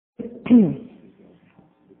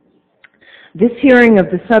This hearing of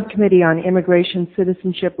the Subcommittee on Immigration,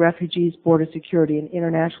 Citizenship, Refugees, Border Security, and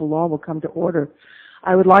International Law will come to order.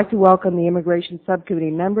 I would like to welcome the Immigration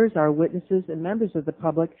Subcommittee members, our witnesses, and members of the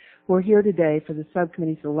public who are here today for the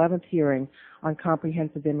Subcommittee's 11th hearing on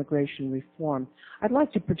comprehensive immigration reform. I'd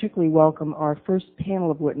like to particularly welcome our first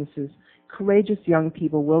panel of witnesses, courageous young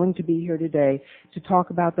people willing to be here today to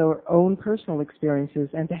talk about their own personal experiences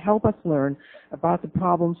and to help us learn about the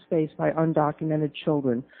problems faced by undocumented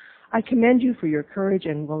children. I commend you for your courage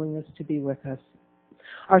and willingness to be with us.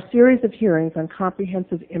 Our series of hearings on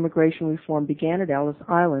comprehensive immigration reform began at Ellis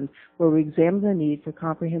Island, where we examined the need for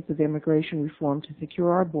comprehensive immigration reform to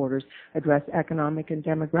secure our borders, address economic and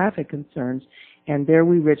demographic concerns, and there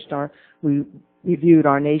we reviewed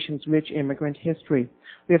our nation's rich immigrant history.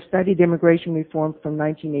 We have studied immigration reform from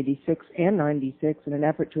 1986 and 96 in an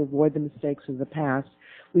effort to avoid the mistakes of the past.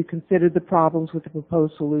 We've considered the problems with the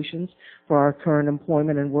proposed solutions for our current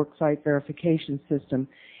employment and worksite verification system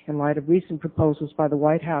in light of recent proposals by the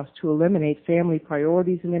White House to eliminate family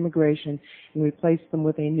priorities in immigration and replace them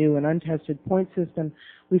with a new and untested point system.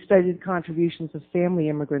 We've studied contributions of family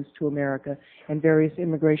immigrants to America and various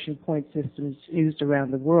immigration point systems used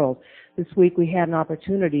around the world. This week we had an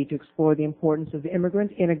opportunity to explore the importance of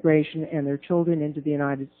immigrant integration and their children into the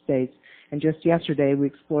United States. And just yesterday we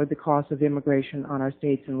explored the cost of immigration on our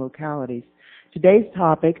states and localities. Today's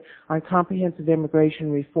topic on comprehensive immigration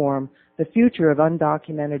reform, the future of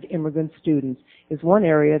undocumented immigrant students, is one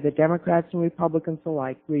area that Democrats and Republicans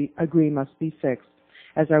alike agree must be fixed.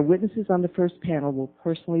 As our witnesses on the first panel will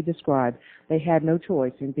personally describe, they had no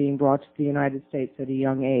choice in being brought to the United States at a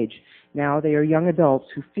young age. Now they are young adults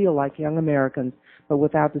who feel like young Americans, but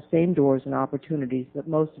without the same doors and opportunities that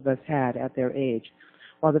most of us had at their age.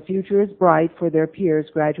 While the future is bright for their peers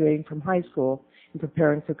graduating from high school and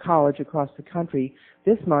preparing for college across the country,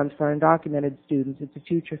 this month for undocumented students it's a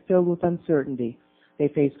future filled with uncertainty. They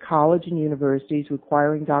face college and universities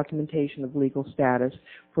requiring documentation of legal status,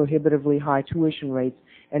 prohibitively high tuition rates,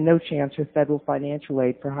 and no chance for federal financial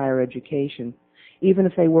aid for higher education. Even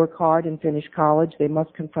if they work hard and finish college, they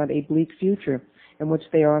must confront a bleak future in which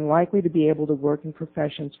they are unlikely to be able to work in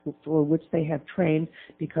professions for which they have trained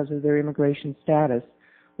because of their immigration status.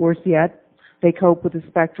 Worse yet, they cope with the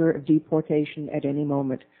specter of deportation at any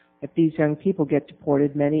moment. If these young people get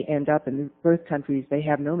deported, many end up in birth countries they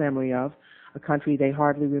have no memory of, a country they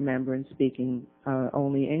hardly remember and speaking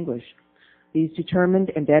only English. These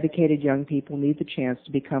determined and dedicated young people need the chance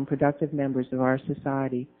to become productive members of our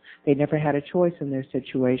society. They never had a choice in their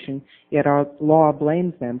situation, yet our law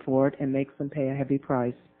blames them for it and makes them pay a heavy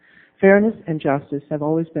price. Fairness and justice have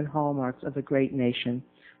always been hallmarks of a great nation.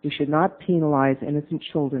 We should not penalize innocent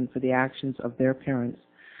children for the actions of their parents.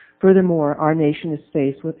 Furthermore, our nation is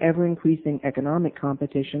faced with ever-increasing economic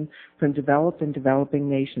competition from developed and developing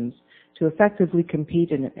nations. To effectively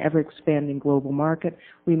compete in an ever-expanding global market,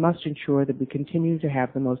 we must ensure that we continue to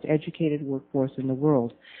have the most educated workforce in the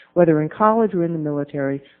world. Whether in college or in the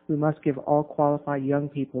military, we must give all qualified young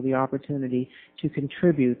people the opportunity to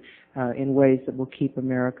contribute in ways that will keep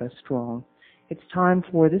America strong. It's time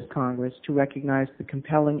for this Congress to recognize the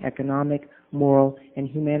compelling economic, moral, and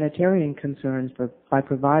humanitarian concerns by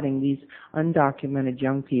providing these undocumented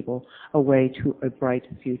young people a way to a bright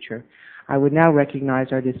future. I would now recognize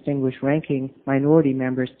our distinguished ranking minority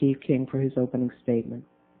member, Steve King, for his opening statement.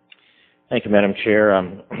 Thank you, Madam Chair.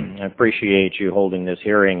 I appreciate you holding this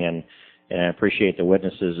hearing, and I appreciate the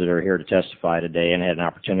witnesses that are here to testify today and had an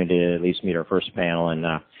opportunity to at least meet our first panel. And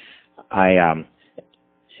I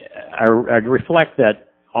reflect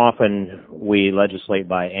that often we legislate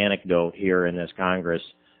by anecdote here in this Congress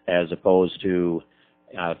as opposed to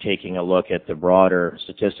taking a look at the broader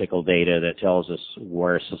statistical data that tells us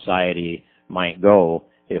where society might go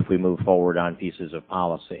if we move forward on pieces of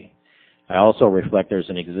policy. I also reflect there's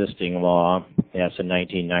an existing law, that's in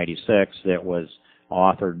 1996, that was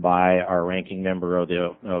authored by our ranking member of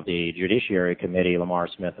the Judiciary Committee, Lamar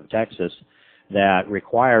Smith of Texas, that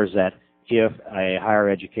requires that if a higher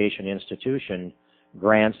education institution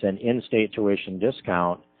grants an in-state tuition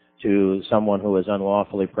discount to someone who is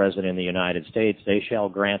unlawfully present in the United States, they shall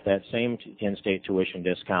grant that same in-state tuition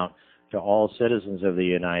discount to all citizens of the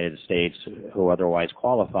United States who otherwise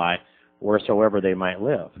qualify, wheresoever they might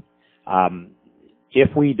live.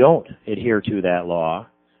 If we don't adhere to that law,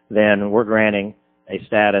 then we're granting a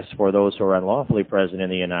status for those who are unlawfully present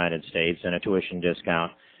in the United States and a tuition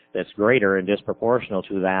discount that's greater and disproportional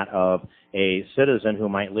to that of a citizen who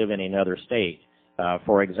might live in another state.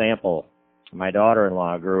 For example, my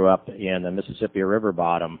daughter-in-law grew up in the Mississippi River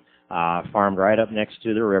bottom, farmed right up next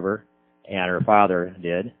to the river, and her father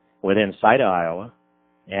did, within sight of Iowa,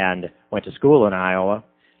 and went to school in Iowa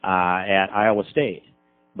at Iowa State.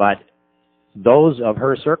 But those of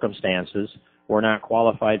her circumstances were not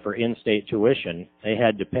qualified for in-state tuition. They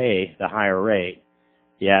had to pay the higher rate.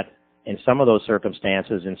 Yet, in some of those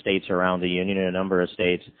circumstances in states around the Union, in a number of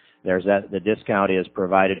states, the discount is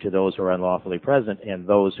provided to those who are unlawfully present, and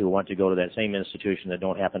those who want to go to that same institution that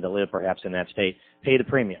don't happen to live perhaps in that state pay the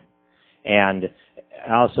premium. And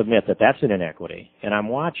I'll submit that that's an inequity. And I'm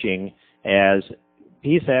watching as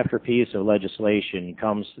piece after piece of legislation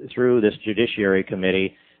comes through this Judiciary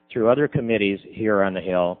Committee, through other committees here on the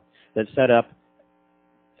Hill, that set up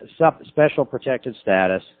special protected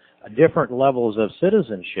status, different levels of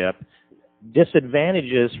citizenship,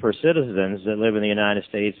 disadvantages for citizens that live in the United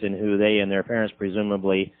States and who they and their parents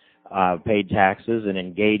presumably paid taxes and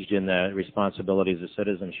engaged in the responsibilities of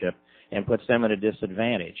citizenship, and puts them at a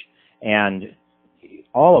disadvantage. And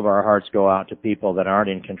all of our hearts go out to people that aren't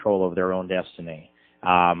in control of their own destiny.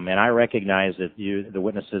 And I recognize that the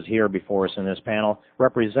witnesses here before us in this panel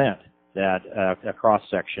represent that a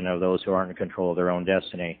cross-section of those who aren't in control of their own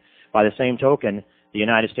destiny. By the same token, the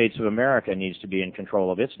United States of America needs to be in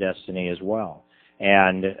control of its destiny as well.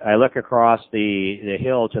 And I look across the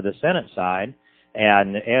Hill to the Senate side,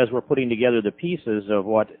 and as we're putting together the pieces of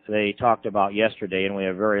what they talked about yesterday, and we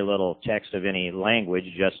have very little text of any language,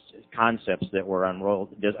 just concepts that were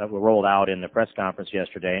rolled out in the press conference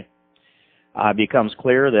yesterday, becomes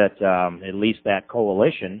clear that at least that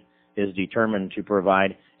coalition is determined to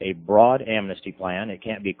provide a broad amnesty plan. It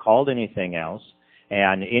can't be called anything else.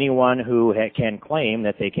 And anyone who can claim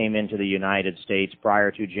that they came into the United States prior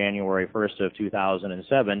to January 1st of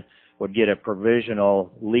 2007 would get a provisional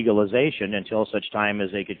legalization until such time as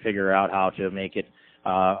they could figure out how to make it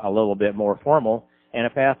a little bit more formal, and a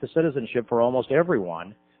path to citizenship for almost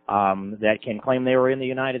everyone that can claim they were in the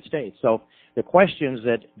United States. So the questions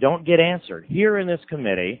that don't get answered here in this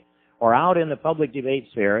committee or out in the public debate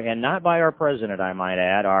sphere, and not by our president, I might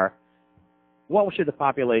add, are what should the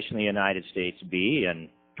population of the United States be in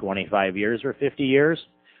 25 years or 50 years?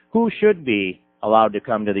 Who should be allowed to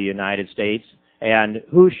come to the United States, and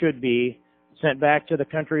who should be sent back to the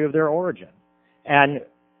country of their origin? And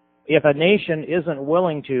if a nation isn't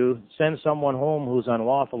willing to send someone home who's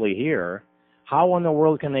unlawfully here, how in the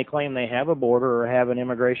world can they claim they have a border or have an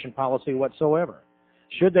immigration policy whatsoever?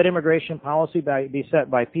 Should that immigration policy be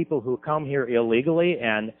set by people who come here illegally,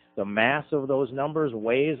 and the mass of those numbers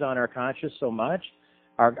weighs on our conscience so much,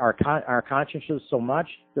 our consciences so much,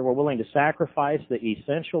 that we're willing to sacrifice the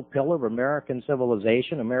essential pillar of American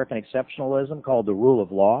civilization, American exceptionalism, called the rule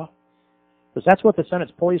of law? Because that's what the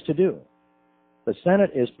Senate's poised to do. The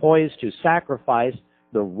Senate is poised to sacrifice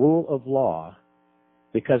the rule of law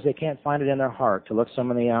because they can't find it in their heart to look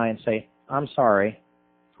someone in the eye and say, I'm sorry,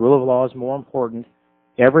 the rule of law is more important.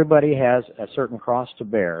 Everybody has a certain cross to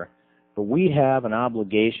bear, but we have an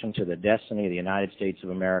obligation to the destiny of the United States of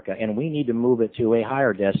America, and we need to move it to a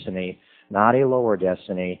higher destiny, not a lower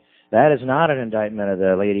destiny. That is not an indictment of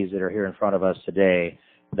the ladies that are here in front of us today.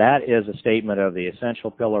 That is a statement of the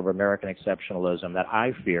essential pillar of American exceptionalism that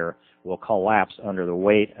I fear will collapse under the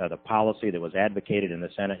weight of the policy that was advocated in the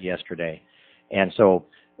Senate yesterday. And so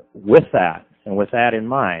with that, and with that in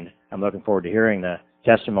mind, I'm looking forward to hearing the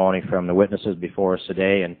testimony from the witnesses before us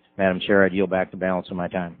today. And Madam Chair, I'd yield back the balance of my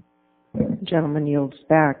time. The gentleman yields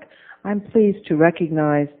back. I'm pleased to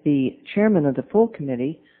recognize the chairman of the full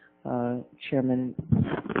committee, Chairman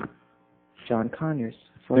John Conyers,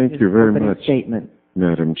 for Thank his you very opening much, statement.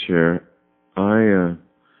 Madam Chair. I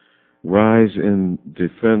rise in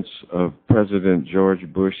defense of President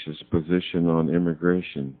George Bush's position on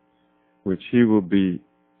immigration, which he will be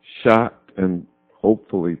shocked and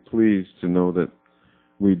hopefully pleased to know that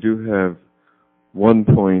we do have one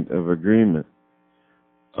point of agreement.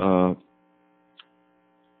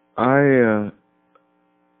 I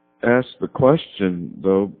asked the question,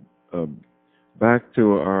 though, back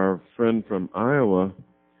to our friend from Iowa,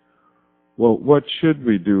 well, what should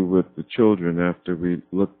we do with the children after we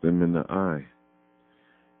look them in the eye?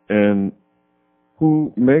 And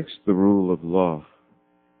who makes the rule of law?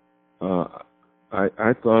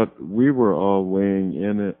 I thought we were all weighing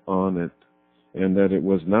in on it, and that it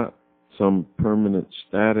was not some permanent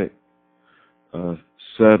static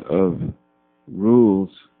set of rules.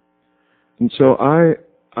 And so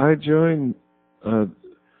I joined the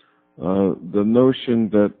notion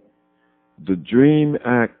that the DREAM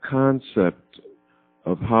Act concept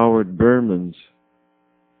of Howard Berman's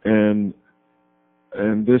and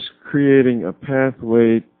this creating a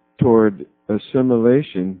pathway toward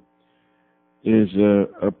assimilation is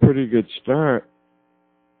a pretty good start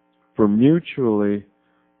for mutually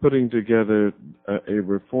putting together a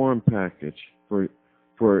reform package for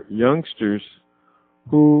for youngsters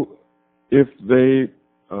who, if they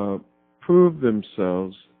prove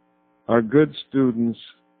themselves, are good students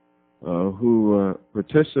who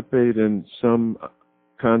participate in some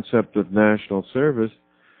concept of national service,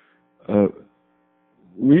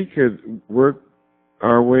 we could work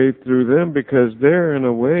our way through them because they're, in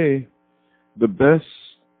a way, the best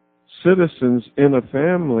citizens in a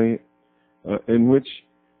family in which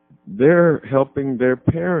they're helping their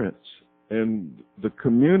parents and the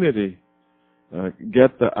community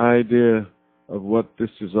get the idea of what this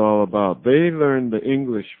is all about. They learn the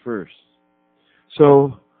English first.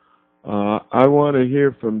 So I want to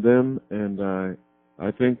hear from them, and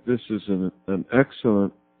I think this is an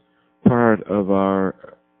excellent part of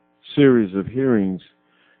our series of hearings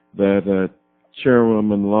that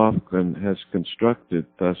Chairwoman Lofgren has constructed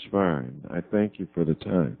thus far. And I thank you for the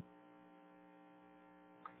time.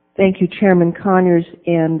 Thank you, Chairman Conyers,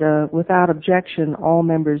 and without objection, all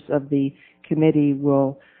members of the committee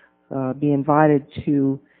will be invited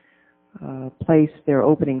to place their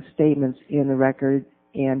opening statements in the record,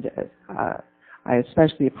 and I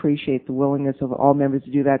especially appreciate the willingness of all members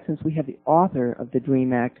to do that, since we have the author of the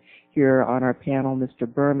DREAM Act here on our panel, Mr.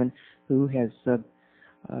 Berman, who has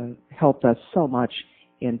helped us so much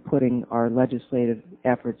in putting our legislative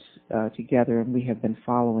efforts together, and we have been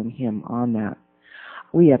following him on that.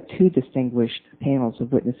 We have two distinguished panels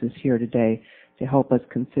of witnesses here today to help us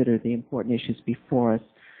consider the important issues before us.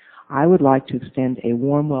 I would like to extend a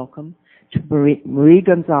warm welcome to Marie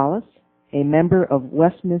Gonzalez, a member of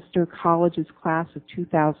Westminster College's class of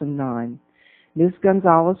 2009. Ms.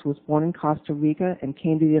 Gonzalez was born in Costa Rica and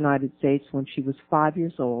came to the United States when she was 5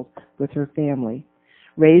 years old with her family.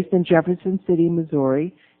 Raised in Jefferson City,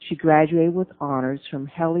 Missouri, she graduated with honors from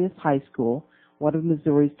Helios High School, one of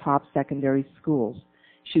Missouri's top secondary schools.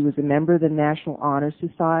 She was a member of the National Honor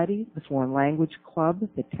Society, the Foreign Language Club,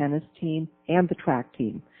 the tennis team, and the track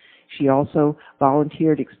team. She also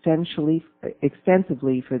volunteered extensively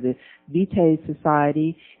for the Vitae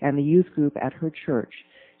Society and the youth group at her church.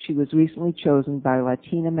 She was recently chosen by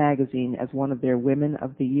Latina Magazine as one of their Women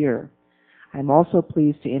of the Year. I'm also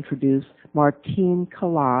pleased to introduce Martine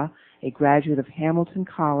Kala, a graduate of Hamilton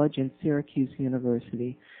College and Syracuse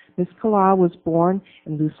University. Ms. Kala was born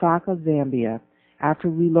in Lusaka, Zambia. After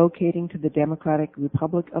relocating to the Democratic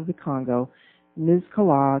Republic of the Congo, Ms.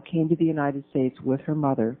 Kala came to the United States with her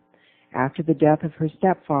mother. After the death of her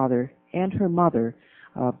stepfather and her mother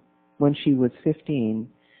when she was 15,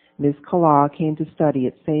 Ms. Kala came to study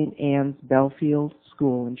at St. Anne's Belfield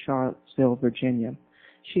School in Charlottesville, Virginia.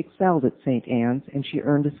 She excelled at St. Anne's, and she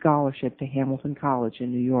earned a scholarship to Hamilton College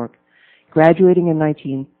in New York. Graduating in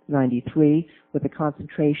 1993 with a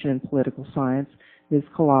concentration in political science, Ms.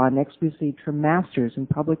 Kala next received her master's in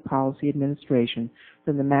public policy administration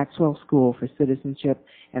from the Maxwell School for Citizenship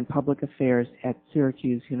and Public Affairs at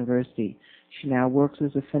Syracuse University. She now works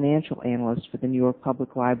as a financial analyst for the New York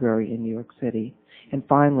Public Library in New York City. And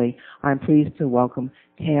finally, I'm pleased to welcome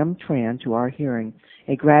Tam Tran to our hearing,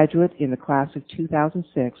 a graduate in the class of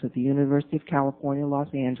 2006 at the University of California, Los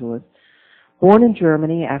Angeles. Born in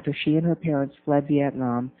Germany after she and her parents fled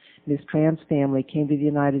Vietnam, Ms. Tran's family came to the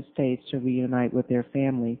United States to reunite with their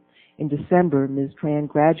family. In December, Ms. Tran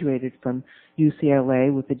graduated from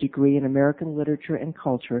UCLA with a degree in American Literature and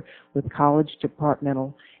Culture with college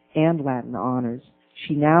departmental and Latin honors.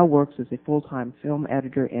 She now works as a full-time film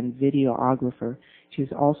editor and videographer. She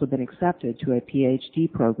has also been accepted to a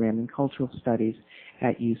PhD program in cultural studies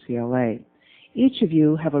at UCLA. Each of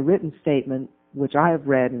you have a written statement which I have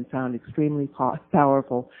read and found extremely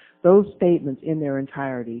powerful. Those statements in their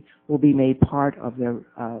entirety will be made part of the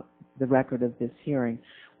record of this hearing.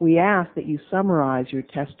 We ask that you summarize your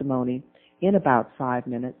testimony in about 5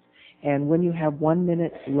 minutes, and when you have 1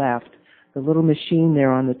 minute left, the little machine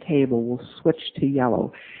there on the table will switch to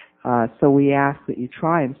yellow. So we ask that you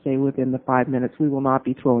try and stay within the 5 minutes. We will not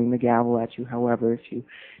be throwing the gavel at you, however, if you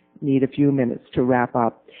need a few minutes to wrap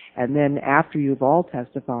up. And then after you've all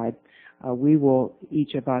testified, we will,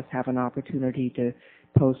 each of us, have an opportunity to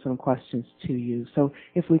pose some questions to you. So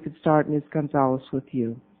if we could start, Ms. Gonzalez, with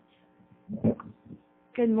you.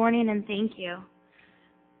 Good morning and thank you.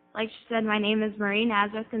 Like she said, my name is Marie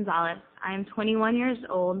Nazareth Gonzalez. I am 21 years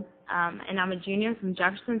old, and I'm a junior from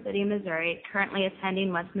Jefferson City, Missouri, currently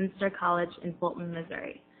attending Westminster College in Fulton,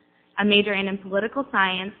 Missouri. I'm majoring in political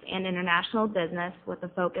science and international business with a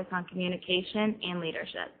focus on communication and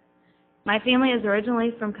leadership. My family is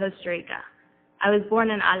originally from Costa Rica. I was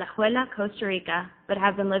born in Alajuela, Costa Rica, but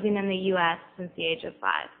have been living in the U.S. since the age of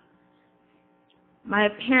 5. My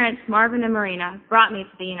parents, Marvin and Marina, brought me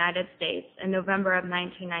to the United States in November of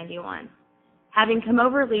 1991. Having come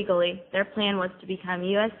over legally, their plan was to become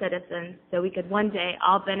U.S. citizens so we could one day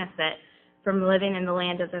all benefit from living in the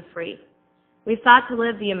land of the free. We sought to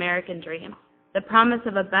live the American dream, the promise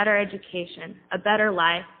of a better education, a better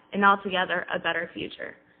life, and altogether a better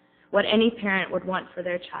future, what any parent would want for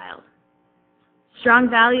their child. Strong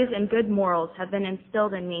values and good morals have been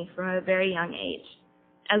instilled in me from a very young age.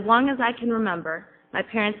 As long as I can remember, my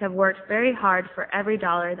parents have worked very hard for every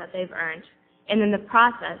dollar that they've earned, and in the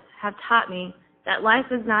process have taught me that life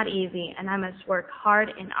is not easy and I must work hard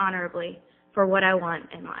and honorably for what I want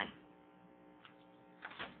in life.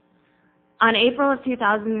 On April of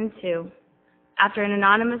 2002, after an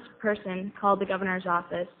anonymous person called the governor's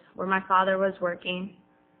office where my father was working,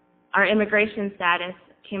 our immigration status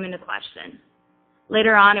came into question.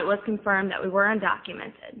 Later on, it was confirmed that we were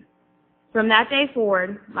undocumented. From that day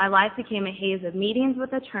forward, my life became a haze of meetings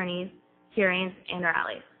with attorneys, hearings, and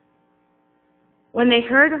rallies. When they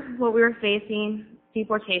heard what we were facing,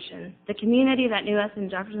 deportation, the community that knew us in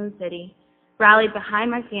Jefferson City rallied behind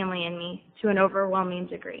my family and me to an overwhelming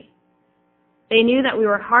degree. They knew that we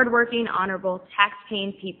were hardworking, honorable,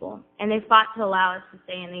 tax-paying people, and they fought to allow us to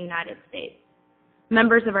stay in the United States.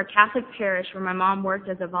 Members of our Catholic parish, where my mom worked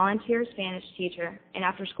as a volunteer Spanish teacher and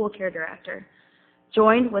after-school care director,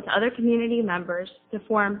 joined with other community members to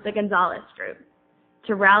form the Gonzalez Group,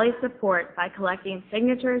 to rally support by collecting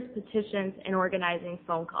signatures, petitions, and organizing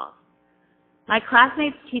phone calls. My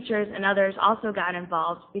classmates, teachers, and others also got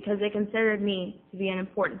involved because they considered me to be an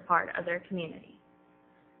important part of their community.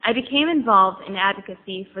 I became involved in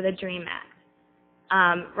advocacy for the DREAM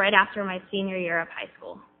Act right after my senior year of high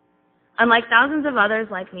school. Unlike thousands of others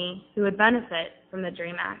like me who would benefit from the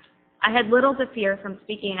DREAM Act, I had little to fear from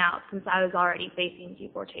speaking out since I was already facing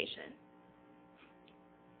deportation.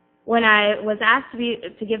 When I was asked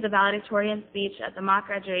to give the valedictorian speech at the mock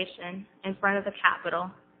graduation in front of the Capitol,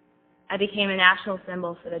 I became a national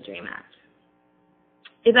symbol for the DREAM Act.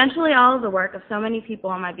 Eventually, all of the work of so many people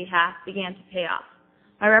on my behalf began to pay off.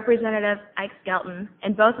 My representative, Ike Skelton,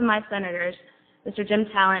 and both of my senators, Mr. Jim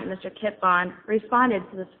Talent and Mr. Kip Bond, responded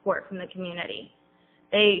to the support from the community.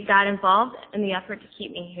 They got involved in the effort to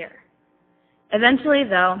keep me here. Eventually,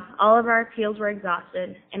 though, all of our appeals were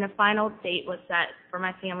exhausted, and a final date was set for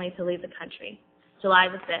my family to leave the country, July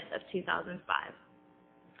the 5th of 2005.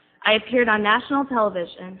 I appeared on national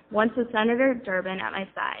television, once with Senator Durbin at my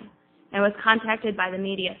side, and was contacted by the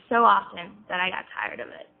media so often that I got tired of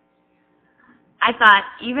it. I thought,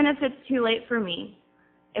 even if it's too late for me,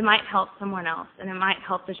 it might help someone else, and it might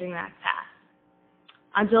help the DREAM Act pass.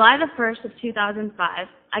 On July the 1st of 2005,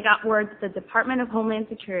 I got word that the Department of Homeland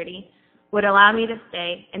Security would allow me to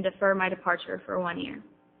stay and defer my departure for 1 year.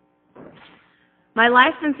 My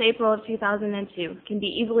life since April of 2002 can be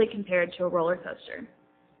easily compared to a roller coaster.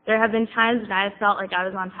 There have been times when I have felt like I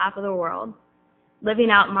was on top of the world, living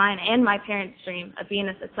out mine and my parents' dream of being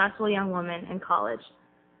a successful young woman in college,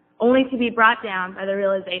 only to be brought down by the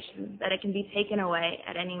realization that it can be taken away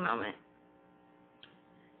at any moment.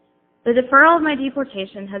 The deferral of my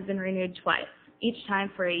deportation has been renewed twice, each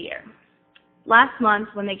time for a year. Last month,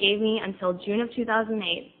 when they gave me until June of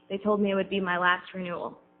 2008, they told me it would be my last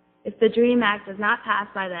renewal. If the DREAM Act does not pass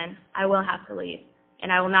by then, I will have to leave,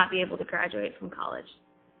 and I will not be able to graduate from college.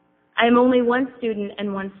 I am only one student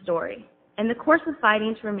and one story. In the course of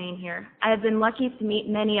fighting to remain here, I have been lucky to meet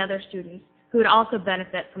many other students who would also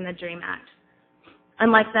benefit from the DREAM Act.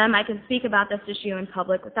 Unlike them, I can speak about this issue in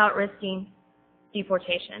public without risking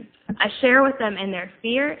deportation. I share with them in their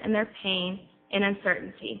fear and their pain and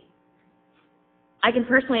uncertainty. I can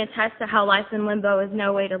personally attest to how life in limbo is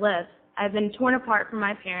no way to live. I have been torn apart from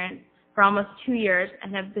my parents for almost 2 years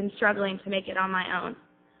and have been struggling to make it on my own.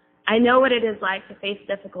 I know what it is like to face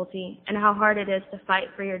difficulty and how hard it is to fight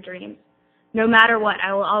for your dreams. No matter what,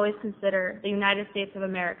 I will always consider the United States of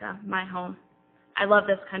America my home. I love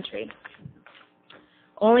this country.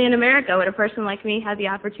 Only in America would a person like me have the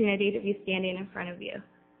opportunity to be standing in front of you.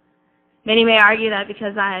 Many may argue that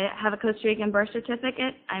because I have a Costa Rican birth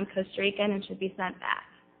certificate, I'm Costa Rican and should be sent back.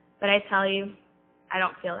 But I tell you, I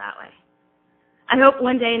don't feel that way. I hope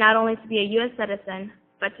one day not only to be a U.S. citizen,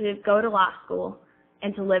 but to go to law school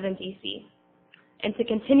and to live in D.C. and to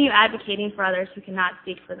continue advocating for others who cannot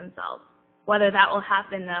speak for themselves. Whether that will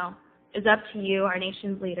happen, though, is up to you, our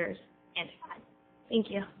nation's leaders, and God.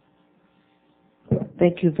 Thank you.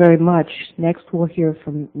 Thank you very much. Next, we'll hear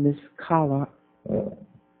from Ms. Kala.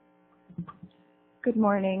 Good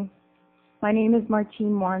morning. My name is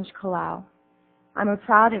Martine Wange-Kalau. I'm a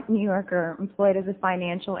proud New Yorker employed as a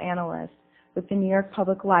financial analyst with the New York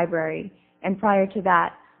Public Library, and prior to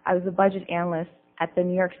that, I was a budget analyst at the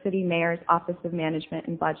New York City Mayor's Office of Management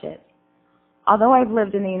and Budget. Although I've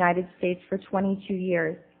lived in the United States for 22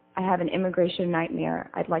 years, I have an immigration nightmare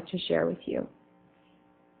I'd like to share with you.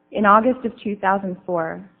 In August of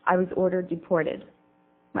 2004, I was ordered deported.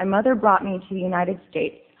 My mother brought me to the United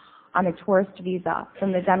States on a tourist visa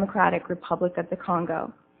from the Democratic Republic of the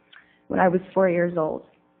Congo when I was 4 years old.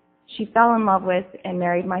 She fell in love with and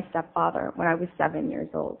married my stepfather when I was 7 years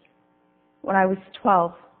old. When I was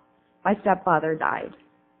 12, my stepfather died.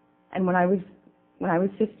 And when I was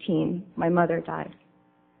 15, my mother died.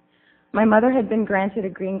 My mother had been granted a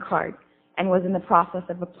green card and was in the process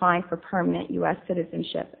of applying for permanent U.S.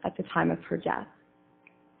 citizenship at the time of her death.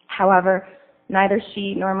 However, neither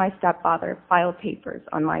she nor my stepfather filed papers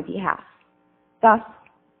on my behalf. Thus,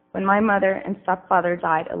 when my mother and stepfather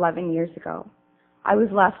died 11 years ago, I was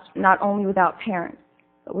left not only without parents,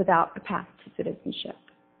 but without a path to citizenship.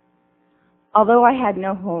 Although I had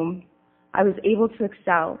no home, I was able to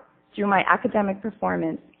excel through my academic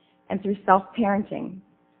performance and through self-parenting.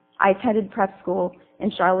 I attended prep school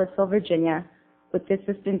in Charlottesville, Virginia, with the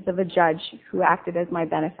assistance of a judge who acted as my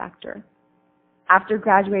benefactor. After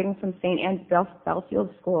graduating from St. Anne's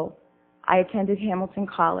Belfield School, I attended Hamilton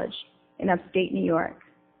College in upstate New York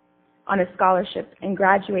on a scholarship and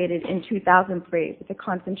graduated in 2003 with a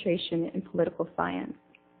concentration in political science.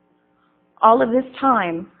 All of this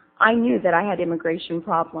time, I knew that I had immigration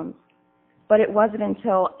problems, but it wasn't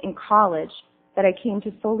until in college that I came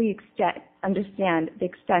to fully understand the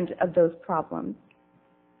extent of those problems.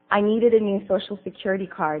 I needed a new Social Security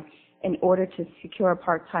card in order to secure a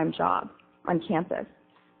part-time job on campus.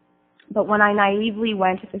 But when I naively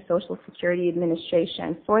went to the Social Security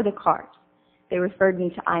Administration for the card, they referred me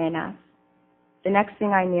to INS. The next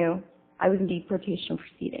thing I knew, I was in deportation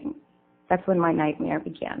proceedings. That's when my nightmare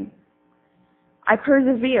began. I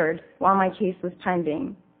persevered while my case was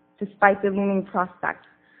pending, despite the looming prospect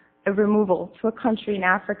of removal to a country in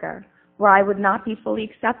Africa where I would not be fully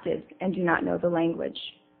accepted and do not know the language.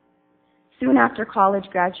 Soon after college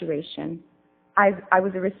graduation, I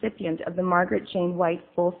was a recipient of the Margaret Jane White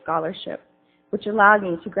Full Scholarship, which allowed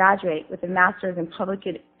me to graduate with a Master's in Public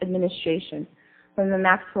Administration from the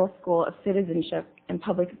Maxwell School of Citizenship and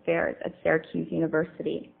Public Affairs at Syracuse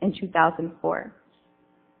University in 2004.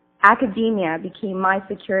 Academia became my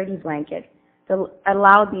security blanket that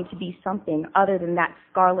allowed me to be something other than that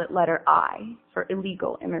scarlet letter I for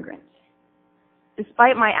illegal immigrants.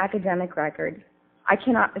 Despite my academic record, I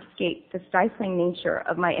cannot escape the stifling nature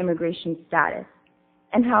of my immigration status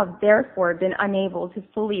and have therefore been unable to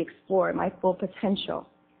fully explore my full potential.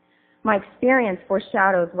 My experience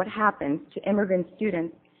foreshadows what happens to immigrant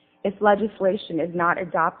students if legislation is not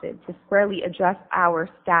adopted to squarely address our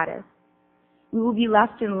status. We will be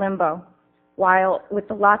left in limbo, while with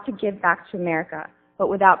a lot to give back to America, but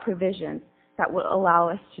without provisions that will allow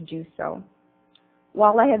us to do so.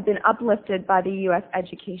 While I have been uplifted by the U.S.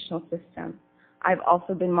 educational system, I've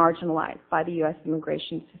also been marginalized by the U.S.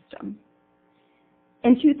 immigration system.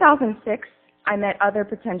 In 2006, I met other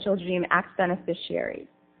potential DREAM Act beneficiaries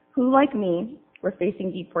who, like me, were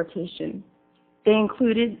facing deportation. They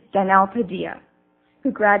included Danelle Padilla,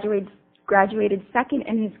 who graduated second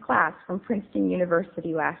in his class from Princeton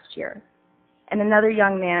University last year, and another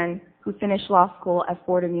young man who finished law school at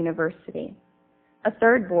Fordham University. A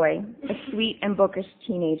third boy, a sweet and bookish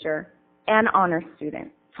teenager, and honor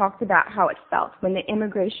student, talked about how it felt when the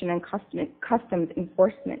Immigration and Customs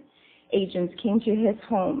Enforcement agents came to his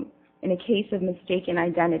home in a case of mistaken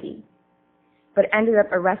identity, but ended up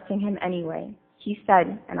arresting him anyway. He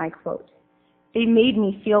said, and I quote, "They made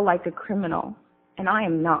me feel like a criminal, and I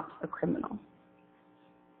am not a criminal."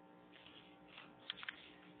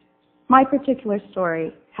 My particular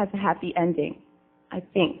story has a happy ending, I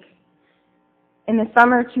think. In the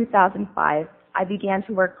summer of 2005, I began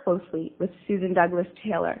to work closely with Susan Douglas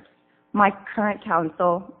Taylor, my current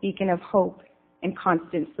counsel, beacon of hope and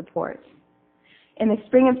constant support. In the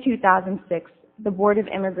spring of 2006, the Board of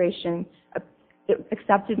Immigration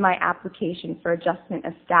accepted my application for adjustment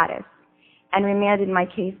of status and remanded my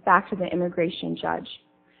case back to the immigration judge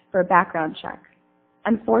for a background check.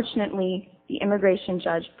 Unfortunately, the immigration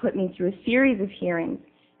judge put me through a series of hearings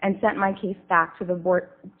and sent my case back to the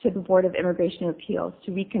Board of Immigration Appeals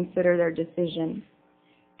to reconsider their decision.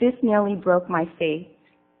 This nearly broke my faith.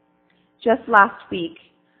 Just last week,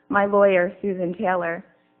 my lawyer, Susan Taylor,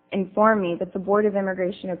 informed me that the Board of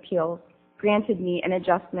Immigration Appeals granted me an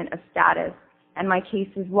adjustment of status and my case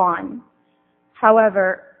is won.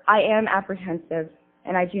 However, I am apprehensive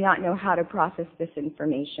and I do not know how to process this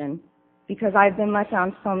information because I've been let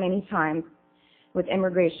down so many times with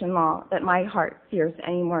immigration law that my heart fears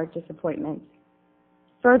any more disappointment.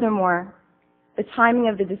 Furthermore, The timing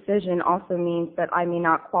of the decision also means that I may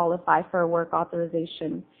not qualify for a work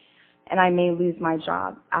authorization, and I may lose my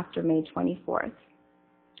job after May 24th.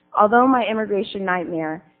 Although my immigration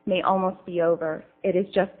nightmare may almost be over, it is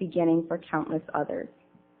just beginning for countless others.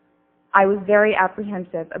 I was very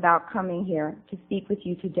apprehensive about coming here to speak with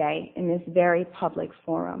you today in this very public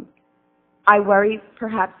forum. I worry,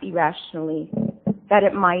 perhaps irrationally, that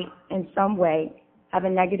it might, in some way, have a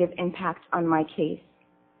negative impact on my case.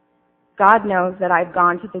 God knows that I've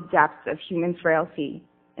gone to the depths of human frailty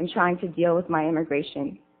in trying to deal with my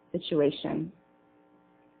immigration situation.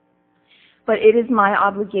 But it is my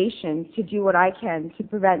obligation to do what I can to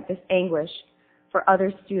prevent this anguish for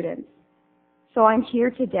other students. So I'm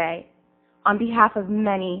here today on behalf of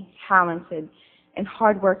many talented and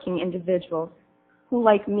hardworking individuals who,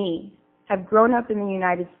 like me, have grown up in the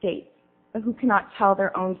United States, but who cannot tell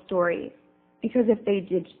their own stories, because if they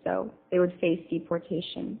did so, they would face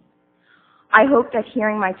deportation. I hope that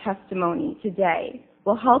hearing my testimony today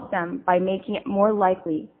will help them by making it more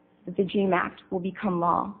likely that the DREAM Act will become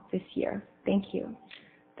law this year. Thank you.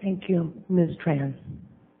 Thank you. Ms. Tran.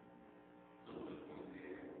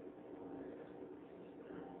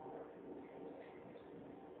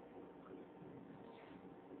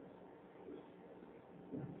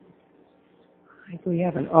 I think we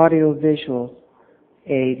have an audio-visual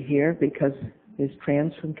aid here because Ms.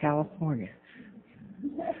 Tran's from California.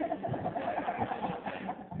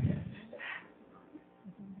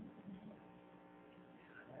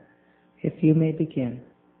 If you may begin.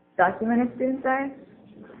 Documented students are?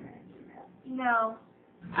 No.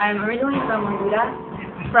 I'm originally from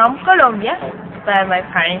Honduras. From Colombia, but my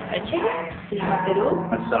parents are Chilean. Peru.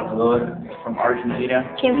 El Salvador, from Argentina.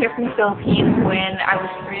 Came here from the Philippines when I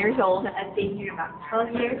was 3 years old, and I've been here about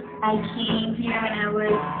 12 years. I came here when I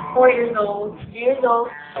was 4 years old, 3 years old,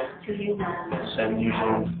 2 years old. 7 years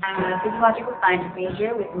old. I'm a physiological science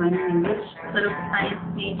major with minor in English, political science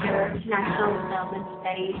major, international development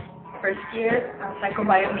studies. First year, a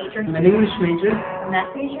psychobio major, An English major.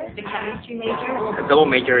 math major, the chemistry major. A double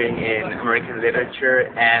majoring in American literature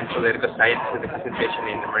and political science with a concentration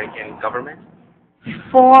in American government.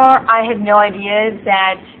 Before, I had no idea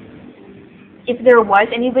that if there was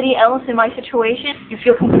anybody else in my situation, you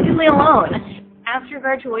feel completely alone. After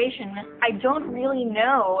graduation, I don't really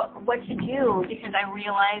know what to do because I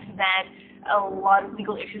realized that a lot of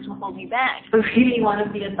legal issues will hold me back. I really want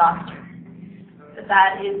to be a doctor. But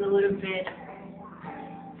that is a little bit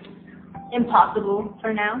impossible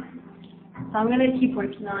for now. So I'm going to keep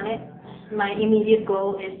working on it. My immediate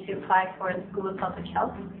goal is to apply for the School of Public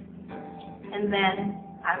Health. And then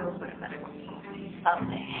I will go to medical school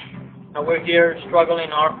someday. Now we're here struggling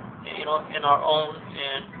in our own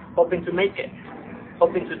and hoping to make it,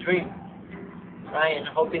 hoping to dream, right? And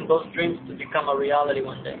hoping those dreams to become a reality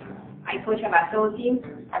one day. I coach a basketball team.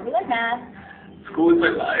 I really like math. School is my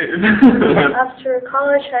life. After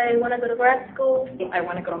college, I want to go to grad school. I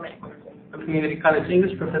want to go to medical school. A community college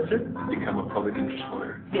English professor. Become a public interest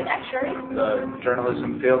lawyer. Be an actuary. The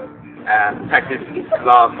journalism field and practice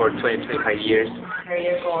law for 25 years.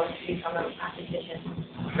 Career goal is to become a mathematician.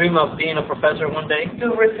 Dream of being a professor one day.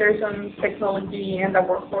 Do research on technology and the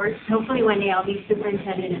workforce. Hopefully one day I'll be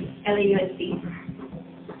superintendent at LAUSD.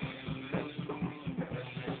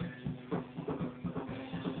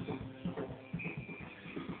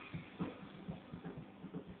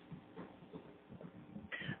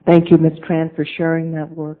 Thank you, Ms. Tran, for sharing that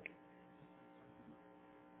work.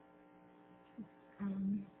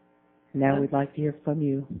 Now we'd like to hear from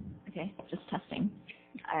you. Okay, just testing.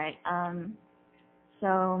 All right.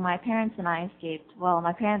 So my parents and I escaped. Well,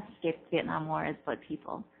 my parents escaped the Vietnam War as boat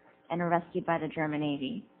people and were rescued by the German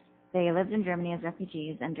Navy. They lived in Germany as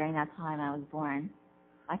refugees, and during that time I was born.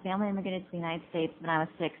 My family immigrated to the United States when I was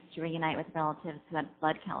 6 to reunite with relatives who had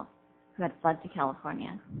fled to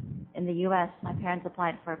California. In the U.S., my parents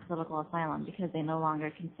applied for political asylum because they no longer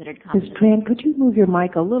considered Ms. communism. Tran, could you move your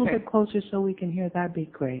mic a little bit closer so we can hear? That'd be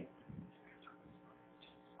great.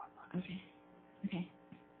 Okay. Okay.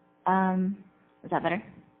 Is that better?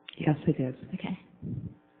 Yes, it is. Okay.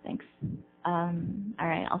 Thanks. All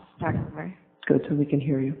right, I'll start over. Good, so we can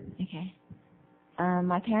hear you. Okay.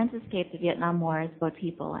 My parents escaped the Vietnam War as boat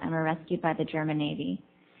people and were rescued by the German Navy.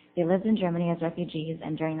 They lived in Germany as refugees,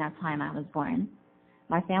 and during that time I was born.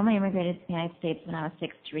 My family immigrated to the United States when I was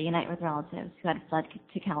 6 to reunite with relatives who had fled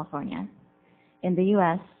to California. In the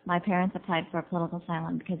U.S., my parents applied for political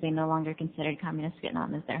asylum because they no longer considered communist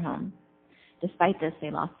Vietnam as their home. Despite this,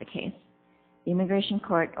 they lost the case. The immigration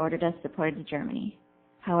court ordered us deported to Germany.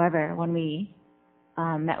 However, when we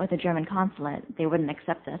met with the German consulate, they wouldn't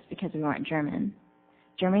accept us because we weren't German.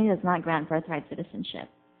 Germany does not grant birthright citizenship.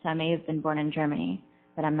 so I may have been born in Germany,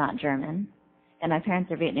 but I'm not German. And my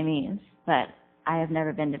parents are Vietnamese, but I have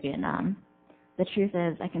never been to Vietnam. The truth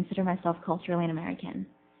is, I consider myself culturally an American,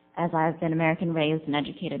 as I have been American raised and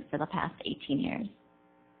educated for the past 18 years.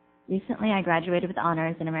 Recently, I graduated with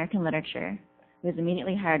honors in American literature, was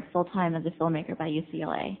immediately hired full-time as a filmmaker by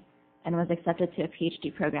UCLA, and was accepted to a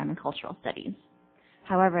PhD program in cultural studies.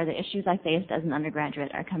 However, the issues I faced as an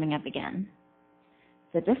undergraduate are coming up again.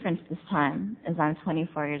 The difference this time is I'm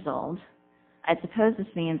 24 years old. I suppose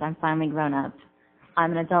this means I'm finally grown up.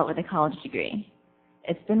 I'm an adult with a college degree.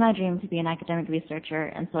 It's been my dream to be an academic researcher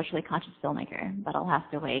and socially conscious filmmaker, but I'll have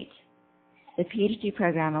to wait. The PhD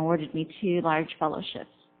program awarded me 2 large fellowships,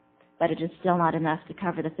 but it is still not enough to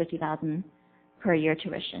cover the $50,000 per year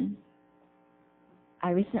tuition. I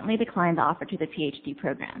recently declined the offer to the PhD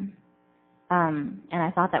program, and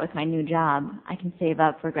I thought that with my new job, I can save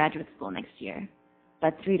up for graduate school next year.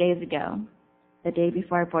 But 3 days ago, the day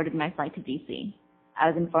before I boarded my flight to D.C., I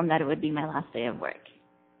was informed that it would be my last day of work.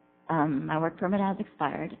 My work permit has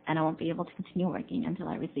expired, and I won't be able to continue working until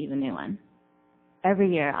I receive a new one.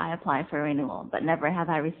 Every year, I apply for a renewal, but never have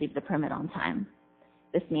I received the permit on time.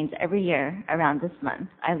 This means every year, around this month,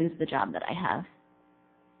 I lose the job that I have.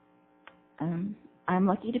 I'm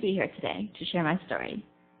lucky to be here today to share my story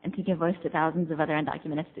and to give voice to thousands of other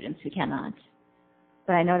undocumented students who cannot.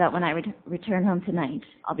 But I know that when I return home tonight,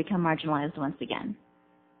 I'll become marginalized once again.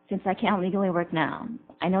 Since I can't legally work now,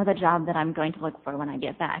 I know the job that I'm going to look for when I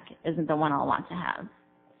get back isn't the one I'll want to have.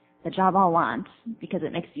 The job I'll want, because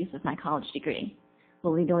it makes use of my college degree,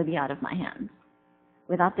 will legally be out of my hands.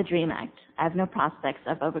 Without the DREAM Act, I have no prospects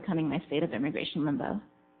of overcoming my state of immigration limbo.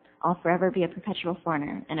 I'll forever be a perpetual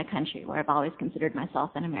foreigner in a country where I've always considered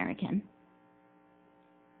myself an American.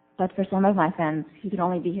 But for some of my friends who could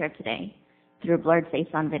only be here today through a blurred face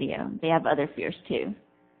on video, they have other fears too.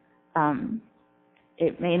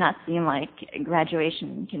 It may not seem like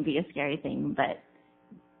graduation can be a scary thing, but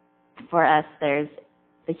for us, there's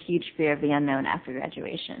the huge fear of the unknown after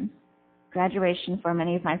graduation. Graduation for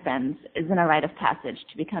many of my friends isn't a rite of passage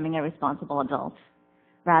to becoming a responsible adult.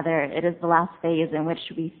 Rather, it is the last phase in which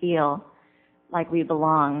we feel like we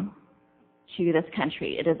belong to this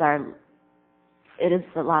country. It is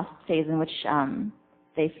the last phase in which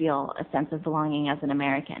they feel a sense of belonging as an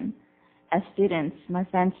American. As students, my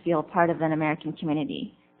friends feel part of an American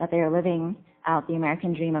community, that they are living out the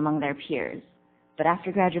American dream among their peers. But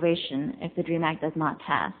after graduation, if the DREAM Act does not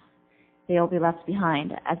pass, they will be left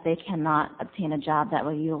behind as they cannot obtain a job that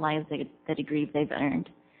will utilize the degrees they've earned.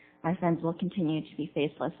 My friends will continue to be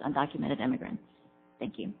faceless, undocumented immigrants.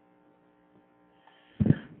 Thank you.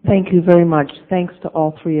 Thank you very much. Thanks to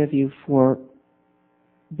all 3 of you for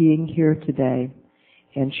being here today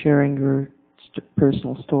and sharing your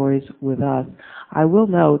personal stories with us. I will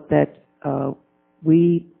note that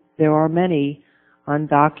there are many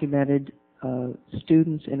undocumented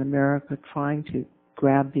students in America trying to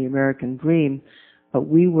grab the American dream, but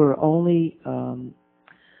we were only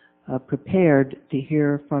prepared to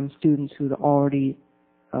hear from students who'd already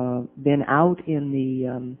been out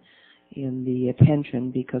in the attention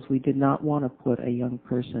because we did not want to put a young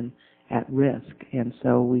person at risk. And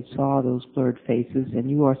so we saw those blurred faces,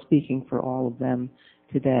 and you are speaking for all of them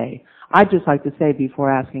today. I'd just like to say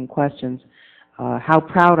before asking questions how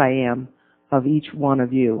proud I am of each one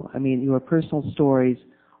of you. I mean, your personal stories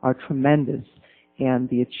are tremendous, and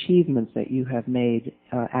the achievements that you have made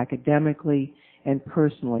academically and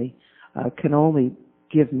personally can only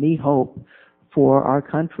give me hope for our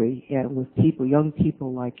country and with people, young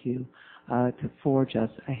people like you, to forge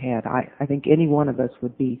us ahead. I think any one of us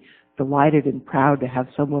would be delighted and proud to have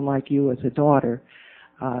someone like you as a daughter,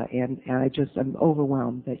 and I just am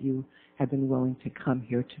overwhelmed that you have been willing to come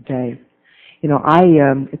here today. You know,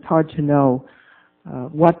 it's hard to know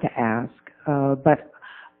what to ask, but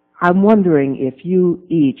I'm wondering if you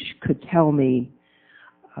each could tell me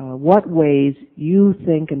what ways you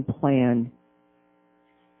think and plan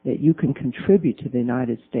that you can contribute to the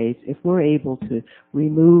United States if we're able to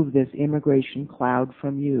remove this immigration cloud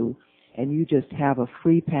from you and you just have a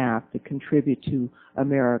free path to contribute to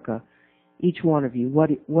America. Each one of you,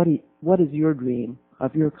 what is your dream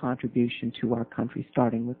of your contribution to our country,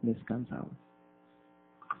 starting with Ms. Gonzalez?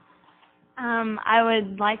 I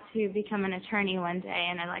would like to become an attorney one day,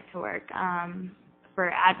 and I'd like to work for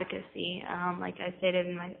advocacy, like I stated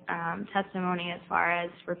in my testimony, as far as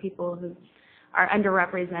for people who are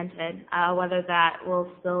underrepresented, whether that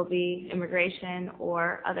will still be immigration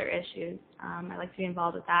or other issues. I'd like to be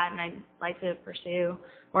involved with that, and I'd like to pursue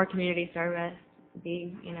more community service,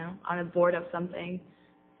 be, on a board of something.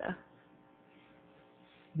 So.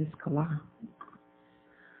 Ms. Kala.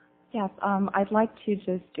 Yes, I'd like to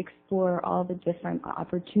just explore all the different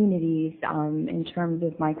opportunities in terms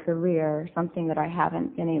of my career, something that I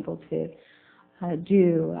haven't been able to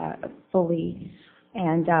do fully.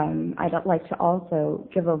 And I'd like to also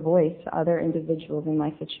give a voice to other individuals in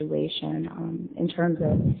my situation in terms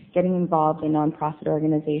of getting involved in nonprofit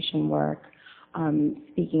organization work,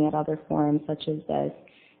 speaking at other forums such as this,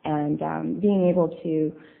 and being able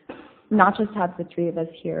to not just have the three of us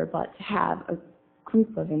here, but to have a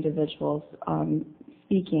group of individuals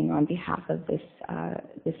speaking on behalf of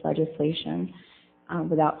this legislation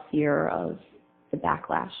without fear of the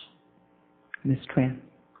backlash. Ms. Tran.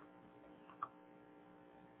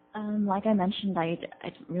 Like I mentioned, I'd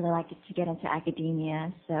really like to get into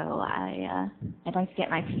academia, so I'd like to get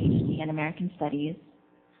my PhD in American Studies,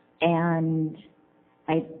 and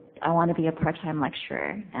I want to be a part-time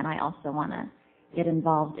lecturer, and I also want to get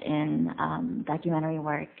involved in documentary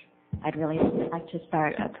work. I'd really like to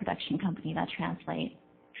start a production company that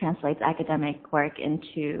translates academic work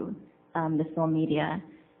into the film media,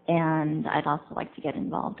 and I'd also like to get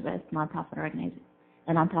involved with a nonprofit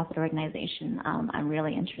organization. I'm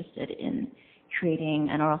really interested in creating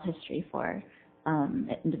an oral history for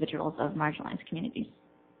individuals of marginalized communities.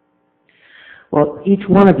 Well, each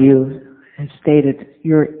one of you has stated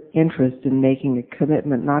your interest in making a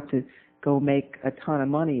commitment not to go make a ton of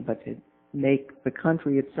money, but to make the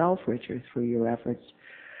country itself richer through your efforts.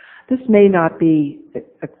 This may not be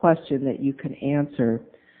a question that you can answer,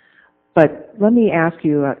 but let me ask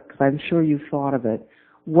you, because I'm sure you've thought of it,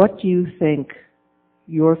 what do you think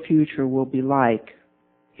your future will be like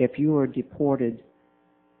if you are deported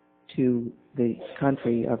to the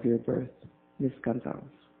country of your birth? Ms. Gonzalez.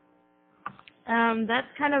 That's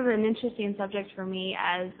kind of an interesting subject for me,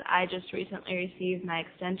 as I just recently received my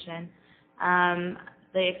extension.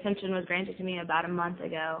 The extension was granted to me about a month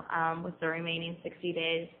ago with the remaining 60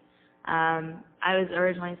 days. I was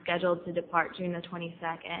originally scheduled to depart June the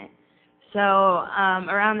 22nd. So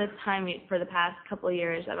around this time, for the past couple of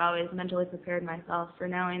years, I've always mentally prepared myself for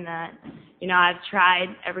knowing that, I've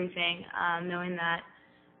tried everything, knowing that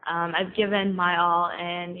I've given my all,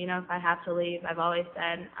 and, if I have to leave, I've always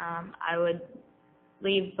said I would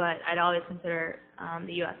leave, but I'd always consider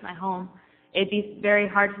the U.S. my home. It'd be very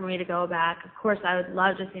hard for me to go back. Of course, I would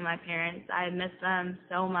love to see my parents. I miss them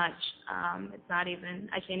so much. I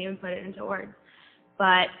can't even put it into words.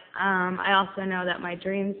 But I also know that my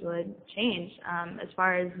dreams would change. As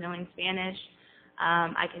far as knowing Spanish,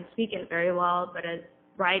 I can speak it very well, but at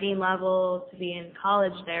writing level, to be in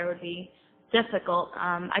college there would be difficult.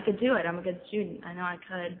 I could do it. I'm a good student. I know I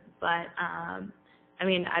could. But, I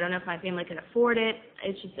don't know if my family could afford it.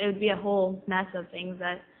 It would be a whole mess of things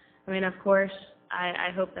that, of course, I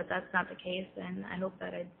hope that that's not the case, and I hope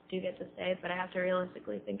that I do get to stay, but I have to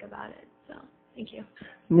realistically think about it. So, thank you.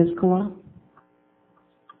 Ms. Kawal?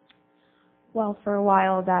 Well, for a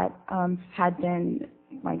while that had been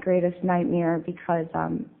my greatest nightmare because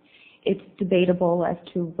it's debatable as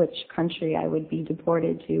to which country I would be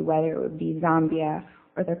deported to, whether it would be Zambia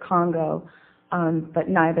or the Congo, but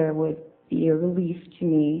neither would be a relief to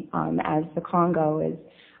me, as the Congo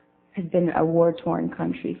has been a war-torn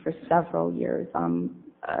country for several years,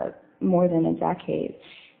 more than a decade,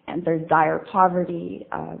 and there's dire poverty.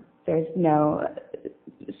 There's no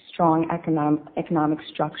strong economic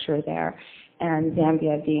structure there, and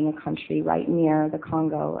Zambia, being a country right near the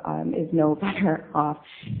Congo, is no better off.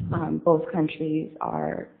 Both countries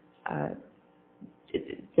are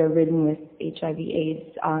they're ridden with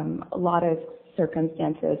HIV/AIDS. A lot of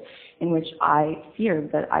circumstances in which I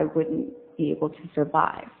feared that I wouldn't be able to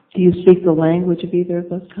survive. Do you speak the language of either of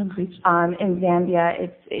those countries? In Zambia,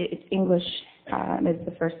 it's English is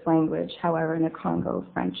the first language. However, in the Congo,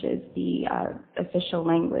 French is the official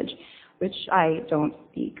language, which I don't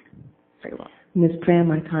speak very well. Ms. Tran,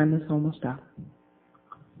 my time is almost up.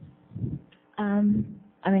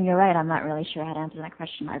 You're right. I'm not really sure how to answer that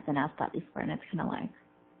question. I've been asked that before, and it's kind of like,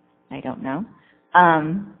 I don't know.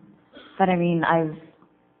 But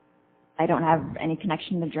I don't have any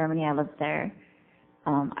connection to Germany. I lived there.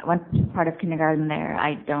 I went to part of kindergarten there.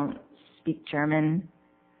 I don't speak German.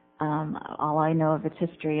 All I know of its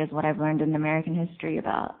history is what I've learned in American history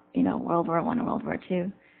about, World War I and World War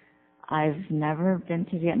II. I've never been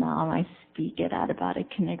to Vietnam. I speak it at about a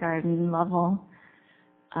kindergarten level.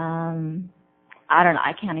 I don't know.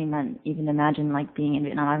 I can't even imagine being in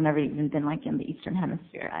Vietnam. I've never even been in the Eastern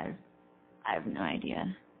Hemisphere. I have no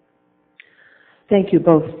idea. Thank you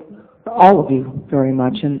both, all of you, very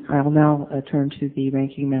much, and I'll now turn to the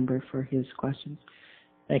ranking member for his questions.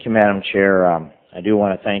 Thank you, Madam Chair. I do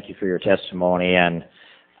want to thank you for your testimony, and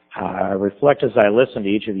I reflect as I listen to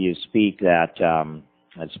each of you speak that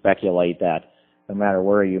I'd speculate that no matter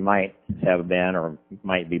where you might have been or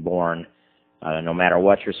might be born, no matter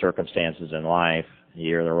what your circumstances in life,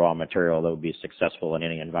 you're the raw material that would be successful in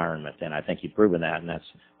any environment. And I think you've proven that, and that's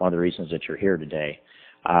one of the reasons that you're here today.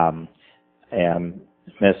 And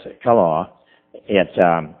Ms. Kellogg,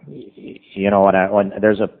 you know what?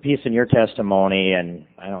 There's a piece in your testimony, and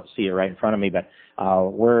I don't see it right in front of me, but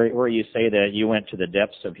where you say that you went to the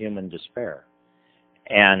depths of human despair,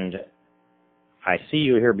 and I see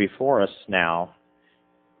you here before us now,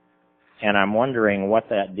 and I'm wondering what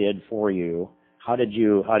that did for you. How did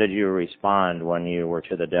you respond when you were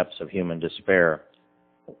to the depths of human despair?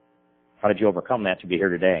 How did you overcome that to be here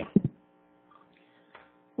today?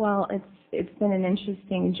 Well, it's been an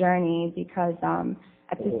interesting journey because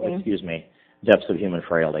at the same excuse me, depths of human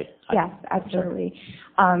frailty. Yes, absolutely.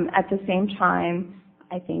 At the same time,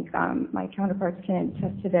 I think my counterparts can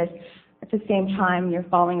attest to this. At the same time, you're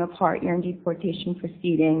falling apart. You're in deportation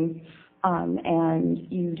proceedings, and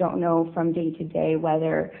you don't know from day to day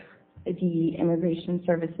whether the immigration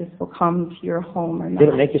services will come to your home or not. Did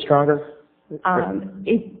it make you stronger?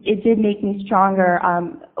 It did make me stronger.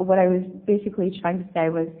 What I was basically trying to say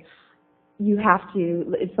was you have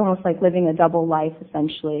to, it's almost like living a double life,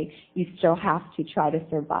 essentially. You still have to try to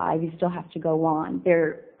survive. You still have to go on.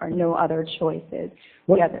 There are no other choices.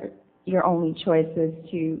 Your only choice is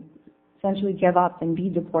to essentially give up and be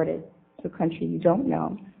deported to a country you don't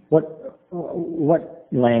know. What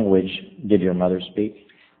language did your mother speak?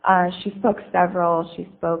 She spoke several. She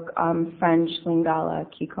spoke French, Lingala,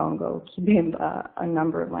 Kikongo, Kibimba, a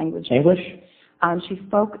number of languages. English? She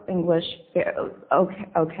spoke English.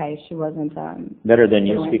 Okay. She wasn't... Better than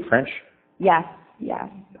you fluent. speak French? Yes.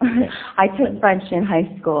 Okay. I took French in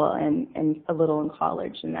high school and a little in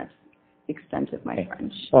college, and that's the extent of my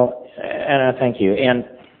French. Well, Anna, thank you. And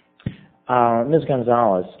Ms.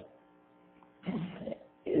 Gonzalez,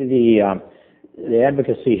 the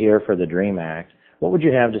advocacy here for the DREAM Act, what would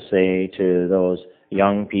you have to say to those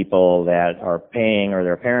young people that are paying, or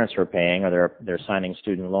their parents are paying, or they're signing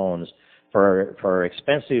student loans for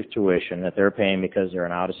expensive tuition that they're paying because they're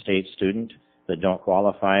an out-of-state student that don't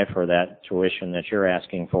qualify for that tuition that you're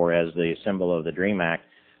asking for as the symbol of the DREAM Act?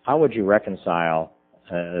 How would you reconcile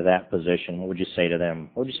that position? What would you say to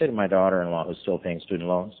them? What would you say to my daughter-in-law who's still paying student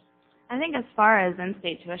loans? I think as far as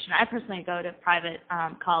in-state tuition, I personally go to private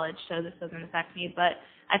college, so this doesn't affect me. But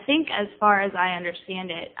I think as far as I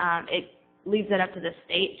understand it, it leaves it up to the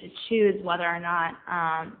state to choose whether or not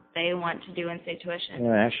they want to do in-state tuition.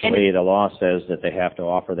 Well, actually, the law says that they have to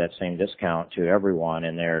offer that same discount to everyone,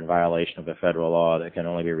 and they're in violation of a federal law that can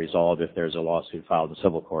only be resolved if there's a lawsuit filed in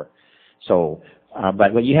civil court. So,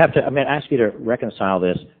 but you have to, ask you to reconcile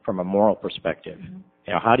this from a moral perspective. Mm-hmm.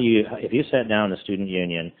 You know, how do you, if you sat down in the student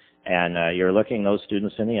union and you're looking those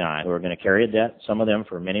students in the eye who are going to carry a debt, some of them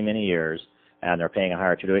for many, many years, and they're paying a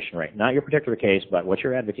higher tuition rate. Not your particular case, but what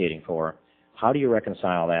you're advocating for. How do you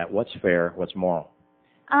reconcile that? What's fair? What's moral?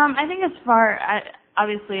 I think as far,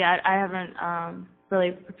 obviously I haven't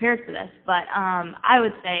really prepared for this, but I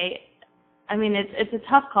would say, it's a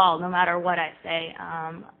tough call no matter what I say,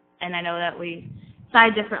 and I know that we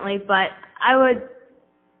side differently, but I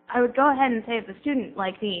would go ahead and say if a student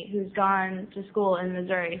like me who's gone to school in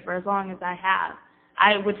Missouri for as long as I have,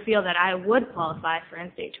 I would feel that I would qualify for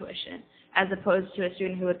in-state tuition, as opposed to a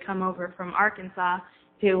student who would come over from Arkansas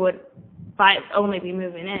who would only be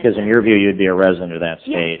moving in. Because in your view, you'd be a resident of that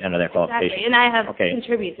state under that qualification. Exactly, and I have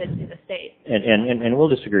contributed to the state. And we'll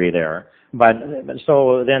disagree there. But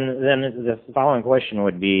so then the following question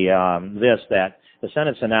would be that the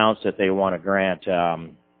Senate's announced that they want to grant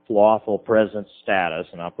lawful presence status,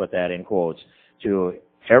 and I'll put that in quotes, to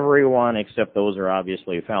everyone except those who are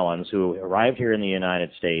obviously felons who arrived here in the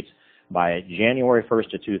United States by January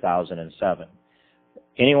 1st of 2007.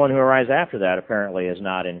 Anyone who arrives after that apparently is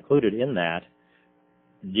not included in that.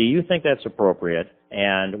 Do you think that's appropriate?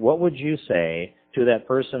 And what would you say to that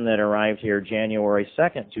person that arrived here January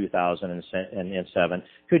 2nd, 2007?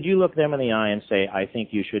 Could you look them in the eye and say, I think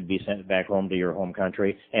you should be sent back home to your home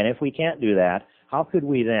country? And if we can't do that, how could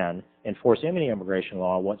we then enforce any immigration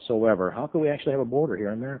law whatsoever? How could we actually have a border here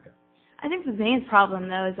in America? I think the main problem,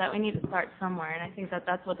 though, is that we need to start somewhere, and I think that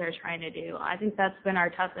that's what they're trying to do. I think that's been our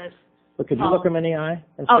toughest. But could you look them in the eye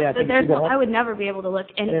and say, I would never be able to look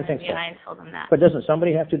anyone in the eye and tell them that. But doesn't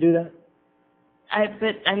somebody have to do that?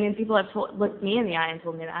 People have looked me in the eye and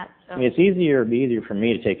told me that. So. It's easier for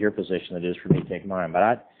me to take your position than it is for me to take mine.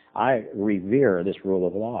 But I revere this rule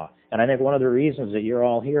of law. And I think one of the reasons that you're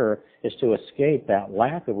all here is to escape that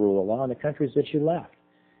lack of rule of law in the countries that you left.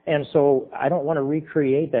 And so I don't want to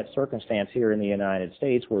recreate that circumstance here in the United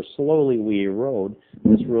States where slowly we erode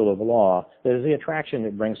this rule of law. There's the attraction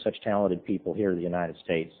that brings such talented people here to the United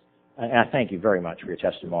States. I thank you very much for your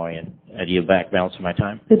testimony, and I yield back balance of my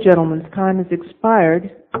time. The gentleman's time has expired.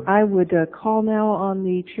 I would call now on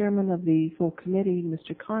the chairman of the full committee,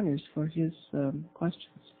 Mr. Connors, for his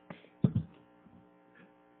questions.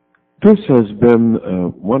 This has been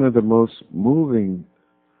one of the most moving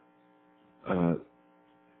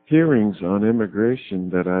hearings on immigration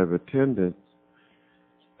that I've attended,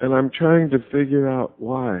 and I'm trying to figure out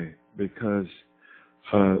why, because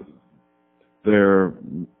there are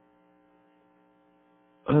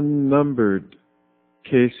unnumbered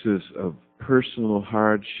cases of personal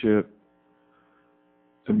hardship,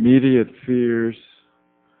 immediate fears,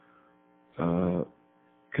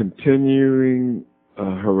 continuing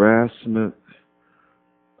harassment,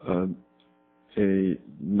 a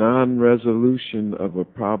non-resolution of a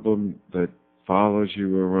problem that follows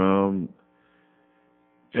you around.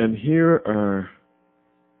 And here are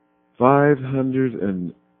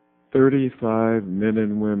 535 men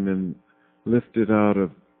and women lifted out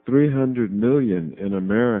of 300 million in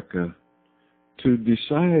America to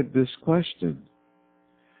decide this question.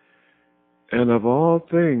 And of all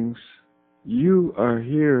things, you are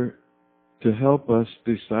here to help us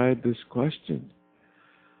decide this question.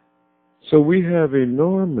 So we have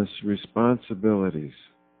enormous responsibilities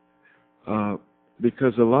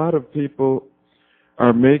because a lot of people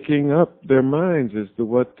are making up their minds as to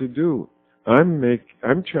what to do. I'm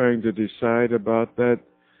trying to decide about that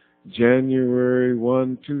January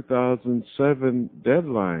 1, 2007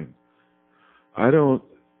 deadline. I don't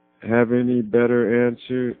have any better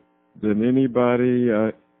answer than anybody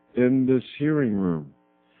in this hearing room.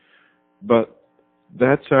 But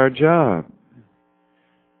that's our job.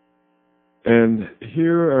 And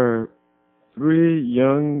here are 3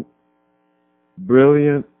 young,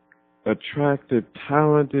 brilliant, attractive,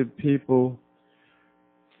 talented people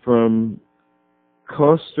from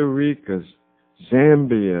Costa Rica,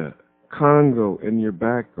 Zambia, Congo in your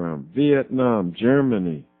background, Vietnam,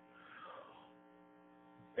 Germany.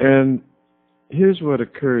 And here's what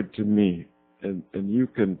occurred to me, and you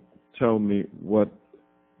can tell me what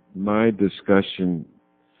my discussion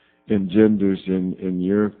engenders in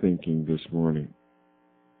your thinking this morning.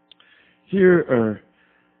 Here are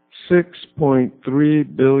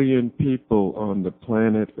 6.3 billion people on the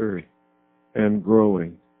planet Earth and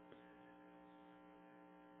growing.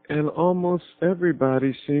 And almost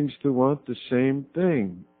everybody seems to want the same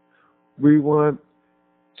thing. We want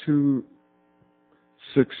to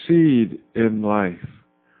succeed in life.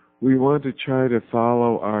 We want to try to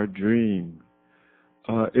follow our dream.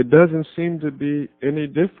 It doesn't seem to be any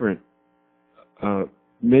different.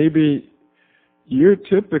 Maybe you're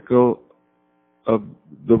typical of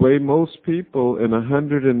the way most people in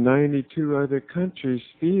 192 other countries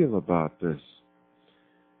feel about this.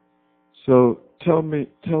 So tell me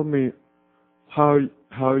how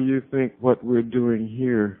you think what we're doing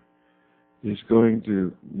here is going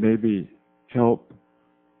to maybe help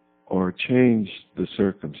or change the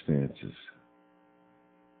circumstances.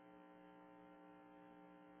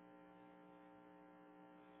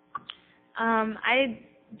 I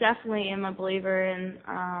definitely am a believer in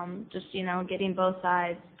just, getting both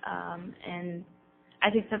sides. And I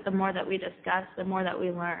think that the more that we discuss, the more that we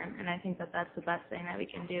learn. And I think that that's the best thing that we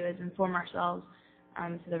can do is inform ourselves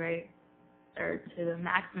to the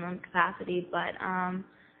maximum capacity. But,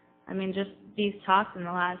 just these talks in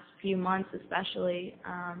the last few months especially,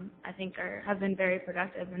 I think have been very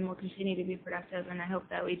productive and will continue to be productive. And I hope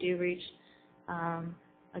that we do reach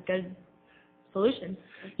a good solution.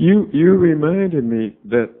 You reminded me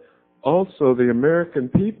that also the American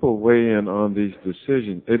people weigh in on these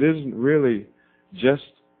decisions. It isn't really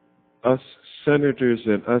just us senators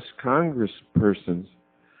and us congresspersons.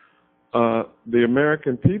 The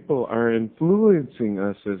American people are influencing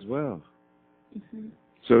us as well. Mm-hmm.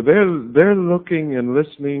 So they're looking and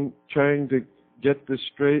listening, trying to get this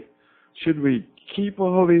straight. Should we keep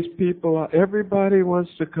all these people out? Everybody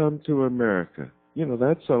wants to come to America.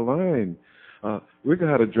 That's a line. We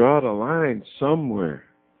got to draw the line somewhere.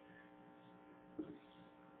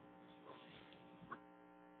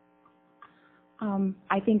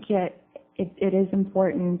 I think it is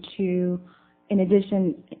important to, in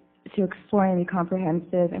addition to exploring the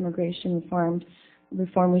comprehensive immigration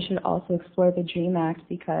reform, we should also explore the DREAM Act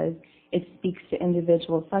because it speaks to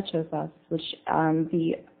individuals such as us, which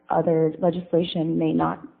the other legislation may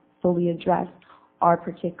not fully address our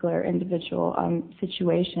particular individual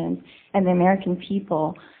situations. And the American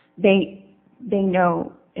people, they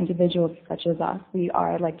know individuals such as us. We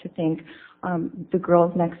are, I like to think, the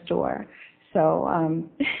girls next door. So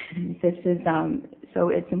so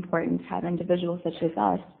it's important to have individuals such as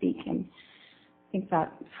us speak, and I think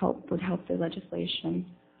that would help the legislation.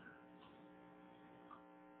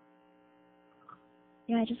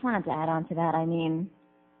 Yeah, I just wanted to add on to that. I mean,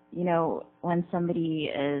 you know, when somebody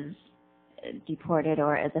is deported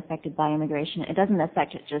or is affected by immigration, it doesn't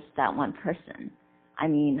affect just that one person. I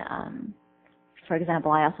mean, for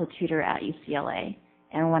example, I also tutor at UCLA,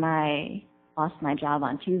 and when I lost my job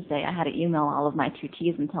on Tuesday, I had to email all of my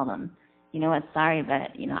tutees and tell them, you know what, sorry,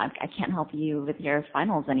 but, you know, I can't help you with your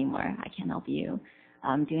finals anymore. I can't help you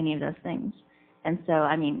do any of those things. And so,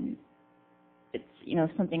 I mean, it's, you know,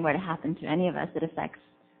 if something were to happen to any of us, it affects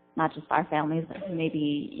not just our families, but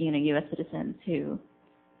maybe, you know, U.S. citizens who,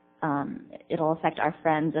 it'll affect our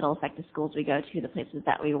friends, it'll affect the schools we go to, the places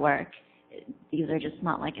that we work. These are just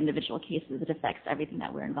not like individual cases. It affects everything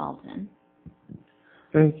that we're involved in.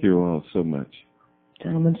 Thank you all so much.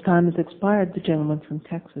 Gentleman's time has expired. The gentleman from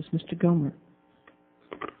Texas, Mr. Gomer.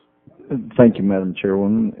 Thank you, Madam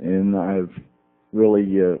Chairwoman, and I've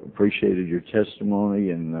really appreciated your testimony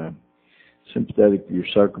and sympathetic to your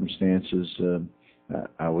circumstances.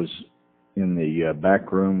 I was in the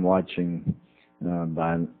back room watching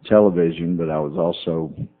by television, but I was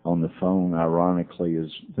also on the phone, ironically, as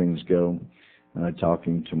things go,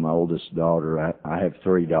 talking to my oldest daughter. I have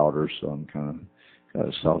 3 daughters, so I'm kind of got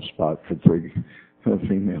a soft spot for 3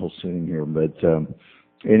 females sitting here. But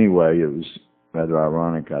anyway, it was rather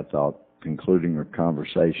ironic, I thought, concluding her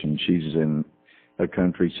conversation. She's in a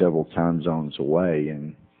country several time zones away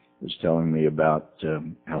and was telling me about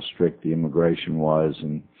how strict the immigration was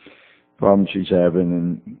and problems she's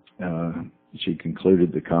having. And she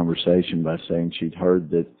concluded the conversation by saying she'd heard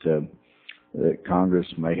that that Congress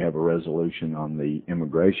may have a resolution on the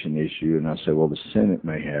immigration issue, and I said, well, the Senate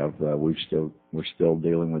may have. We're still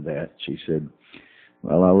dealing with that. She said,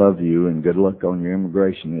 well, I love you and good luck on your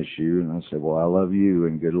immigration issue. And I said, well, I love you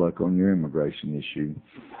and good luck on your immigration issue.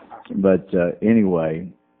 But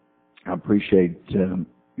anyway, I appreciate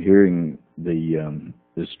hearing the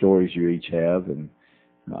stories you each have, and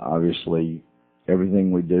obviously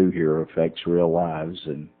everything we do here affects real lives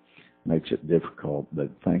and makes it difficult, but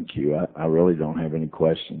thank you. I really don't have any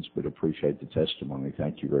questions, but appreciate the testimony.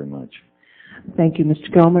 Thank you very much. Thank you,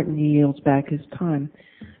 Mr. Gomer, and he yields back his time.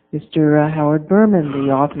 Mr. Howard Berman,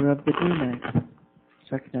 the author of the DREAM Act,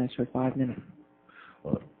 is recognized for 5 minutes.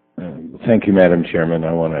 Well, thank you, Madam Chairman.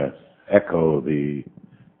 I want to echo the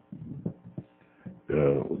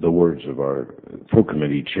words of our full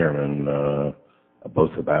committee chairman,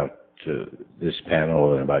 both about this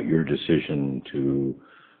panel and about your decision to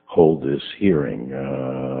hold this hearing.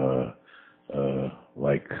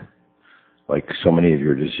 Like so many of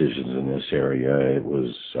your decisions in this area, it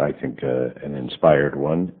was, I think, an inspired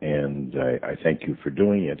one, and I thank you for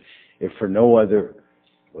doing it. If for no other,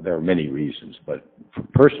 well, there are many reasons, but for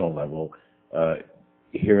personal level,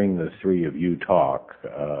 hearing the 3 of you talk,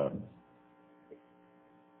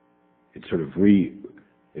 it sort of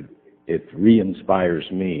it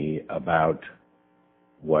re-inspires me about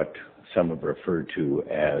what some have referred to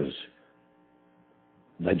as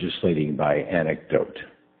legislating by anecdote.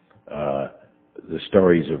 The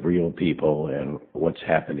stories of real people and what's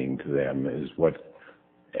happening to them is what,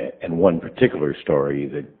 and one particular story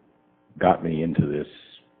that got me into this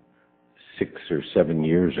 6 or 7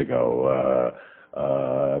 years ago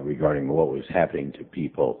regarding what was happening to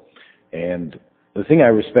people. And the thing I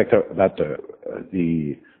respect about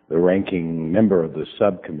the ranking member of the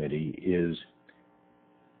subcommittee is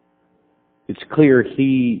it's clear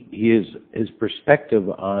his perspective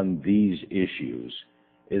on these issues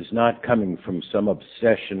is not coming from some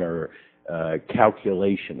obsession or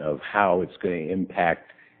calculation of how it's going to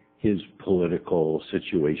impact his political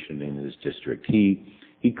situation in his district. He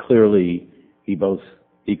clearly feels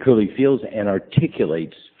and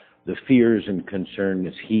articulates the fears and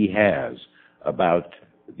concerns he has about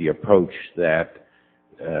the approach that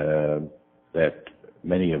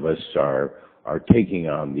many of us are taking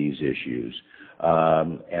on these issues.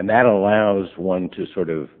 And that allows one to sort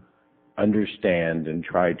of understand and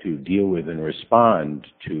try to deal with and respond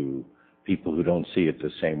to people who don't see it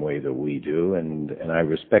the same way that we do, and I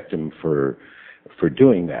respect him for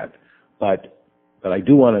doing that. But I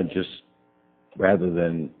do want to just, rather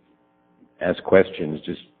than ask questions,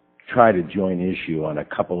 just try to join issue on a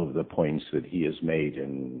couple of the points that he has made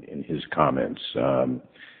in his comments.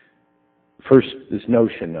 First, this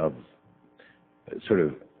notion of sort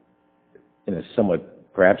of, in a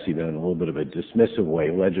somewhat, perhaps even in a little bit of a dismissive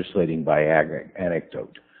way, legislating by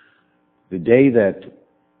anecdote. The day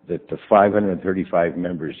that that the 535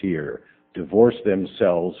 members here divorce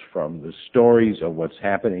themselves from the stories of what's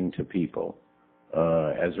happening to people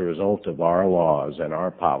as a result of our laws and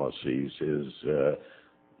our policies is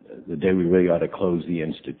the day we really ought to close the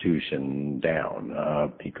institution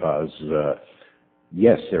down because,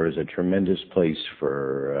 yes, there is a tremendous place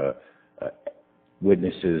for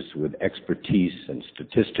witnesses with expertise and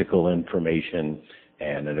statistical information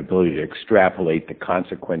and an ability to extrapolate the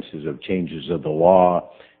consequences of changes of the law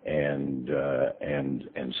and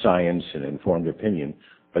science and informed opinion.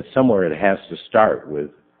 But somewhere it has to start with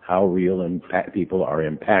how real people are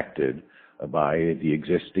impacted by the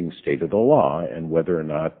existing state of the law and whether or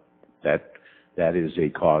not that is a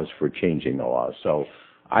cause for changing the law. So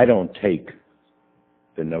I don't take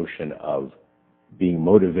the notion of being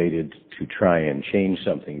motivated to try and change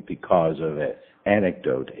something because of an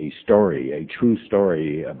anecdote, a story, a true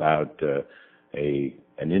story about an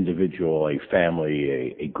individual, a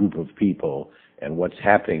family, a group of people, and what's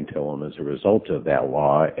happening to them as a result of that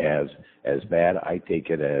law as bad. I take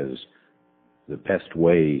it as the best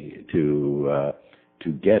way to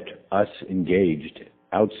get us engaged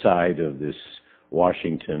outside of this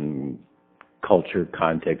Washington culture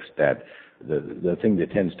context that the thing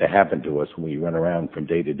that tends to happen to us when we run around from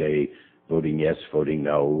day to day voting yes, voting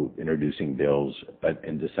no, introducing bills,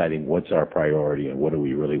 and deciding what's our priority and what do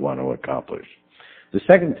we really want to accomplish. The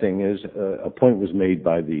second thing is a point was made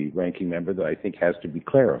by the ranking member that I think has to be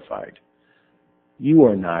clarified. You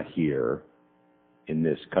are not here in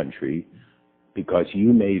this country because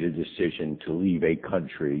you made a decision to leave a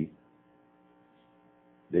country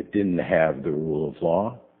that didn't have the rule of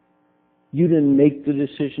law. You didn't make the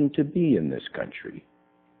decision to be in this country.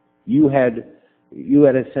 You had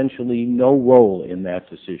essentially no role in that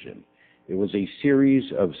decision. It was a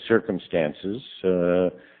series of circumstances.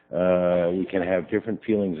 We can have different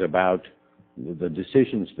feelings about the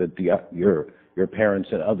decisions that your parents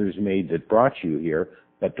and others made that brought you here,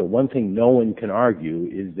 but the one thing no one can argue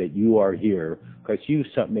is that you are here because you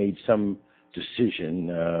made some decision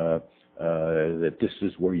that this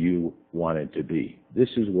is where you wanted to be. This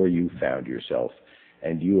is where you found yourself.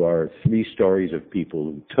 And you are three stories of people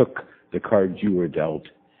who took the cards you were dealt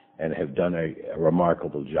and have done a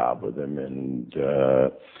remarkable job with them. And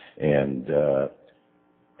the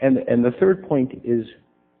third point is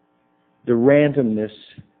the randomness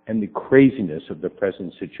and the craziness of the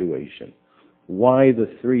present situation. Why the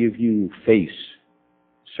three of you face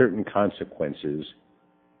certain consequences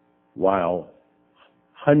while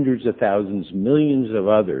hundreds of thousands, millions of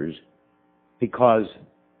others, because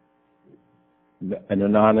an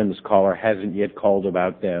anonymous caller hasn't yet called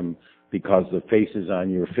about them, because the faces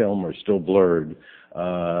on your film are still blurred,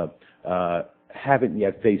 haven't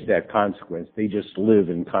yet faced that consequence. They just live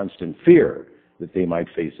in constant fear that they might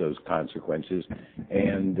face those consequences.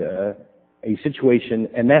 And a situation,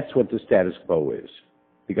 and that's what the status quo is.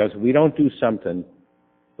 Because if we don't do something,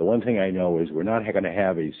 the one thing I know is we're not going to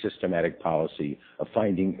have a systematic policy of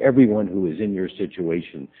finding everyone who is in your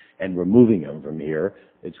situation and removing them from here.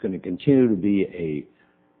 It's going to continue to be a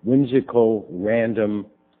whimsical, random,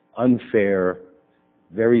 unfair,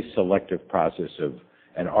 very selective process of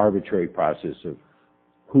an arbitrary process of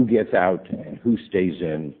who gets out and who stays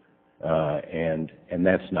in, and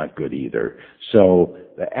that's not good either. So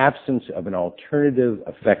the absence of an alternative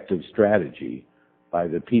effective strategy by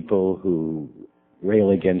the people who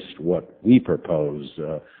rail against what we propose,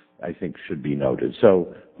 I think should be noted.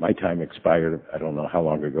 So my time expired, I don't know how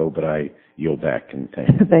long ago, but I yield back and thank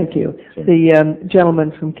you. Thank you. So, the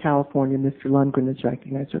gentleman from California, Mr. Lundgren, is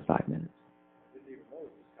recognized for 5 minutes.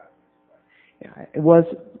 Yeah, it was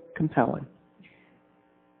compelling.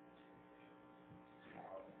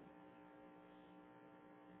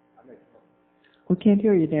 We can't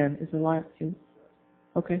hear you, Dan. Is the line?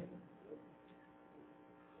 Okay.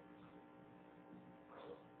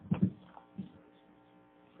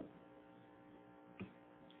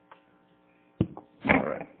 All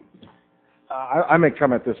right. I may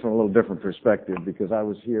come at this from a little different perspective because I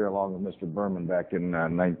was here along with Mr. Berman back in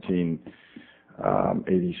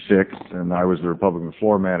 1986, and I was the Republican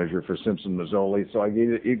floor manager for Simpson-Mazzoli. So I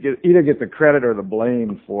either get the credit or the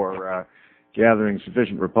blame for gathering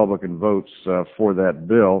sufficient Republican votes for that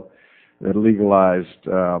bill that legalized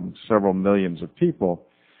several millions of people.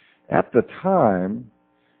 At the time,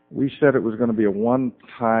 we said it was going to be a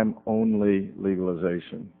one-time only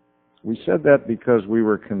legalization. We said that because we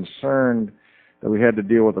were concerned that we had to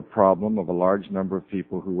deal with the problem of a large number of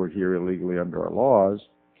people who were here illegally under our laws,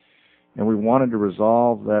 and we wanted to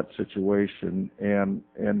resolve that situation and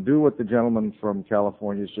do what the gentleman from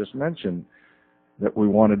California has just mentioned that we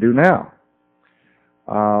want to do now.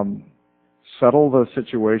 settle the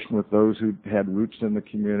situation with those who had roots in the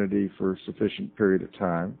community for a sufficient period of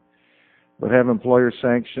time, but have employer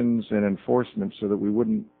sanctions and enforcement so that we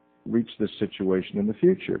wouldn't reach this situation in the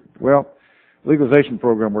future. Well, the legalization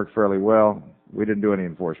program worked fairly well. We didn't do any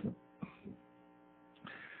enforcement.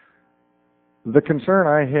 The concern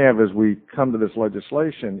I have as we come to this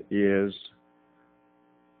legislation is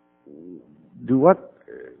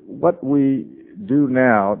what we do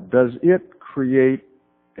now, does it create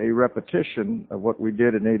a repetition of what we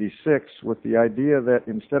did in '86 with the idea that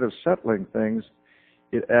instead of settling things,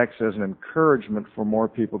 it acts as an encouragement for more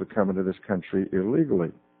people to come into this country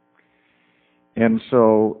illegally? And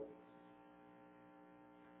so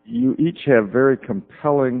you each have very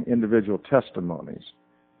compelling individual testimonies,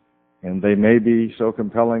 and they may be so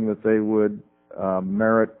compelling that they would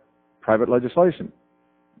merit private legislation.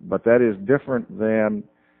 But that is different than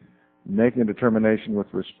making a determination with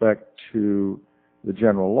respect to the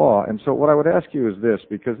general law. And so what I would ask you is this,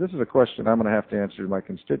 because this is a question I'm going to have to answer to my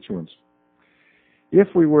constituents. If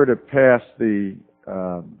we were to pass the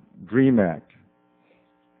DREAM Act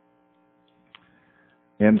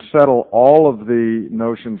and settle all of the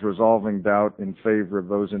notions resolving doubt in favor of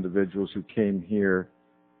those individuals who came here,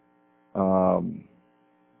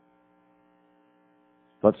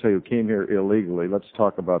 let's say who came here illegally, let's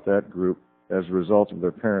talk about that group as a result of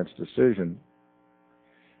their parents' decision,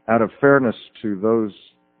 out of fairness to those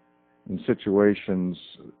in situations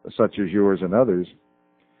such as yours and others,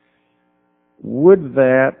 would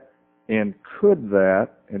that and could that,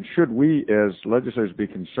 and should we as legislators be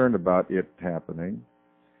concerned about it happening,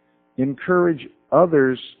 encourage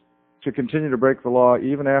others to continue to break the law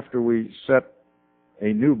even after we set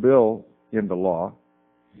a new bill into law?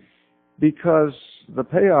 Because the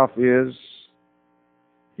payoff is,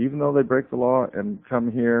 even though they break the law and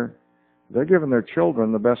come here, they're giving their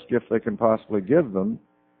children the best gift they can possibly give them,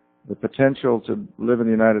 the potential to live in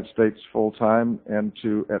the United States full time and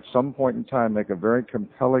to, at some point in time, make a very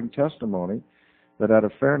compelling testimony that out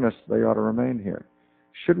of fairness, they ought to remain here.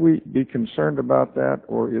 Should we be concerned about that,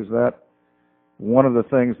 or is that one of the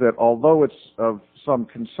things that, although it's of some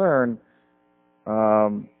concern,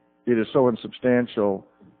 it is so insubstantial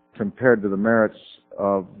compared to the merits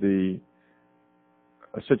of the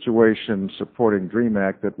situation supporting DREAM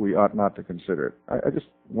Act that we ought not to consider it? I just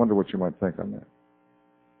wonder what you might think on that.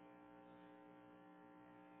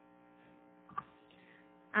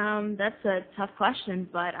 That's a tough question,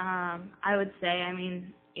 but I would say, I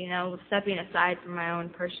mean, you know, stepping aside from my own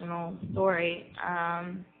personal story,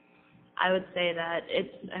 I would say that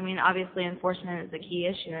it's, I mean, obviously enforcement is a key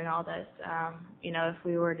issue in all this. You know, if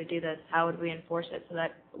we were to do this, how would we enforce it so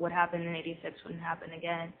that what happened in '86 wouldn't happen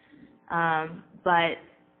again? But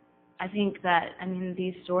I think that, I mean,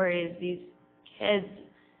 these stories, these kids,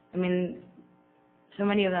 I mean, so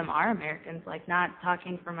many of them are Americans, like not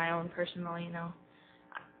talking for my own personal, you know.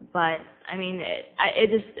 But, I mean,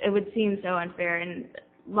 it would seem so unfair. And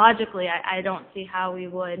logically, I don't see how we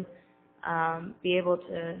would be able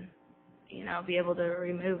to, you know,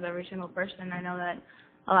 remove every single person. I know that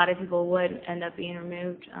a lot of people would end up being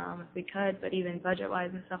removed if we could, but even budget-wise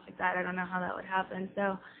and stuff like that, I don't know how that would happen.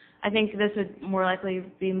 So I think this would more likely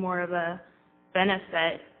be more of a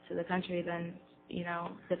benefit to the country than, you know,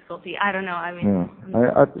 difficulty. I don't know. I mean,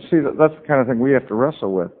 yeah. I see that's the kind of thing we have to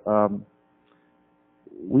wrestle with.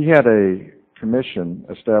 We had a commission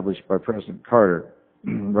established by President Carter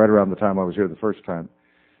right around the time I was here the first time,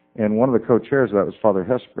 and one of the co-chairs of that was Father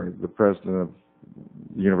Hesper, the president of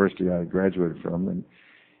the university I graduated from, and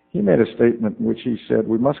he made a statement in which he said,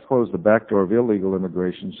 we must close the back door of illegal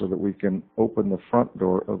immigration so that we can open the front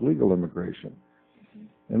door of legal immigration.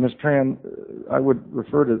 And Ms. Tran, I would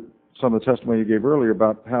refer to some of the testimony you gave earlier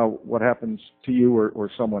about how what happens to you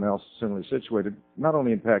or someone else similarly situated not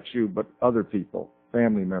only impacts you, but other people,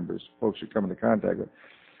 family members, folks you come into contact with.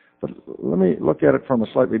 But let me look at it from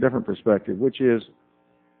a slightly different perspective, which is,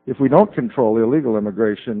 if we don't control illegal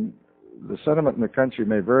immigration, the sentiment in the country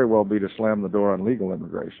may very well be to slam the door on legal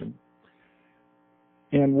immigration.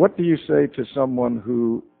 And what do you say to someone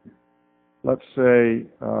who, let's say,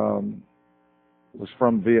 was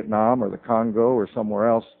from Vietnam or the Congo or somewhere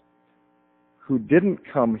else, who didn't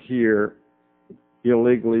come here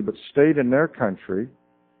illegally but stayed in their country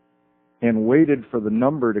and waited for the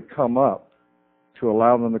number to come up to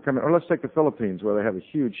allow them to come in? Or let's take the Philippines, where they have a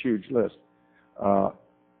huge, huge list.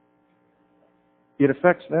 It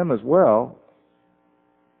affects them as well,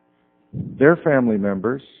 their family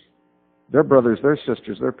members, their brothers, their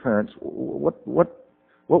sisters, their parents. What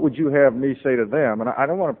would you have me say to them? And I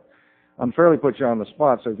don't want to unfairly put you on the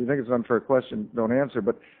spot, so if you think it's an unfair question, don't answer.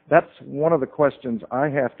 But that's one of the questions I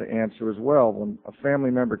have to answer as well. When a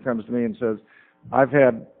family member comes to me and says, I've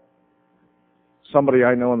had somebody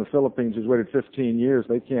I know in the Philippines who's waited 15 years,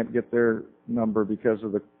 they can't get their number because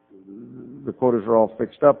of the quotas are all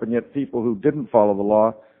fixed up, and yet people who didn't follow the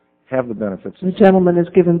law have the benefits. The gentleman is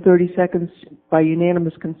given 30 seconds by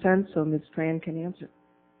unanimous consent, so Ms. Tran can answer.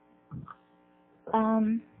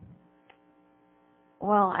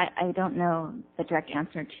 Well, I don't know the direct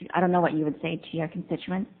answer to, I don't know what you would say to your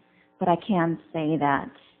constituents, but I can say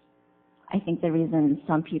that I think the reason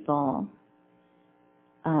some people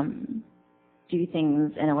do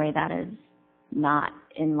things in a way that is not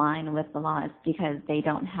in line with the law is because they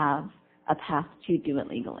don't have a path to do it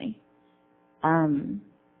legally. And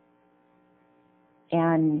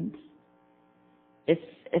if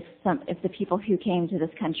the people who came to this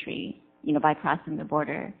country, by crossing the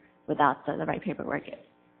border without the right paperwork,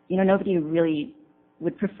 nobody really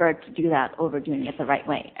would prefer to do that over doing it the right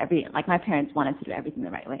way. Like my parents wanted to do everything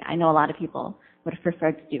the right way. I know a lot of people would have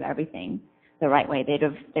preferred to do everything the right way.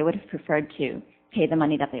 They would have preferred to pay the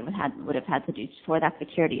money that they would have had to do for that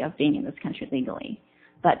security of being in this country legally.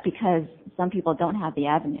 But because some people don't have the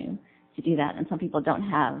avenue to do that, and some people don't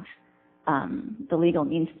have the legal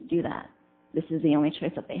means to do that, this is the only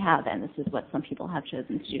choice that they have, and this is what some people have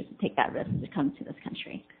chosen to do, to take that risk to come to this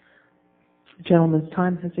country. The gentleman's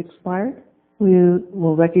time has expired. We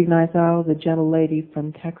will recognize now the gentlelady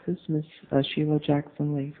from Texas, Ms. Sheila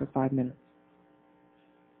Jackson Lee, for 5 minutes.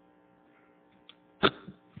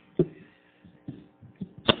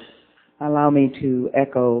 Allow me to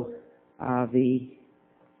echo the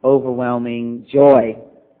overwhelming joy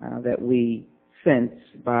that we sense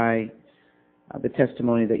by the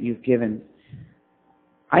testimony that you've given.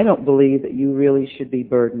 I don't believe that you really should be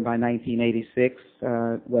burdened by 1986,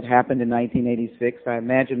 what happened in 1986. I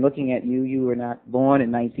imagine looking at you, you were not born in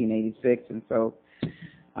 1986, and so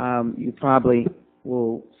you probably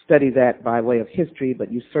will study that by way of history, but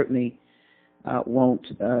you certainly won't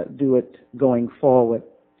do it going forward.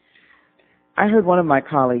 I heard one of my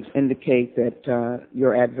colleagues indicate that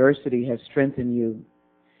your adversity has strengthened you.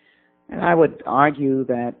 And I would argue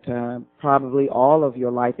that probably all of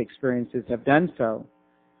your life experiences have done so.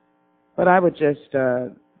 But I would just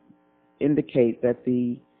indicate that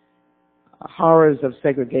the horrors of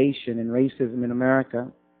segregation and racism in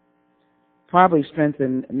America probably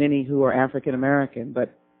strengthen many who are African American.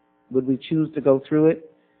 But would we choose to go through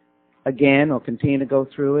it again or continue to go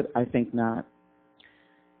through it? I think not.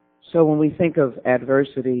 So when we think of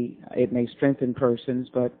adversity, it may strengthen persons,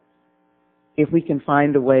 but if we can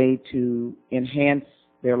find a way to enhance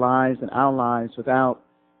their lives and our lives without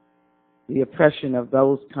the oppression of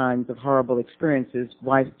those kinds of horrible experiences,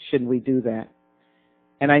 why shouldn't we do that?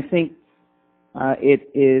 And I think it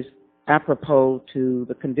is apropos to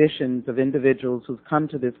the conditions of individuals who've come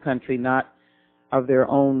to this country not of their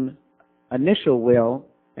own initial will,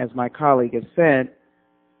 as my colleague has said,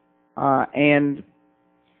 and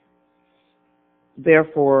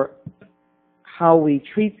therefore how we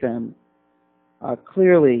treat them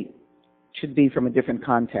clearly should be from a different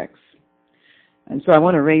context. And so I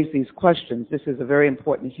want to raise these questions. This is a very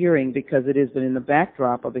important hearing because it is in the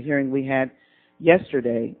backdrop of a hearing we had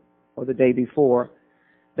yesterday or the day before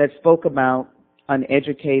that spoke about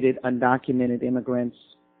uneducated, undocumented immigrants,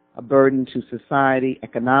 a burden to society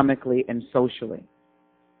economically and socially.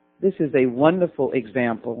 This is a wonderful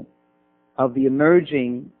example of the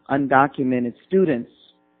emerging undocumented students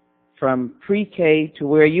from pre-K to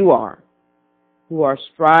where you are, who are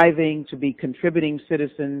striving to be contributing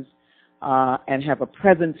citizens and have a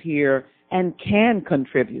presence here and can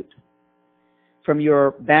contribute. From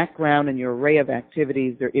your background and your array of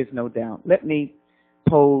activities, there is no doubt. Let me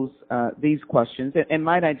pose these questions. And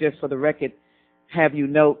might I just, for the record, have you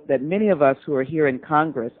note that many of us who are here in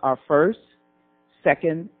Congress are first,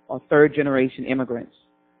 second, or third generation immigrants.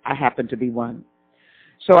 I happen to be one.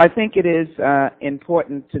 So I think it is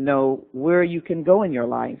important to know where you can go in your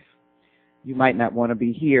life. You might not want to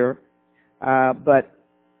be here, but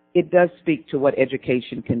it does speak to what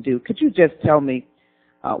education can do. Could you just tell me,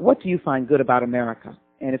 what do you find good about America?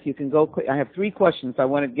 And if you can go quick, I have 3 questions. I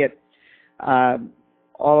want to get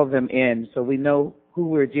all of them in so we know who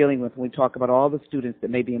we're dealing with when we talk about all the students that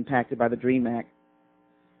may be impacted by the DREAM Act.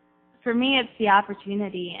 For me, it's the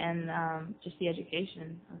opportunity and just the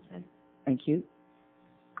education, I would say. Thank you.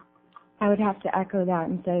 I would have to echo that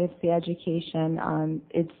and say it's the education.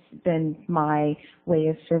 It's been my way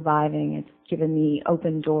of surviving. It's given me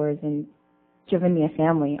open doors and given me a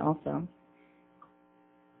family also.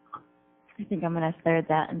 I think I'm going to third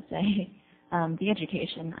that and say the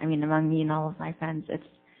education. I mean, among me and all of my friends,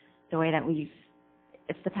 the way that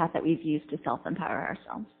it's the path that we've used to self-empower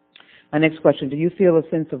ourselves. My next question, do you feel a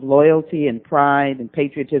sense of loyalty and pride and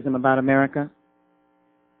patriotism about America?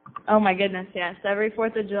 Oh my goodness, yes. Every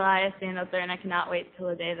 4th of July I stand up there and I cannot wait till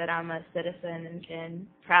the day that I'm a citizen and can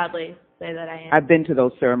proudly say that I am. I've been to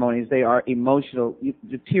those ceremonies. They are emotional.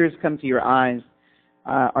 The tears come to your eyes.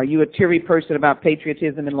 Are you a teary person about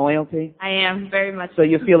patriotism and loyalty? I am, very much. So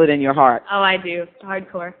you feel it in your heart? Oh, I do.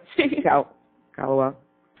 Hardcore. Kalawa?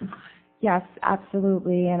 Yes,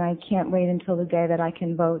 absolutely, and I can't wait until the day that I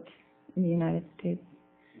can vote in the United States.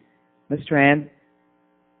 Ms. Tran?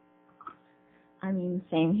 I mean,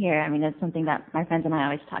 same here. I mean, it's something that my friends and I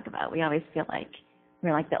always talk about. We always feel like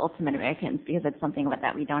we're like the ultimate Americans because it's something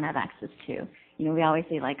that we don't have access to. You know, we always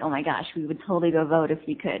say like, oh my gosh, we would totally go vote if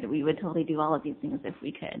we could. We would totally do all of these things if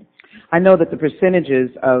we could. I know that the percentages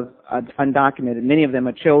of undocumented, many of them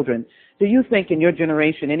are children. Do you think in your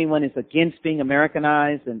generation anyone is against being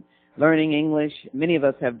Americanized and learning English? Many of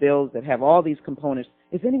us have bills that have all these components.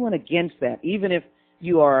 Is anyone against that? Even if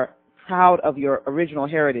you are proud of your original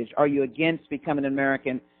heritage, are you against becoming an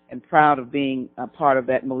American and proud of being a part of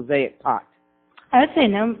that mosaic pot? I would say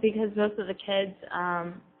no, because most of the kids,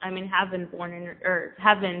 have been born in, or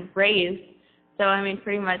have been raised. So,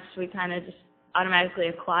 pretty much we kind of just automatically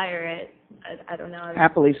acquire it. I don't know.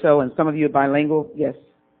 Happily so, and some of you are bilingual? Yes.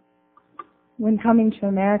 When coming to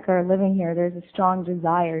America or living here, there's a strong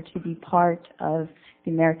desire to be part of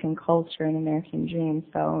the American culture and American dream.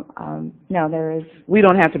 So, no, there is. We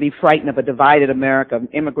don't have to be frightened of a divided America, of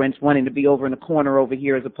immigrants wanting to be over in a corner over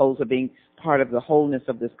here as opposed to being part of the wholeness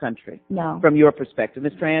of this country. No. From your perspective.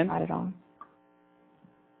 Ms. Tran? Not at all.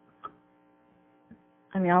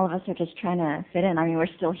 All of us are just trying to fit in. We're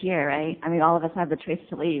still here, right? All of us have the choice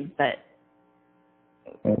to leave, but...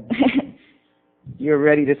 You're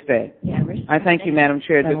ready to stay. Yeah, I thank you, Madam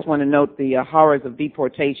Chair. I just want to note the horrors of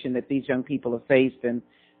deportation that these young people have faced, and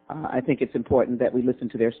I think it's important that we listen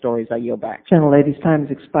to their stories. I yield back. Gentlelady's time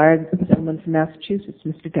has expired. The gentleman from Massachusetts,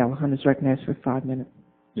 Mr. Gallahan, is recognized for 5 minutes.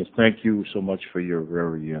 Yes, thank you so much for your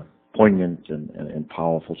very poignant and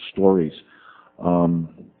powerful stories.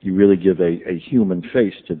 You really give a human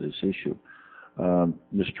face to this issue.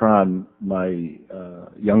 Ms. Tran, my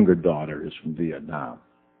younger daughter is from Vietnam.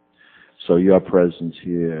 So your presence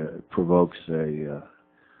here provokes a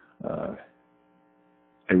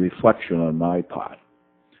reflection on my part.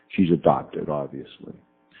 She's adopted, obviously,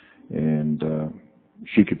 and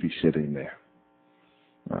she could be sitting there.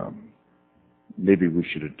 Maybe we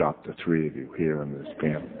should adopt the three of you here in this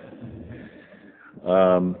camp.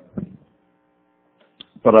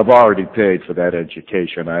 But I've already paid for that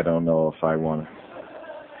education. I don't know if I want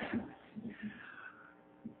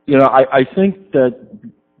to. I think that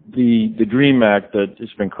the DREAM Act that has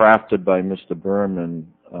been crafted by Mr. Berman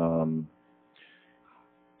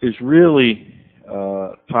is really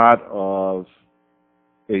part of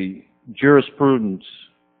a jurisprudence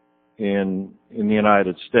in the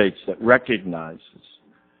United States that recognizes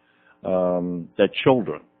that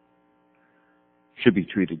children should be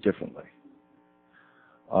treated differently.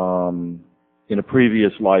 In a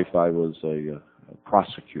previous life, I was a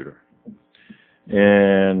prosecutor.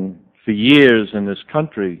 And for years in this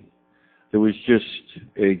country, there was just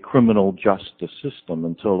a criminal justice system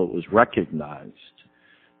until it was recognized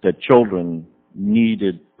that children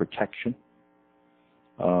needed protection.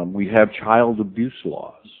 We have child abuse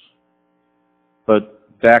laws.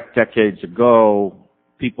 But back decades ago,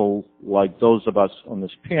 people like those of us on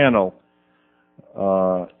this panel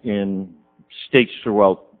in states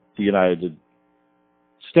throughout the United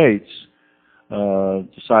States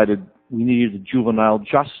decided we needed a juvenile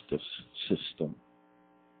justice system.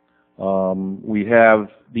 We have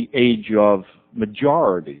the age of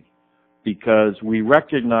majority because we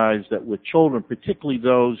recognize that with children, particularly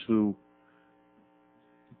those who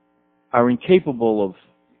are incapable of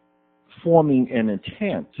forming an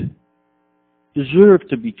intent, deserve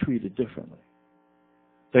to be treated differently.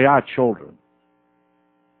 They are children,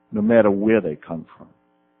 no matter where they come from.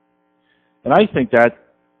 And I think that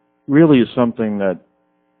really is something that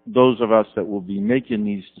those of us that will be making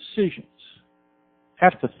these decisions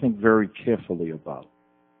have to think very carefully about.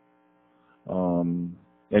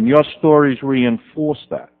 And your stories reinforce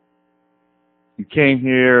that. You came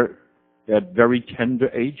here at very tender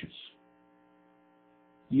ages.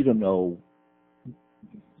 You don't know.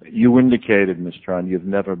 You indicated, Ms. Tran, you've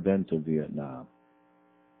never been to Vietnam.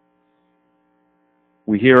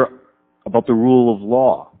 We hear about the rule of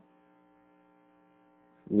law.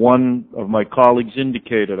 One of my colleagues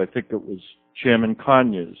indicated, I think it was Chairman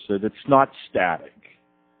Conyers, said it's not static.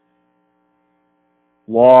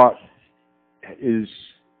 Law is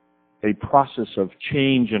a process of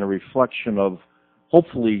change and a reflection of,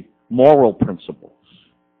 hopefully, moral principles.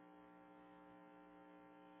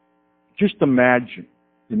 Just imagine,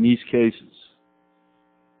 in these cases,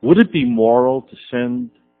 would it be moral to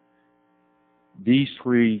send these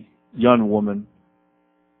three young women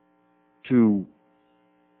to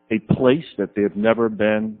a place that they have never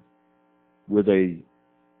been, where they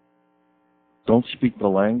don't speak the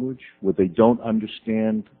language, where they don't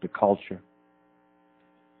understand the culture?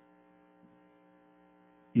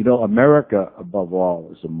 You know, America, above all,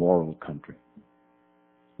 is a moral country.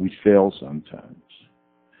 We fail sometimes.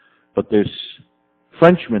 But this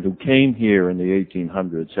Frenchman who came here in the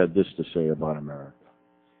 1800s had this to say about America.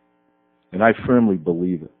 And I firmly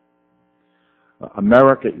believe it.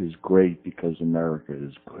 America is great because America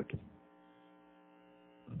is good.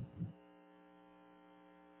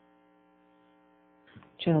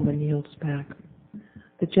 Gentleman yields back.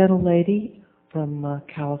 The gentlelady from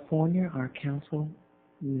California, our counsel,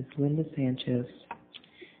 Ms. Linda Sanchez.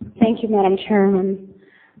 Thank you, Madam Chairman.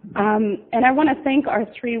 And I want to thank our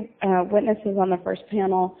three witnesses on the first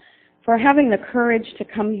panel for having the courage to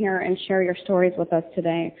come here and share your stories with us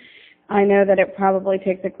today. I know that it probably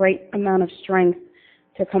takes a great amount of strength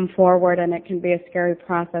to come forward, and it can be a scary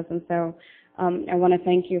process. And so I want to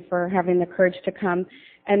thank you for having the courage to come.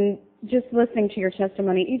 And just listening to your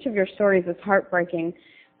testimony, each of your stories is heartbreaking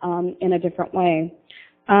in a different way.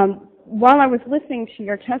 While I was listening to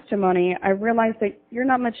your testimony, I realized that you're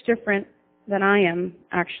not much different than I am,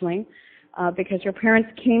 actually, because your parents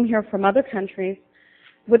came here from other countries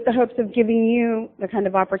with the hopes of giving you the kind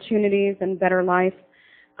of opportunities and better life,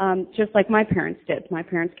 just like my parents did. My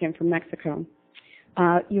parents came from Mexico.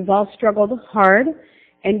 You've all struggled hard,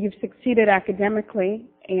 and you've succeeded academically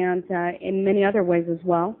and in many other ways as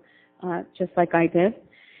well, just like I did.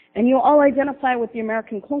 And you all identify with the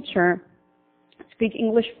American culture, speak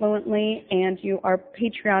English fluently, and you are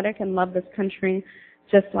patriotic and love this country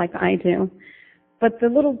just like I do. But the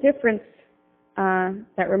little difference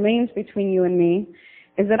that remains between you and me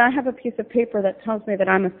is that I have a piece of paper that tells me that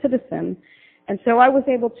I'm a citizen. And so I was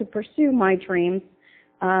able to pursue my dreams,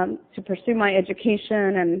 to pursue my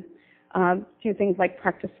education and do things like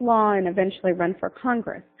practice law and eventually run for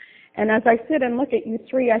Congress. And as I sit and look at you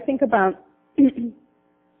three, I think about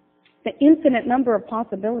the infinite number of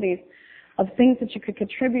possibilities of things that you could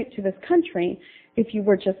contribute to this country if you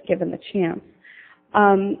were just given the chance.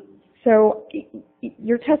 So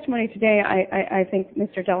your testimony today, I think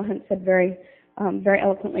Mr. Delahunt said very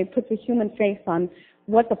eloquently, puts a human face on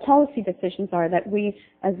what the policy decisions are that we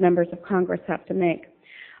as members of Congress have to make.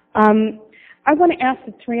 I want to ask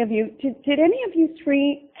the three of you, did any of you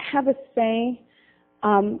three have a say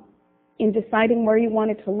in deciding where you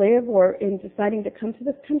wanted to live or in deciding to come to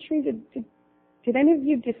this country? Did any of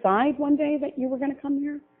you decide one day that you were going to come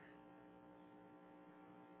here?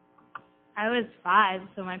 I was 5,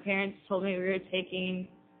 so my parents told me we were taking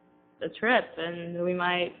the trip, and we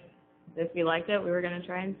might, if we liked it, we were going to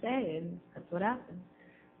try and stay, and that's what happened.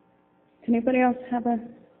 Anybody else have a?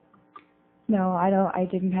 No, I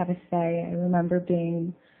didn't have a say. I remember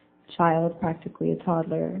being a child, practically a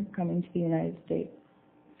toddler, coming to the United States.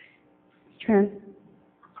 Trent?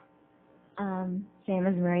 Same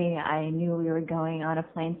as Marie, I knew we were going on a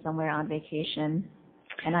plane somewhere on vacation.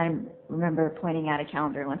 And I remember pointing out a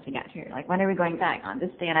calendar once we got here. Like, when are we going back? On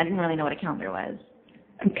this day? And I didn't really know what a calendar was.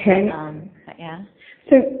 Okay. But yeah.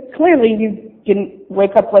 So clearly you didn't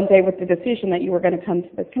wake up one day with the decision that you were going to come to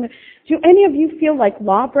this country. Do any of you feel like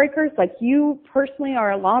lawbreakers, like you personally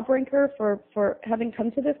are a lawbreaker for having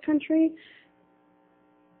come to this country?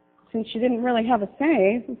 Since you didn't really have a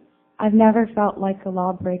say. I've never felt like a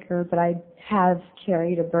lawbreaker, but I have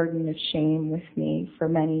carried a burden of shame with me for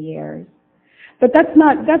many years. But that's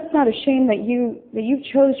not a shame that you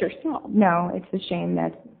chose yourself. No, it's a shame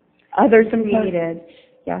that others created.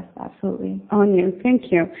 Yes, absolutely. On you.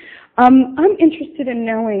 Thank you. I'm interested in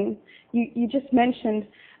knowing, you just mentioned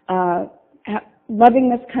loving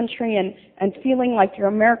this country and feeling like you're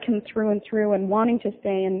American through and through and wanting to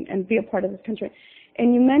stay and be a part of this country.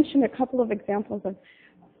 And you mentioned a couple of examples of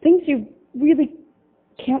things you really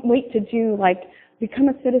can't wait to do, like become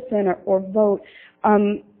a citizen or vote.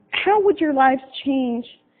 How would your lives change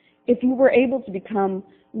if you were able to become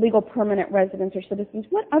legal permanent residents or citizens?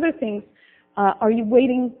 What other things are you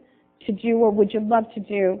waiting to do or would you love to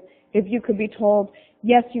do if you could be told,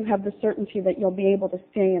 yes, you have the certainty that you'll be able to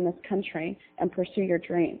stay in this country and pursue your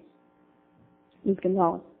dreams? Ms.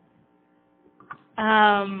 Gonzalez.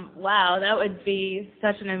 Wow, that would be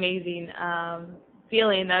such an amazing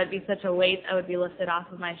feeling. That would be such a weight that would be lifted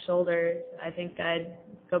off of my shoulders. I think I'd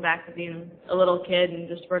go back to being a little kid and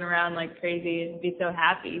just run around like crazy and be so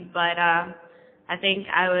happy. But I think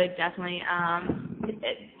I would definitely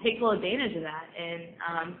take full advantage of that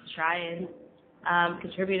and try and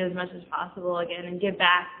contribute as much as possible again and give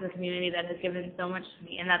back to the community that has given so much to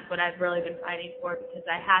me. And that's what I've really been fighting for, because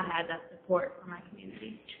I have had that support from my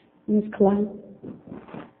community. Ms. Kalal?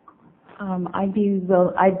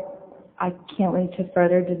 I can't wait to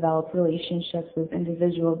further develop relationships with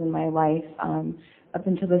individuals in my life. Up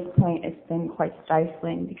until this point, it's been quite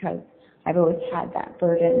stifling because I've always had that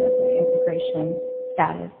burden of the immigration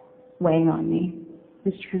status weighing on me.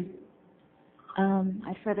 Ms. Trent?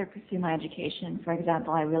 I'd further pursue my education. For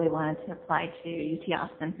example, I really wanted to apply to UT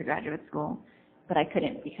Austin for graduate school, but I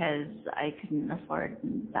couldn't because I couldn't afford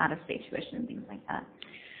out-of-state tuition and things like that.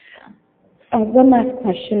 One last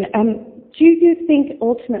question. Do you think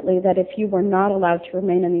ultimately that if you were not allowed to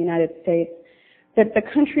remain in the United States, that the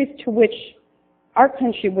countries to which our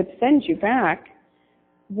country would send you back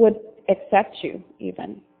would accept you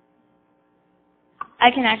even?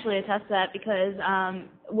 I can actually attest to that because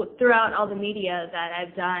throughout all the media that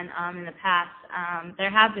I've done in the past,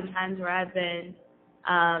 there have been times where I've been,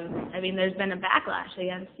 there's been a backlash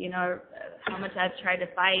against, how much I've tried to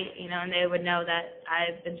fight, and they would know that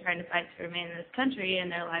I've been trying to fight to remain in this country,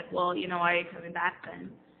 and they're like, well, why are you coming back then?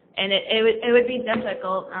 And it would be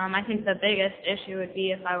difficult. I think the biggest issue would be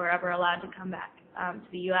if I were ever allowed to come back to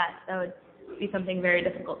the U.S. That would be something very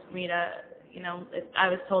difficult for me to, if I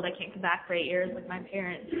was told I can't come back for 8 years like my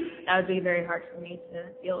parents, that would be very hard for me to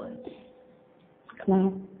deal with.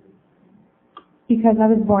 Hello. Because I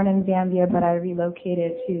was born in Zambia, but I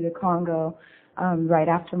relocated to the Congo right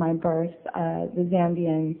after my birth. The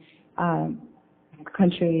Zambian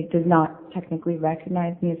country does not technically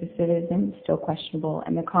recognize me as a citizen. It's still questionable.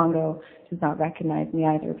 And the Congo does not recognize me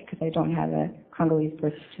either because I don't have a Congolese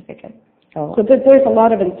birth certificate. So there's a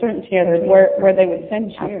lot of uncertainty as to where they would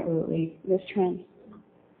send you. Absolutely. Ms. Tran?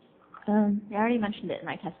 I already mentioned it in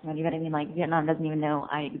my testimony, but Vietnam doesn't even know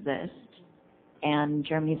I exist. And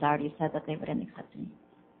Germany's already said that they wouldn't accept me.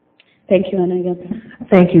 Thank you, Anna.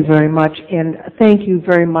 Thank you very much, and thank you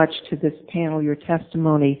very much to this panel. Your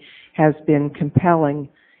testimony has been compelling.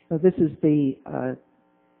 This is the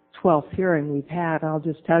 12th hearing we've had. I'll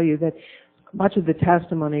just tell you that much of the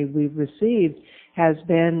testimony we've received has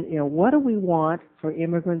been, what do we want for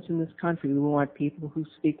immigrants in this country? We want people who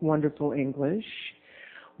speak wonderful English.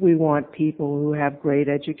 We want people who have great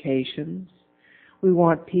educations. We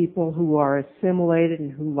want people who are assimilated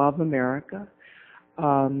and who love America.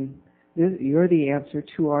 You're the answer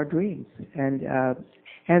to our dreams, and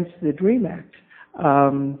hence the DREAM Act,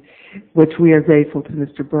 which we are grateful to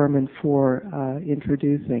Mr. Berman for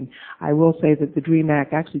introducing. I will say that the DREAM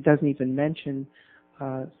Act actually doesn't even mention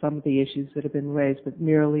some of the issues that have been raised, but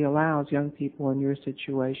merely allows young people in your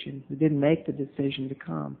situation who didn't make the decision to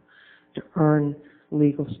come to earn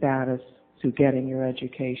legal status through getting your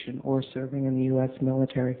education or serving in the U.S.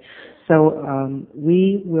 military. So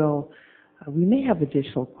we may have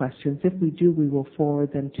additional questions. If we do, we will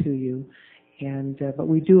forward them to you. But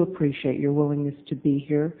we do appreciate your willingness to be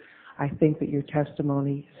here. I think that your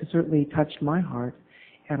testimony has certainly touched my heart,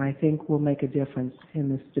 and I think will make a difference in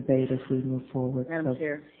this debate as we move forward. Madam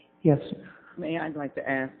Chair? Yes, sir. I'd like to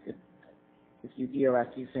ask if you yield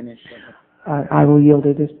after you finish. I will yield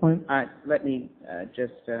at this point. Let me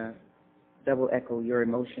just double echo your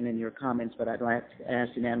emotion and your comments, but I'd like to ask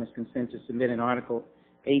unanimous consent to submit an article,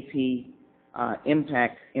 AP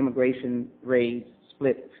Impact Immigration Raids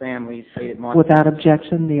Split Families dated March. Without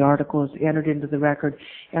objection, the article is entered into the record.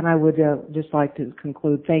 And I would just like to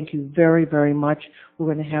conclude. Thank you very, very much.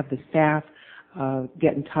 We're going to have the staff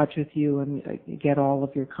get in touch with you and get all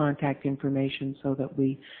of your contact information so that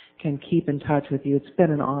we can keep in touch with you. It's been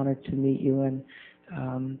an honor to meet you and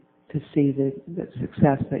to see the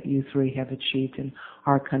success that you three have achieved in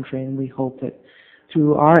our country. And we hope that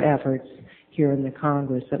through our efforts here in the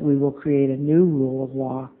Congress that we will create a new rule of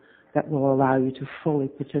law that will allow you to fully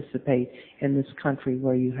participate in this country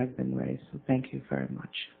where you have been raised. So thank you very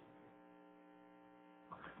much.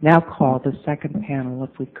 Now call the second panel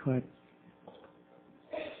if we could.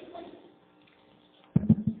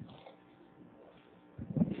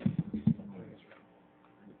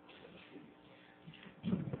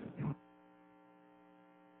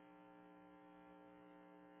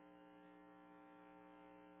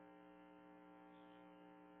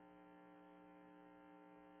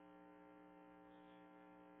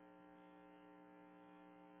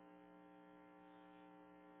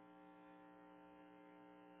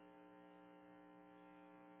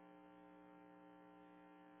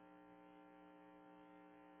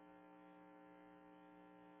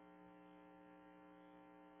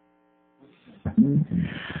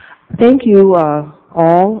 Thank you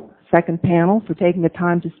all, second panel, for taking the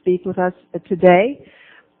time to speak with us today.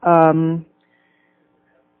 First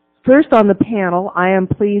on the panel, I am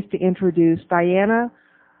pleased to introduce Diana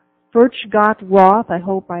Furchtgott-Roth. I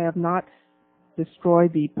hope I have not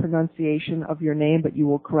destroyed the pronunciation of your name, but you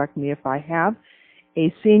will correct me if I have.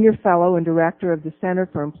 A senior fellow and director of the Center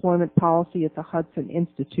for Employment Policy at the Hudson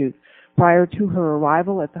Institute. Prior to her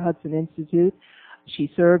arrival at the Hudson Institute, she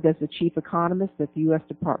served as the chief economist at the U.S.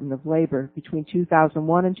 Department of Labor. Between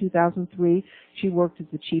 2001 and 2003, she worked as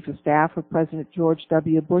the chief of staff of President George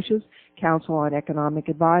W. Bush's Council on Economic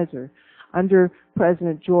Advisor. Under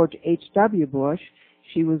President George H.W. Bush,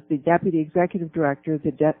 she was the deputy executive director of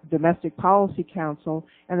the Domestic Policy Council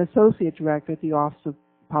and associate director at the Office of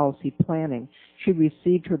Policy Planning. She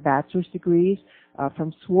received her bachelor's degrees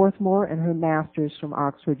from Swarthmore and her master's from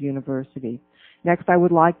Oxford University. Next, I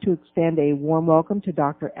would like to extend a warm welcome to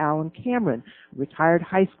Dr. Alan Cameron, a retired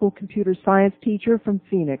high school computer science teacher from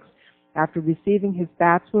Phoenix. After receiving his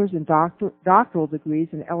bachelor's and doctoral degrees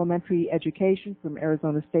in elementary education from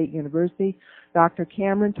Arizona State University, Dr.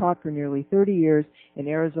 Cameron taught for nearly 30 years in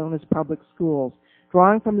Arizona's public schools.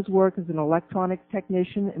 Drawing from his work as an electronics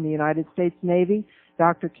technician in the United States Navy,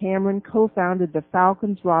 Dr. Cameron co-founded the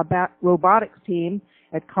Falcons robotics team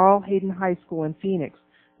at Carl Hayden High School in Phoenix.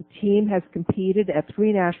 The team has competed at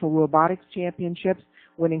 3 national robotics championships,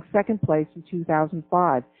 winning second place in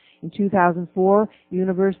 2005. In 2004,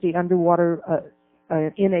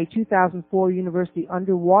 in a 2004 University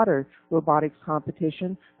Underwater Robotics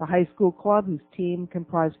competition, the high school club, whose team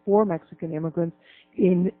comprised 4 Mexican immigrants,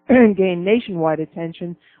 gained nationwide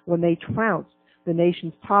attention when they trounced the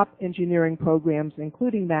nation's top engineering programs,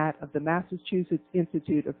 including that of the Massachusetts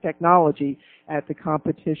Institute of Technology at the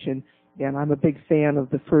competition. Again, I'm a big fan of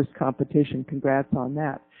the first competition. Congrats on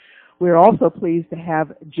that. We're also pleased to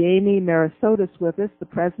have Jamie Marasotis with us, the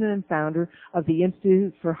president and founder of the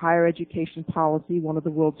Institute for Higher Education Policy, one of the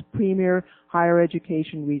world's premier higher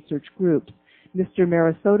education research groups. Mr.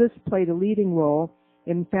 Marasotis played a leading role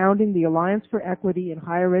in founding the Alliance for Equity in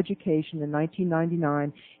Higher Education in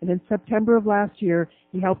 1999, and in September of last year,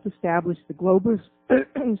 he helped establish the Global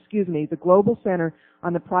Center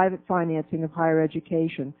on the Private Financing of Higher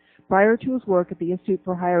Education. Prior to his work at the Institute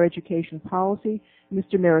for Higher Education Policy,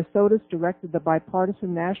 Mr. Marasotis directed the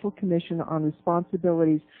Bipartisan National Commission on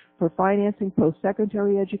Responsibilities for Financing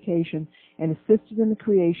Post-Secondary Education and assisted in the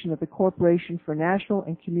creation of the Corporation for National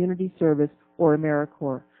and Community Service, or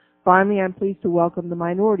AmeriCorps. Finally, I'm pleased to welcome the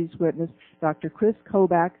minorities witness, Dr. Chris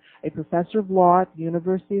Kobach, a professor of law at the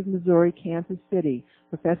University of Missouri, Kansas City.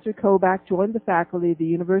 Professor Kobach joined the faculty of the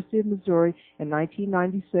University of Missouri in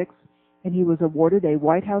 1996, and he was awarded a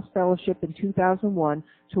White House Fellowship in 2001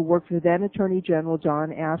 to work for then Attorney General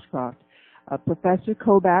John Ashcroft. Professor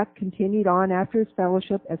Kobach continued on after his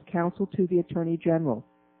fellowship as counsel to the Attorney General.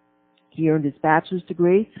 He earned his bachelor's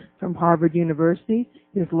degree from Harvard University,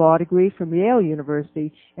 his law degree from Yale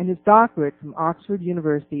University, and his doctorate from Oxford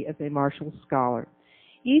University as a Marshall Scholar.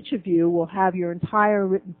 Each of you will have your entire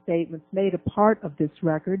written statements made a part of this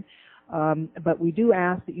record, but we do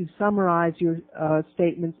ask that you summarize your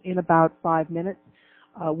statements in about 5 minutes.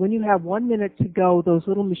 When you have 1 minute to go, those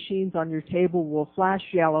little machines on your table will flash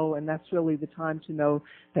yellow, and that's really the time to know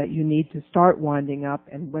that you need to start winding up.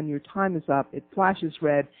 And when your time is up, it flashes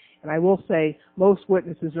red. And I will say most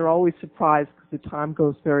witnesses are always surprised because the time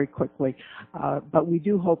goes very quickly. But we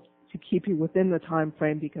do hope to keep you within the time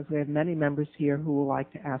frame because we have many members here who would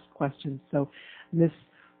like to ask questions. So, Ms.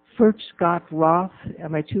 Furchtgott-Roth,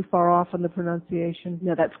 am I too far off on the pronunciation?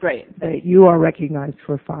 No, that's great. You are recognized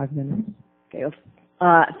for 5 minutes. Okay.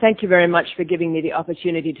 Thank you very much for giving me the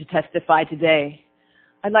opportunity to testify today.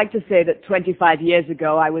 I'd like to say that 25 years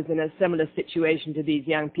ago, I was in a similar situation to these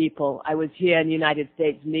young people. I was here in the United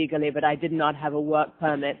States legally, but I did not have a work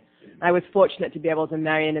permit. I was fortunate to be able to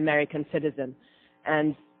marry an American citizen.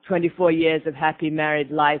 And 24 years of happy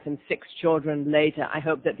married life and 6 children later, I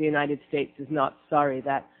hope that the United States is not sorry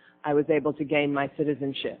that I was able to gain my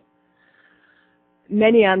citizenship.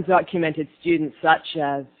 Many undocumented students, such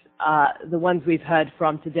as the ones we've heard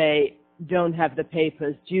from today, don't have the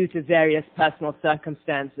papers due to various personal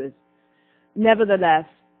circumstances. Nevertheless,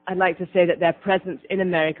 I'd like to say that their presence in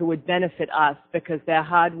America would benefit us because they're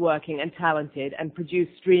hardworking and talented and produce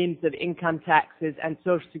streams of income taxes and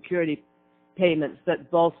Social Security payments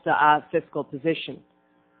that bolster our fiscal position.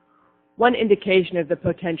 One indication of the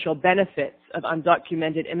potential benefits of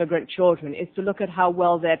undocumented immigrant children is to look at how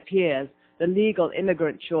well their peers, the legal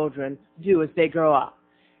immigrant children, do as they grow up.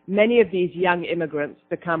 Many of these young immigrants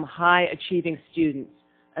become high-achieving students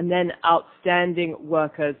and then outstanding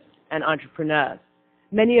workers and entrepreneurs.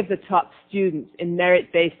 Many of the top students in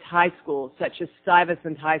merit-based high schools, such as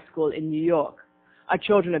Stuyvesant High School in New York, are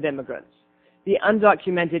children of immigrants. The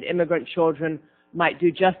undocumented immigrant children might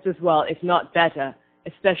do just as well, if not better,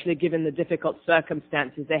 especially given the difficult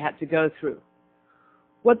circumstances they had to go through.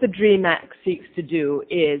 What the DREAM Act seeks to do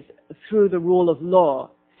is, through the rule of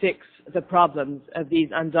law, fix the problems of these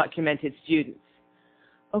undocumented students.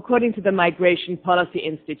 According to the Migration Policy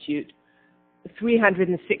Institute,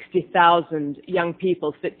 360,000 young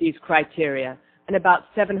people fit these criteria, and about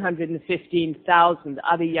 715,000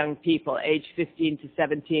 other young people aged 15 to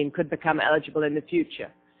 17 could become eligible in the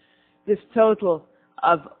future. This total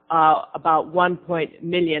of about 1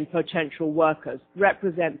 million potential workers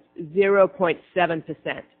represents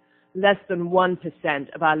 0.7%, less than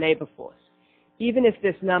 1% of our labor force. Even if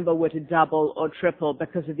this number were to double or triple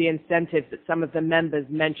because of the incentives that some of the members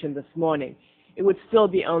mentioned this morning, it would still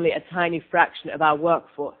be only a tiny fraction of our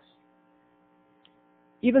workforce.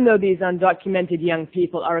 Even though these undocumented young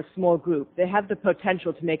people are a small group, they have the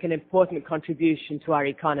potential to make an important contribution to our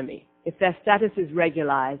economy. If their status is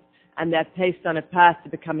regularized and they're placed on a path to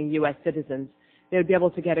becoming U.S. citizens, they'll be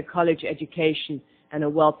able to get a college education and a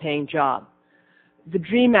well-paying job. The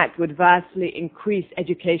DREAM Act would vastly increase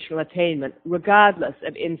educational attainment regardless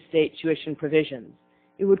of in-state tuition provisions.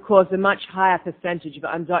 It would cause a much higher percentage of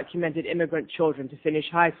undocumented immigrant children to finish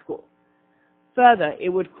high school. Further, it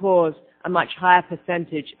would cause a much higher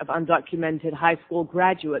percentage of undocumented high school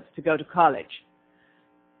graduates to go to college.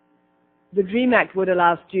 The DREAM Act would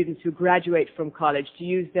allow students who graduate from college to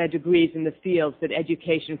use their degrees in the fields that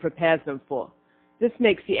education prepares them for. This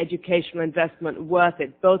makes the educational investment worth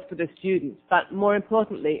it, both for the students, but more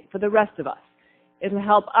importantly, for the rest of us. It'll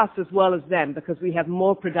help us as well as them because we have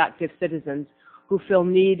more productive citizens who fill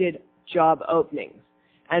needed job openings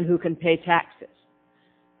and who can pay taxes.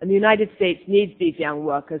 And the United States needs these young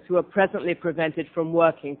workers who are presently prevented from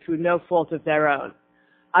working through no fault of their own.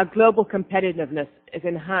 Our global competitiveness is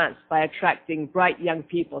enhanced by attracting bright young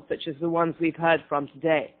people such as the ones we've heard from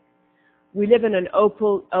today. We live in an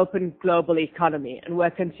open global economy, and we're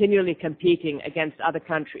continually competing against other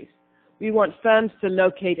countries. We want firms to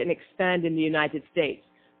locate and expand in the United States,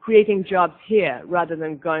 creating jobs here rather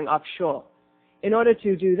than going offshore. In order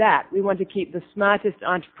to do that, we want to keep the smartest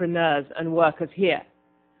entrepreneurs and workers here.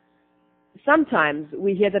 Sometimes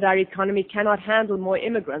we hear that our economy cannot handle more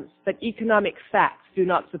immigrants, but economic facts do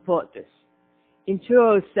not support this. In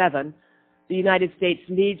 2007, the United States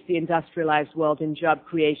leads the industrialized world in job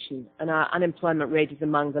creation, and our unemployment rate is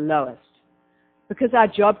among the lowest. Because our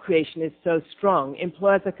job creation is so strong,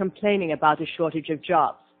 employers are complaining about a shortage of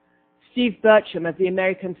jobs. Steve Burcham of the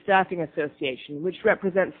American Staffing Association, which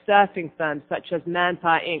represents staffing firms such as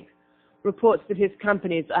Manpower, Inc., reports that his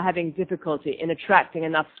companies are having difficulty in attracting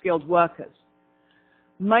enough skilled workers.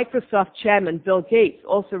 Microsoft Chairman Bill Gates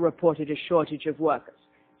also reported a shortage of workers.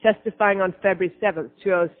 Testifying on February 7,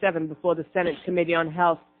 2007, before the Senate Committee on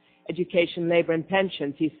Health, Education, Labor, and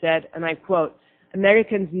Pensions, he said, and I quote,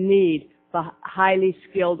 "Americans' need for highly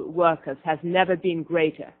skilled workers has never been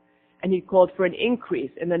greater," and he called for an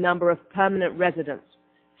increase in the number of permanent residents,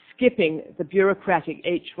 skipping the bureaucratic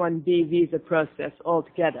H-1B visa process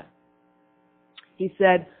altogether. He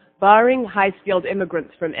said, "Barring high-skilled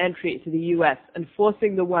immigrants from entry to the U.S. and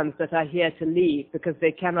forcing the ones that are here to leave because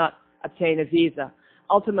they cannot obtain a visa,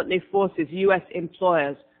 ultimately forces U.S.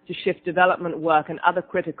 employers to shift development work and other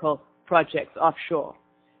critical projects offshore.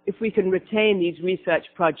 If we can retain these research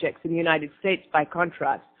projects in the United States, by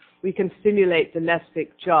contrast, we can stimulate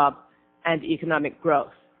domestic job and economic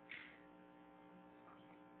growth."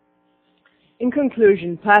 In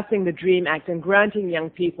conclusion, passing the DREAM Act and granting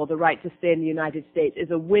young people the right to stay in the United States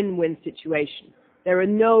is a win-win situation. There are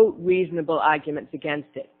no reasonable arguments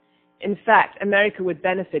against it. In fact, America would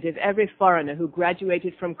benefit if every foreigner who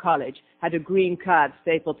graduated from college had a green card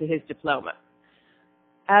stapled to his diploma.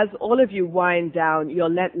 As all of you wind down your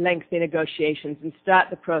lengthy negotiations and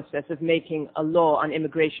start the process of making a law on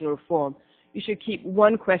immigration reform, you should keep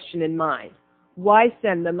one question in mind. Why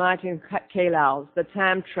send the Martin Kalals, the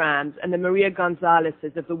Tam Trams, and the Maria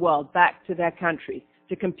Gonzalez's of the world back to their countries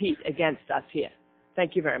to compete against us here?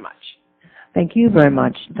 Thank you very much. Thank you very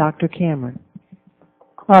much. Dr. Cameron.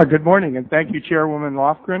 Good morning, and thank you, Chairwoman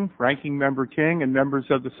Lofgren, Ranking Member King, and members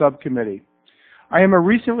of the subcommittee. I am a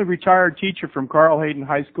recently retired teacher from Carl Hayden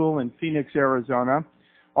High School in Phoenix, Arizona.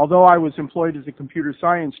 Although I was employed as a computer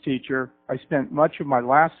science teacher, I spent much of my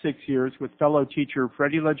last 6 years with fellow teacher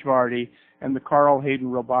Freddie Lajvardi and the Carl Hayden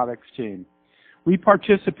Robotics team. We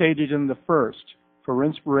participated in the first, for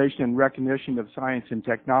inspiration and recognition of science and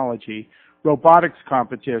technology, robotics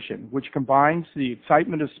competition, which combines the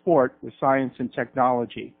excitement of sport with science and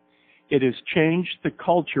technology. It has changed the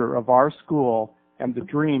culture of our school and the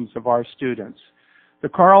dreams of our students. The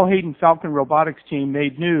Carl Hayden Falcon Robotics team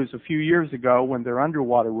made news a few years ago when their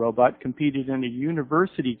underwater robot competed in a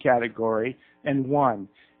university category and won.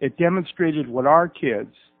 It demonstrated what our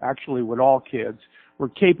kids, actually what all kids, were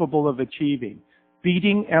capable of achieving.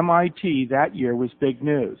 Beating MIT that year was big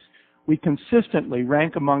news. We consistently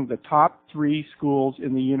rank among the top 3 schools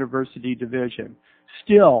in the university division,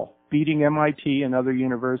 still beating MIT and other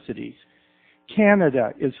universities.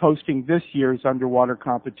 Canada is hosting this year's underwater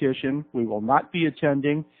competition. We will not be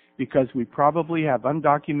attending because we probably have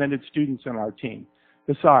undocumented students on our team.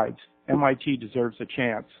 Besides, MIT deserves a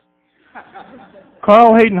chance.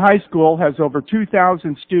 Carl Hayden High School has over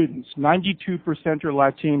 2,000 students, 92% are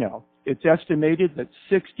Latino. It's estimated that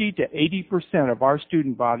 60 to 80% of our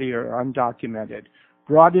student body are undocumented,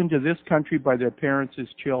 brought into this country by their parents as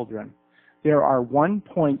children. There are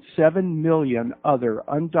 1.7 million other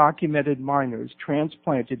undocumented minors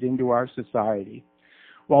transplanted into our society.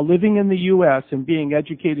 While living in the U.S. and being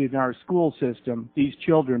educated in our school system, these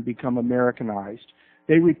children become Americanized.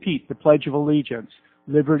 They repeat the Pledge of Allegiance,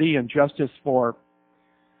 liberty and justice for.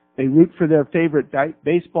 They root for their favorite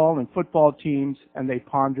baseball and football teams, and they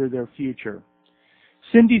ponder their future.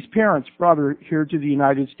 Cindy's parents brought her here to the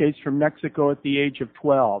United States from Mexico at the age of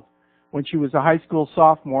 12. When she was a high school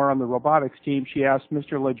sophomore on the robotics team, she asked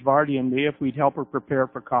Mr. Lajvardi and me if we'd help her prepare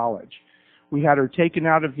for college. We had her taken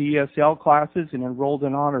out of the ESL classes and enrolled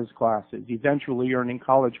in honors classes, eventually earning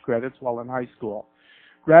college credits while in high school.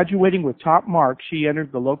 Graduating with top marks, she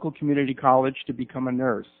entered the local community college to become a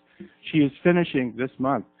nurse. She is finishing this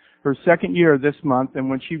month her second year this month, and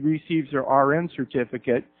when she receives her RN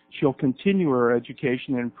certificate, she'll continue her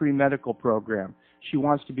education in a pre-medical program. She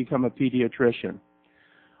wants to become a pediatrician.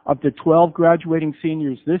 Of the 12 graduating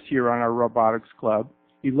seniors this year on our robotics club,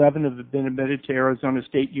 11 have been admitted to Arizona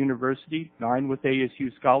State University, 9 with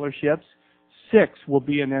ASU scholarships. 6 will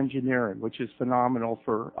be in engineering, which is phenomenal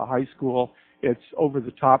for a high school. It's over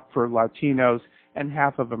the top for Latinos, and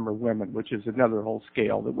half of them are women, which is another whole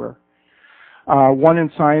scale that we're 1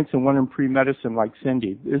 in science and 1 in pre-medicine like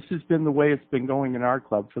Cindy. This has been the way it's been going in our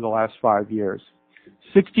club for the last 5 years.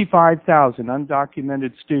 65,000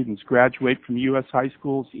 undocumented students graduate from U.S. high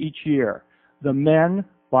schools each year. The men,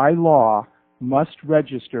 by law, must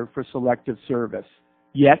register for selective service,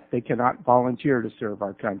 yet they cannot volunteer to serve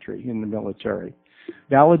our country in the military.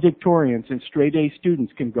 Valedictorians and straight-A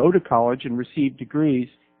students can go to college and receive degrees,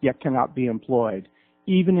 yet cannot be employed,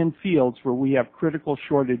 even in fields where we have critical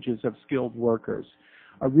shortages of skilled workers.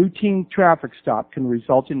 A routine traffic stop can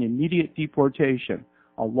result in immediate deportation,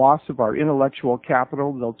 a loss of our intellectual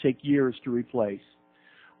capital that'll take years to replace.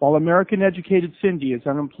 While American-educated Cindy is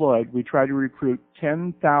unemployed, we try to recruit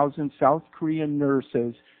 10,000 South Korean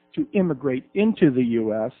nurses to immigrate into the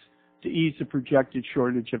U.S. to ease the projected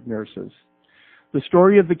shortage of nurses. The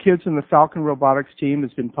story of the kids in the Falcon Robotics team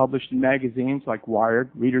has been published in magazines like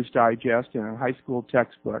Wired, Reader's Digest, and in high school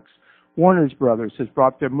textbooks. Warner's Brothers has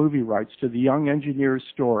brought their movie rights to the young engineer's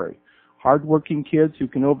story. Hardworking kids who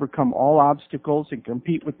can overcome all obstacles and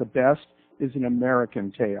compete with the best is an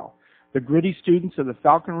American tale. The gritty students of the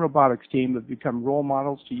Falcon Robotics team have become role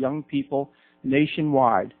models to young people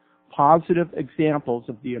nationwide, positive examples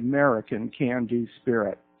of the American can-do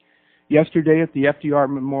spirit. Yesterday at the FDR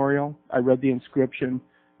Memorial, I read the inscription,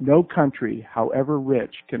 "No country, however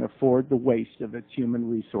rich, can afford the waste of its human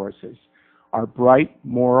resources." Our bright,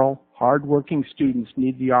 moral, hard-working students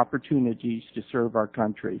need the opportunities to serve our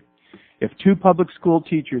country. If 2 public school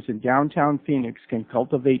teachers in downtown Phoenix can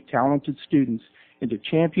cultivate talented students into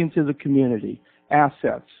champions of the community,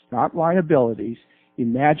 assets, not liabilities,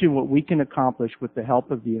 imagine what we can accomplish with the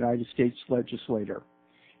help of the United States legislator.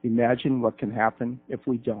 Imagine what can happen if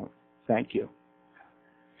we don't. Thank you.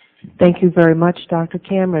 Thank you very much, Dr.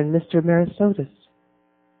 Cameron. Mr. Marisotis.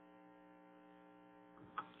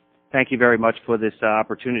 Thank you very much for this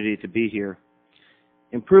opportunity to be here.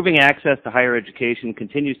 Improving access to higher education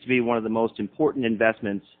continues to be one of the most important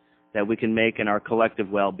investments that we can make in our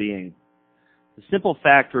collective well-being. The simple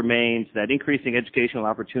fact remains that increasing educational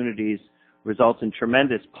opportunities results in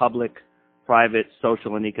tremendous public, private,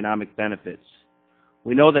 social, and economic benefits.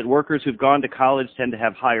 We know that workers who've gone to college tend to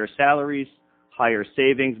have higher salaries, higher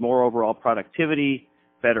savings, more overall productivity,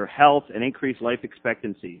 better health, and increased life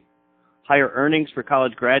expectancy. Higher earnings for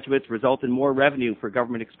college graduates result in more revenue for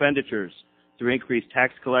government expenditures through increased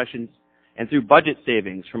tax collections and through budget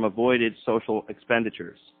savings from avoided social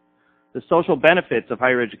expenditures. The social benefits of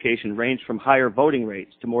higher education range from higher voting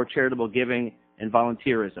rates to more charitable giving and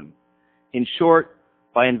volunteerism. In short,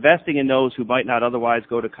 by investing in those who might not otherwise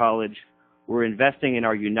go to college, we're investing in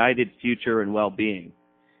our united future and well-being.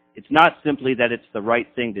 It's not simply that it's the right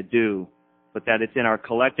thing to do, but that it's in our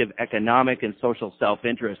collective economic and social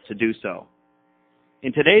self-interest to do so.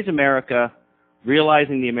 In today's America,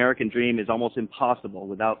 realizing the American dream is almost impossible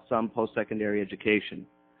without some post-secondary education.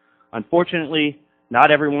 Unfortunately,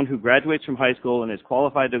 not everyone who graduates from high school and is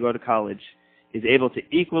qualified to go to college is able to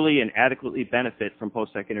equally and adequately benefit from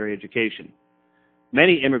post-secondary education.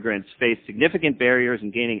 Many immigrants face significant barriers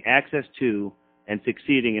in gaining access to and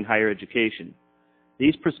succeeding in higher education.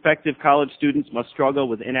 These prospective college students must struggle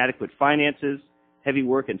with inadequate finances, heavy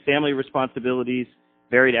work and family responsibilities,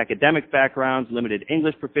 varied academic backgrounds, limited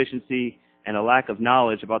English proficiency, and a lack of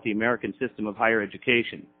knowledge about the American system of higher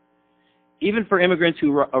education. Even for immigrants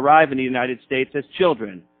who arrive in the United States as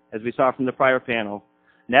children, as we saw from the prior panel,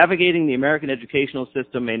 navigating the American educational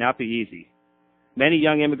system may not be easy. Many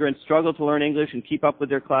young immigrants struggle to learn English and keep up with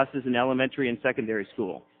their classes in elementary and secondary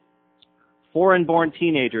school. Foreign-born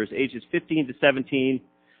teenagers ages 15 to 17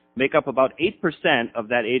 make up about 8% of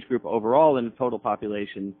that age group overall in the total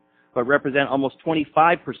population, but represent almost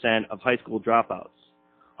 25% of high school dropouts.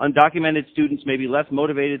 Undocumented students may be less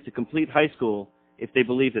motivated to complete high school if they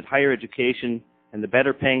believe that higher education and the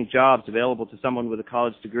better paying jobs available to someone with a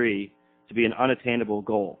college degree to be an unattainable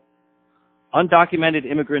goal. Undocumented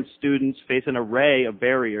immigrant students face an array of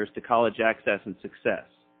barriers to college access and success.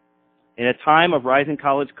 In a time of rising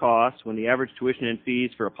college costs, when the average tuition and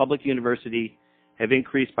fees for a public university have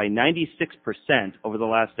increased by 96% over the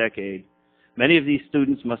last decade, many of these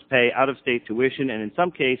students must pay out-of-state tuition and in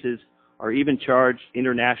some cases are even charged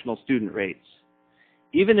international student rates.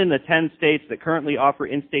 Even in the 10 states that currently offer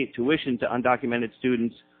in-state tuition to undocumented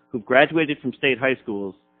students who've graduated from state high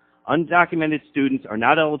schools, undocumented students are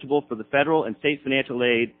not eligible for the federal and state financial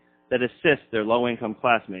aid that assists their low-income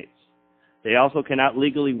classmates. They also cannot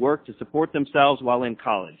legally work to support themselves while in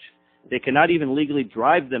college. They cannot even legally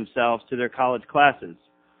drive themselves to their college classes,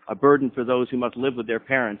 a burden for those who must live with their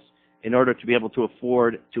parents in order to be able to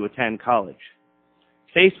afford to attend college.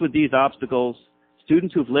 Faced with these obstacles,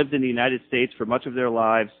 students who've lived in the United States for much of their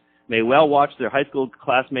lives may well watch their high school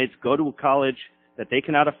classmates go to a college that they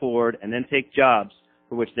cannot afford and then take jobs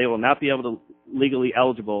for which they will not be able to legally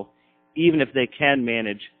eligible, even if they can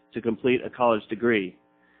manage to complete a college degree.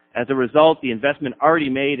 As a result, the investment already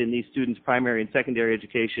made in these students' primary and secondary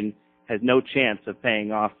education has no chance of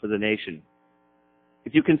paying off for the nation.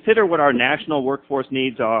 If you consider what our national workforce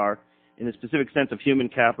needs are, in the specific sense of human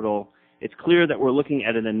capital, it's clear that we're looking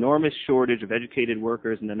at an enormous shortage of educated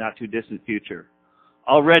workers in the not-too-distant future.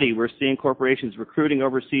 Already, we're seeing corporations recruiting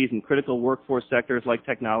overseas in critical workforce sectors like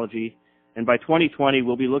technology, and by 2020,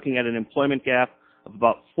 we'll be looking at an employment gap of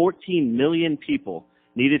about 14 million people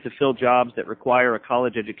needed to fill jobs that require a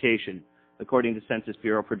college education, according to Census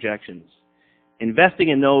Bureau projections. Investing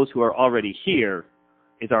in those who are already here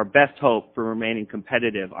is our best hope for remaining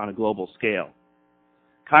competitive on a global scale.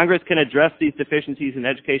 Congress can address these deficiencies in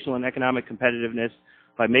educational and economic competitiveness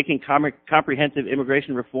by making comprehensive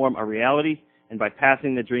immigration reform a reality and by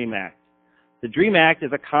passing the DREAM Act. The DREAM Act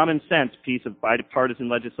is a common sense piece of bipartisan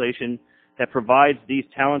legislation that provides these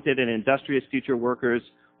talented and industrious future workers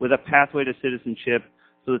with a pathway to citizenship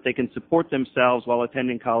so that they can support themselves while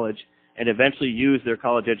attending college and eventually use their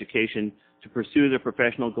college education to pursue their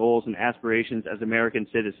professional goals and aspirations as American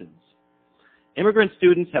citizens. Immigrant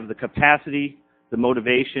students have the capacity, the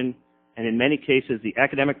motivation, and in many cases the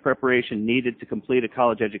academic preparation needed to complete a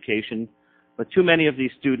college education, but too many of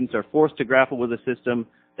these students are forced to grapple with a system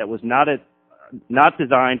that was not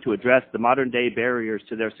designed to address the modern-day barriers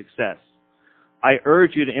to their success. I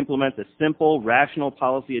urge you to implement the simple, rational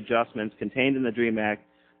policy adjustments contained in the DREAM Act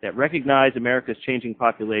that recognize America's changing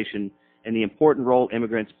population and the important role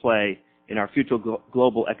immigrants play in our future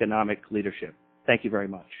global economic leadership. Thank you very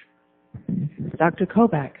much. Dr.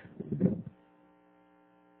 Kobach.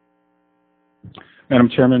 Madam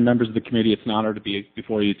Chairman, members of the committee, it's an honor to be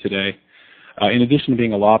before you today. In addition to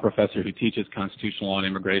being a law professor who teaches constitutional law and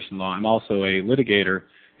immigration law, I'm also a litigator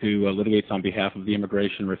who litigates on behalf of the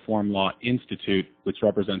Immigration Reform Law Institute, which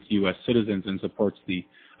represents U.S. citizens and supports the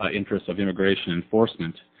interests of immigration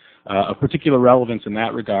enforcement. Of particular relevance in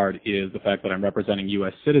that regard is the fact that I'm representing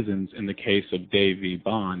U.S. citizens in the case of Day v.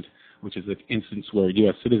 Bond, which is an instance where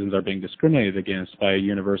U.S. citizens are being discriminated against by a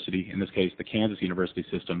university, in this case the Kansas University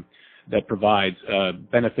system, that provides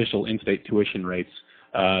beneficial in-state tuition rates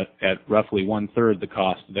at roughly one-third the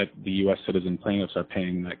cost that the U.S. citizen plaintiffs are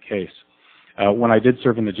paying in that case. When I did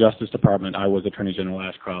serve in the Justice Department, I was Attorney General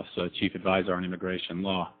Ashcroft's Chief Advisor on immigration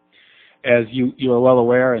law. As you are well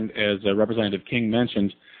aware, and as Representative King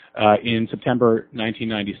mentioned, in September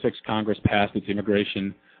 1996, Congress passed its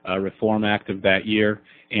Immigration Reform Act of that year,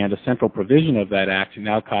 and a central provision of that act,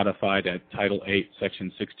 now codified at Title 8, Section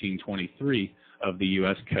 1623 of the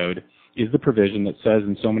U.S. Code, is the provision that says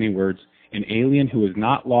in so many words, an alien who is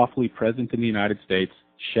not lawfully present in the United States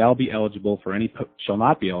shall not be eligible for any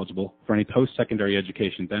post-secondary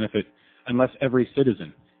education benefit unless every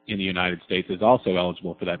citizen in the United States is also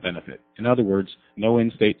eligible for that benefit. In other words, no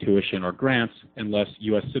in-state tuition or grants unless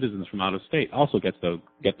U.S. citizens from out of state also get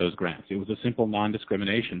those grants. It was a simple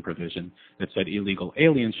non-discrimination provision that said illegal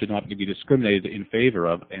aliens should not be discriminated in favor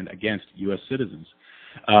of and against U.S. citizens.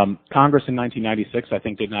 Congress in 1996, I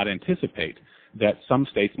think, did not anticipate that some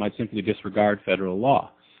states might simply disregard federal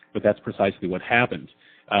law, but that's precisely what happened.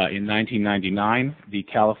 In 1999, the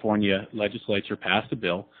California legislature passed a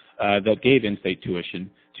bill that gave in-state tuition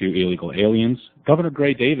to illegal aliens. Governor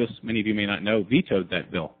Gray Davis, many of you may not know, vetoed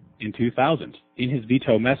that bill in 2000. In his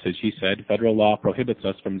veto message, he said, federal law prohibits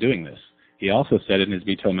us from doing this. He also said in his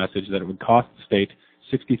veto message that it would cost the state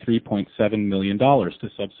 $63.7 million to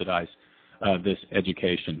subsidize this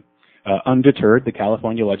education. Undeterred, the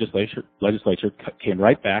California legislature came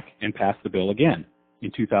right back and passed the bill again.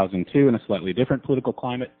 In 2002, in a slightly different political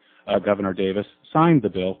climate, Governor Davis signed the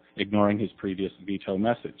bill, ignoring his previous veto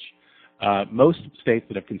message. Most states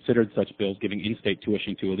that have considered such bills giving in-state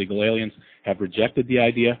tuition to illegal aliens have rejected the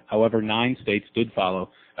idea. However, 9 states did follow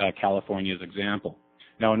California's example.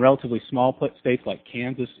 Now, in relatively small states like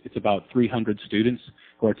Kansas, it's about 300 students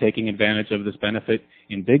who are taking advantage of this benefit.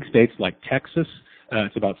 In big states like Texas,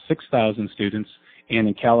 it's about 6,000 students. And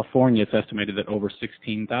in California, it's estimated that over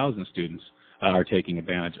 16,000 students are taking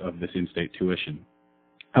advantage of this in-state tuition.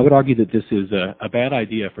 I would argue that this is a bad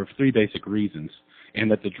idea for 3 basic reasons, and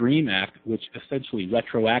that the DREAM Act, which essentially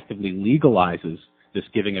retroactively legalizes this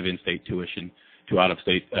giving of in-state tuition to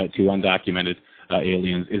out-of-state, to undocumented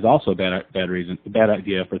aliens, is also a bad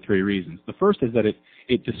idea for 3 reasons. The first is that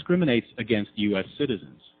it discriminates against U.S.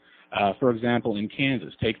 citizens. For example, in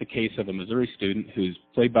Kansas, take the case of a Missouri student who's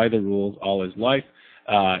played by the rules all his life.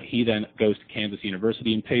 He then goes to Kansas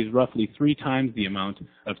University and pays roughly 3 times the amount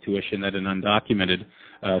of tuition that an undocumented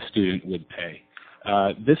student would pay.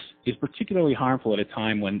 This is particularly harmful at a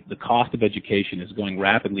time when the cost of education is going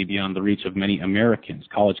rapidly beyond the reach of many Americans.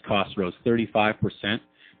 College costs rose 35%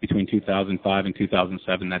 between 2005 and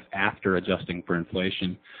 2007. That's after adjusting for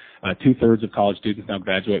inflation. 2/3 of college students now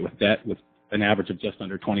graduate with debt, with an average of just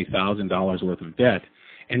under $20,000 worth of debt.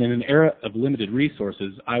 And in an era of limited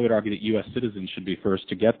resources, I would argue that U.S. citizens should be first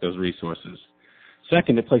to get those resources.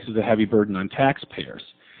 Second, it places a heavy burden on taxpayers.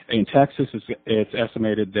 In Texas, it's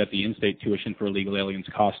estimated that the in-state tuition for illegal aliens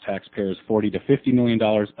costs taxpayers $40 to $50 million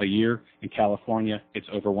a year. In California, it's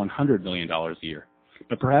over $100 million a year.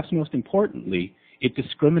 But perhaps most importantly, it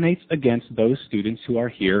discriminates against those students who are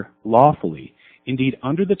here lawfully. Indeed,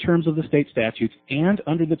 under the terms of the state statutes and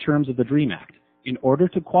under the terms of the DREAM Act, in order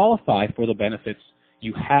to qualify for the benefits,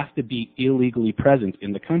 you have to be illegally present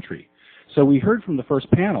in the country. So we heard from the first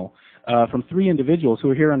panel from 3 individuals who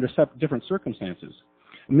are here under different circumstances.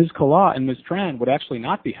 Ms. Kala and Ms. Tran would actually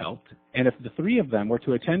not be helped, and if the 3 of them were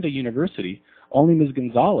to attend a university, only Ms.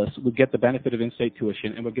 Gonzalez would get the benefit of in-state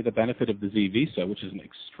tuition and would get the benefit of the Z visa, which is an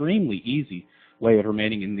extremely easy way of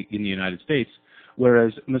remaining in the United States,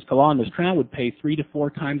 whereas Ms. Kala and Ms. Tran would pay 3 to 4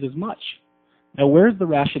 times as much. Now, where's the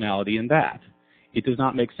rationality in that? It does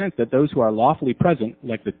not make sense that those who are lawfully present,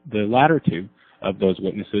 like the latter 2 of those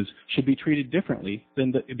witnesses, should be treated differently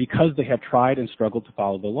than because they have tried and struggled to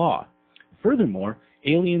follow the law. Furthermore,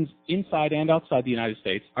 aliens inside and outside the United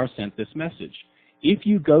States are sent this message. If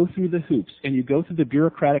you go through the hoops and you go through the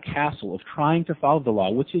bureaucratic hassle of trying to follow the law,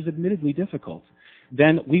 which is admittedly difficult,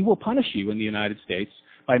 then we will punish you in the United States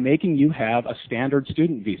by making you have a standard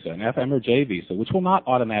student visa, an FM or J visa, which will not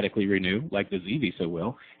automatically renew like the Z visa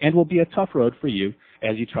will, and will be a tough road for you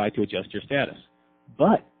as you try to adjust your status.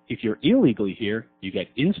 But if you're illegally here, you get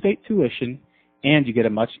in-state tuition and you get a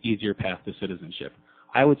much easier path to citizenship.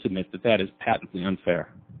 I would submit that that is patently unfair.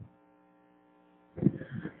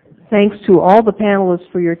 Thanks to all the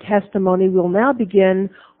panelists for your testimony. We'll now begin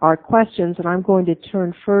our questions, and I'm going to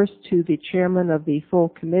turn first to the chairman of the full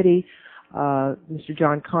committee, Mr.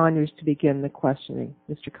 John Conyers, to begin the questioning.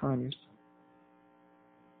 Mr. Conyers.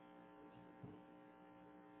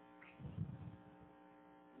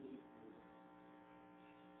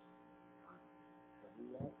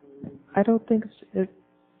 I don't think it's...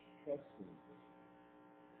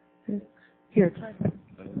 Here.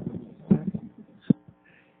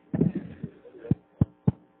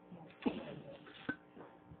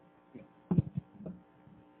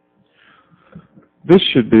 This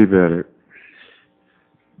should be better.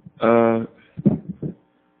 I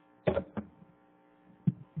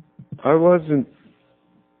wasn't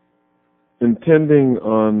intending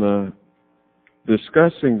on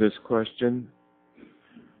discussing this question,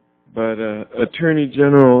 but Attorney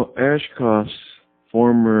General Ashcroft's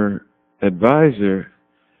former advisor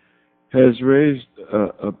has raised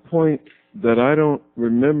a point that I don't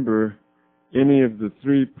remember any of the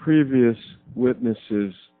three previous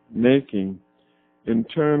witnesses making in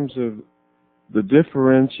terms of the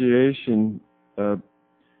differentiation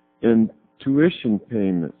in tuition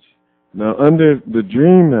payments. Now, under the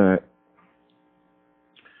DREAM Act,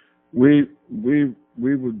 we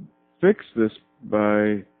would fix this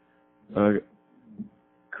by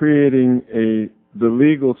creating the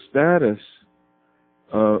legal status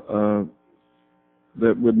that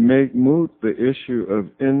would make moot the issue of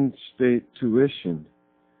in-state tuition.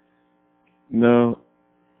 Now,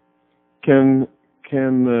 can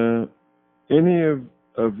any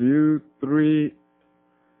of you three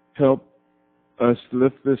help us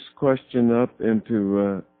lift this question up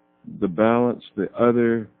into the balance, the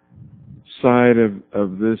other side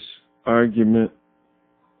of this argument,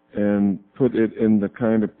 and put it in the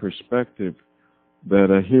kind of perspective that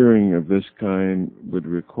a hearing of this kind would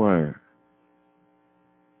require?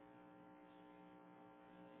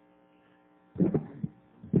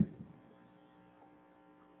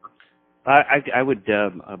 I would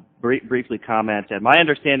briefly comment that my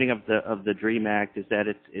understanding of the DREAM Act is that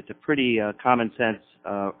it's a pretty common sense,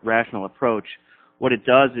 rational approach. What it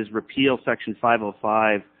does is repeal Section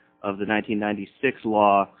 505 of the 1996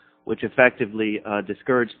 law, which effectively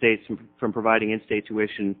discouraged states from providing in-state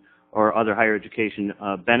tuition or other higher education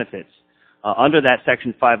benefits. Under that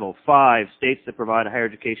Section 505, states that provide a higher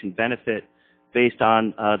education benefit based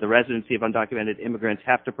on the residency of undocumented immigrants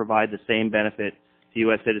have to provide the same benefit to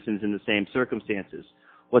U.S. citizens in the same circumstances.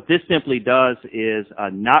 What this simply does is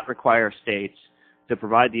not require states to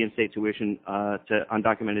provide the in-state tuition to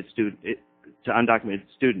undocumented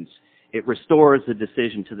students. It restores the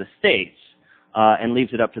decision to the states and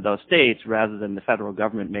leaves it up to those states rather than the federal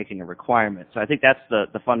government making a requirement. So I think that's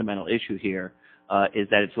the fundamental issue here, is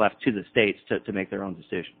that it's left to the states to make their own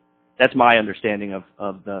decision. That's my understanding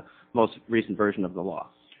of the most recent version of the law.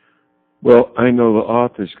 Well, I know the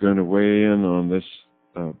author's going to weigh in on this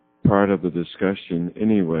part of the discussion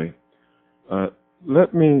anyway.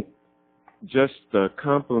 Let me just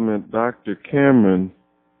compliment Dr. Cameron,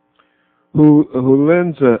 who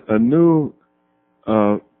lends a new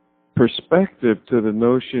perspective to the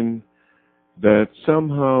notion that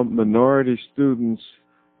somehow minority students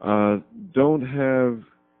don't have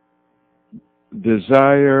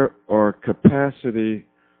desire or capacity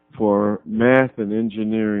for math and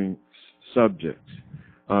engineering subjects.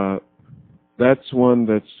 That's one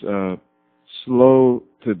that's slow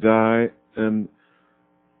to die, and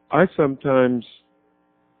I sometimes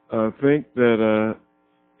think that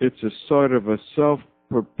it's a sort of a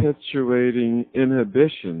self-perpetuating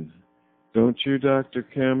inhibition. Don't you, Dr.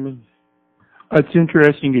 Cameron? It's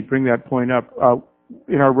interesting you bring that point up.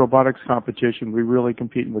 In our robotics competition, we really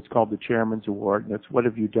compete in what's called the Chairman's Award, and that's what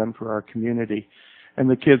have you done for our community. And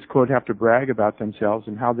the kids, quote, have to brag about themselves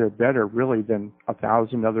and how they're better, really, than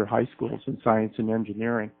 1,000 other high schools in science and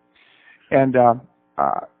engineering. And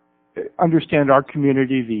understand our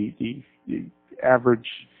community, the average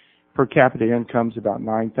per capita income is about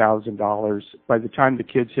 $9,000. By the time the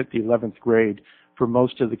kids hit the 11th grade, for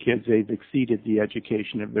most of the kids, they've exceeded the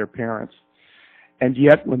education of their parents. And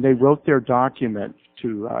yet, when they wrote their document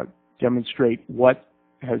to demonstrate what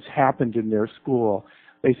has happened in their school,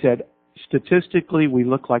 they said, statistically, we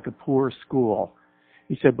look like a poor school.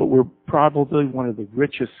 He said, but we're probably one of the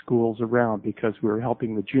richest schools around because we're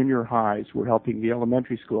helping the junior highs, we're helping the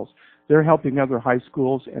elementary schools. They're helping other high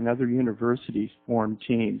schools and other universities form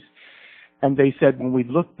teams. And they said, when we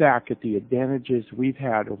look back at the advantages we've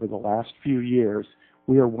had over the last few years,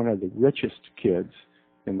 we are one of the richest kids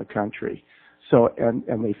in the country. So, and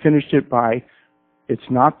they finished it by, it's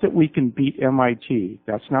not that we can beat MIT.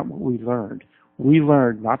 That's not what we learned. We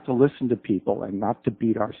learned not to listen to people and not to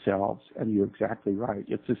beat ourselves. And you're exactly right.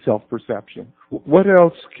 It's a self-perception. What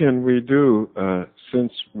else can we do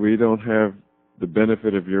since we don't have the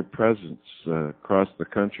benefit of your presence across the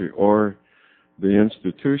country or the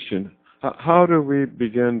institution? How do we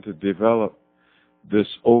begin to develop this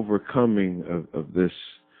overcoming of this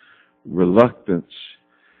reluctance?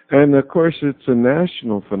 And of course, it's a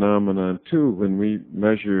national phenomenon too. When we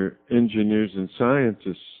measure engineers and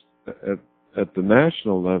scientists at the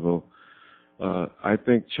national level, I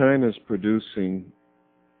think China's producing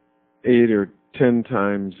 8 or 10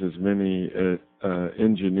 times as many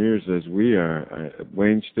engineers as we are. At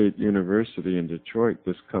Wayne State University in Detroit,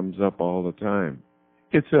 this comes up all the time.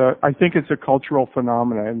 I think it's a cultural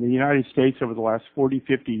phenomenon. In the United States, over the last 40,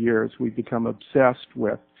 50 years, we've become obsessed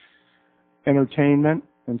with entertainment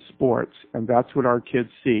and sports, and that's what our kids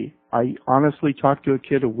see. I honestly talked to a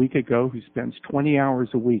kid a week ago who spends 20 hours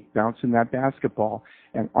a week bouncing that basketball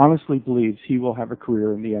and honestly believes he will have a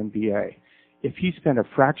career in the NBA if he spent a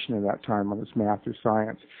fraction of that time on his math or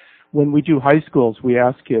science. When we do high schools, we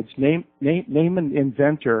ask kids, name an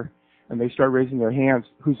inventor, and they start raising their hands,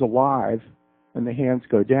 who's alive, and the hands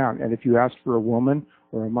go down. And if you ask for a woman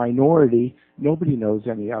or a minority, nobody knows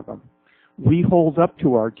any of them. We hold up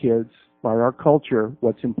to our kids, by our culture,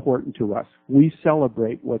 what's important to us. We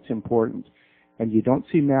celebrate what's important. And you don't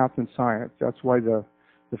see math and science. That's why the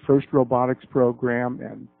first robotics program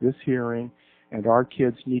and this hearing, and our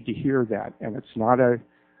kids need to hear that. And it's not a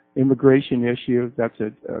immigration issue. That's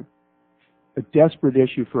a desperate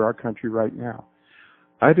issue for our country right now.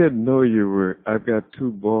 I didn't know you were, I've got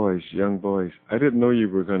two boys, young boys. I didn't know you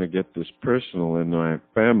were going to get this personal in my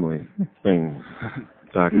family thing,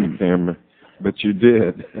 Dr. Cameron, but you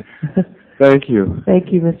did. Thank you.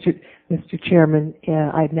 Thank you, Mr. Chairman.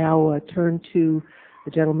 I now turn to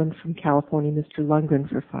the gentleman from California, Mr. Lundgren,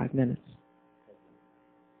 for 5 minutes.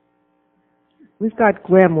 We've got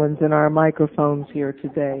gremlins in our microphones here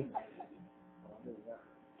today.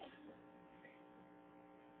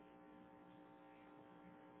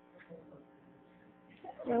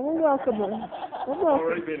 Yeah, we're welcome. We're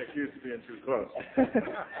already being accused of being too close.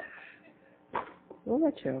 We'll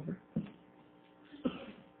let you over.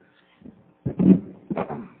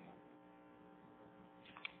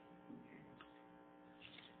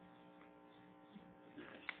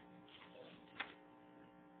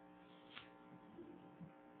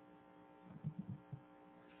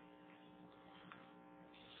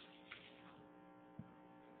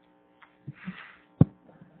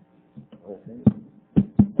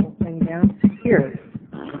 Thing down here.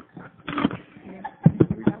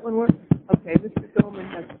 That one works? Okay, Mr. Goldman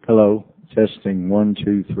has. Hello, testing 1,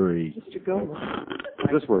 2, 3. Mr. Goldman.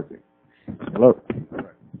 Is this working? Hello.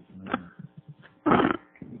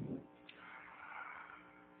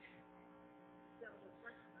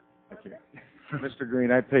 Okay. Mr.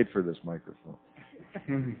 Green, I paid for this microphone.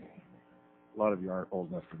 A lot of you aren't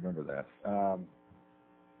old enough to remember that.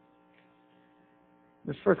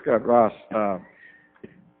 Ms. Frithcott-Ross,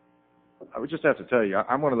 I would just have to tell you,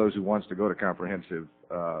 I'm one of those who wants to go to comprehensive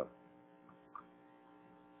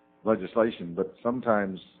legislation, but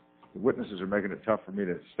sometimes the witnesses are making it tough for me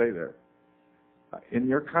to stay there. In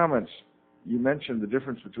your comments, you mentioned the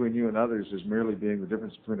difference between you and others as merely being the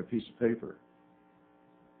difference between a piece of paper.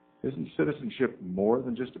 Isn't citizenship more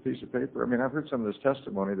than just a piece of paper? I mean, I've heard some of this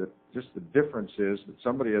testimony that just the difference is that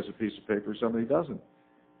somebody has a piece of paper, somebody doesn't.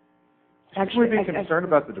 Actually, be concerned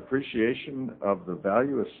about the depreciation of the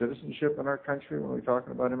value of citizenship in our country when we're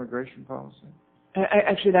talking about immigration policy?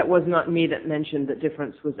 Actually, that was not me that mentioned the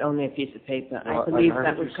difference was only a piece of paper. Well, I believe I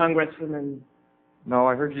that was Congresswoman. No,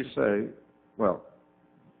 I heard you say, well,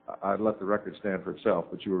 I'd let the record stand for itself,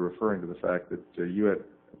 but you were referring to the fact that you had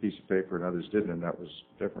a piece of paper and others didn't, and that was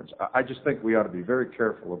the difference. I just think we ought to be very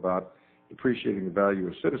careful about depreciating the value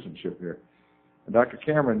of citizenship here. And Dr.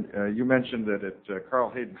 Cameron, you mentioned that at Carl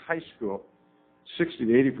Hayden High School, 60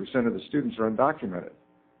 to 80% of the students are undocumented.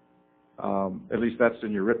 At least that's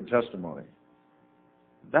in your written testimony.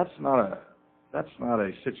 That's not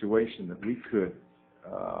a situation that we could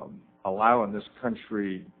allow in this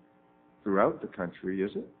country, throughout the country, is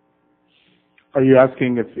it? Are you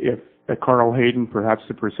asking if at Carl Hayden perhaps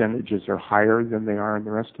the percentages are higher than they are in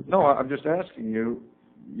the rest of the No, I'm just asking you.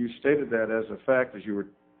 You stated that as a fact as you were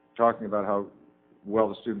talking about how well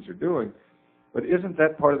the students are doing. But isn't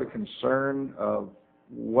that part of the concern of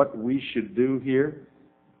what we should do here?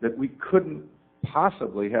 That we couldn't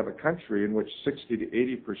possibly have a country in which 60 to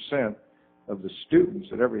 80% of the students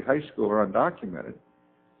at every high school are undocumented.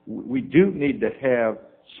 We do need to have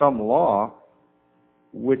some law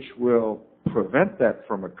which will prevent that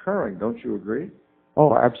from occurring. Don't you agree?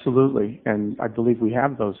 Oh, absolutely. And I believe we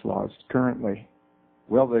have those laws currently.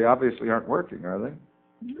 Well, they obviously aren't working, are they?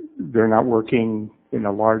 They're not working in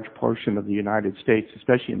a large portion of the United States,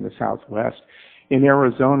 especially in the Southwest. In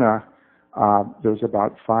Arizona, there's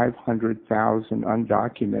about 500,000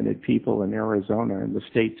 undocumented people in Arizona, and the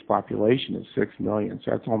state's population is 6 million,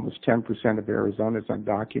 so that's almost 10% of Arizona is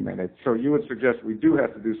undocumented. So you would suggest we do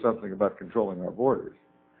have to do something about controlling our borders?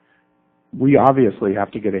 We obviously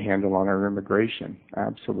have to get a handle on our immigration,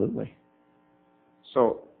 absolutely.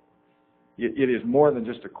 So it is more than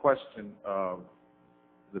just a question of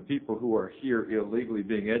the people who are here illegally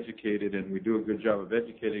being educated, and we do a good job of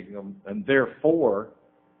educating them, and therefore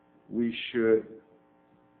we should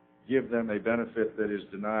give them a benefit that is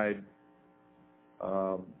denied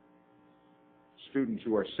students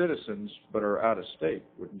who are citizens but are out of state.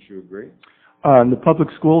 Wouldn't you agree? In the public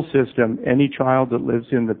school system, any child that lives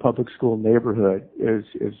in the public school neighborhood is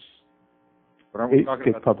But aren't we talking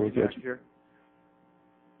gets about public the education. here?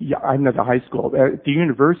 Yeah, I'm at the high school. At the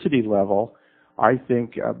university level, I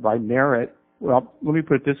think by merit, well, let me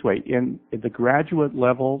put it this way. In the graduate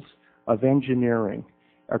levels of engineering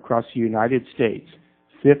across the United States,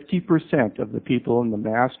 50% of the people in the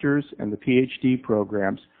master's and the PhD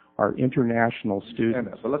programs are international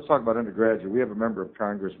students. But let's talk about undergraduate. We have a member of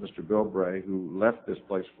Congress, Mr. Bill Bray, who left this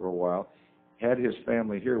place for a while, had his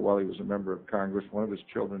family here while he was a member of Congress. One of his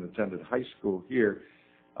children attended high school here,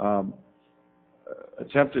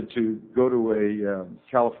 attempted to go to a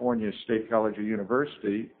California State College or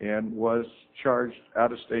University, and was charged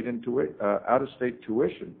out-of-state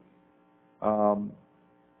tuition.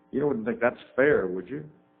 You wouldn't think that's fair, would you?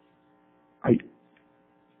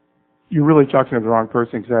 You're really talking to the wrong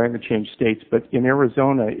person because I haven't changed states, but in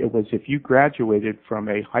Arizona, it was if you graduated from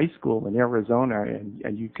a high school in Arizona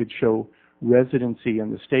and you could show residency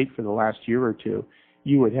in the state for the last year or two,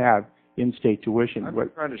 you would have in-state tuition. I'm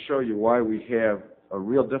trying to show you why we have a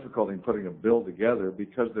real difficulty in putting a bill together,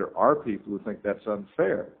 because there are people who think that's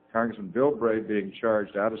unfair. Congressman Bill Bray being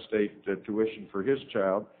charged out-of-state tuition for his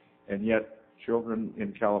child, and yet children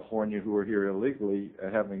in California who are here illegally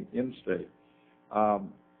having in-state.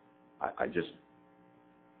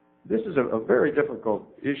 This is a very difficult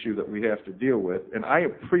issue that we have to deal with, and I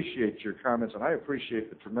appreciate your comments, and I appreciate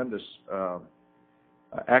the tremendous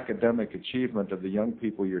academic achievement of the young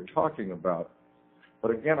people you're talking about.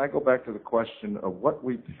 But again, I go back to the question of what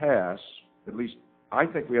we pass. At least I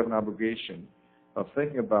think we have an obligation of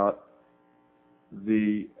thinking about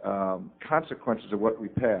the consequences of what we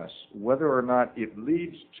pass, whether or not it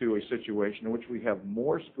leads to a situation in which we have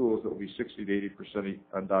more schools that will be 60 to 80%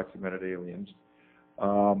 undocumented aliens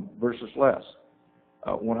versus less.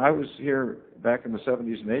 When I was here back in the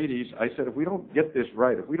 70s and 80s, I said if we don't get this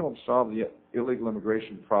right, if we don't solve the illegal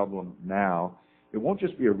immigration problem now, it won't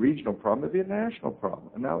just be a regional problem, it'll be a national problem,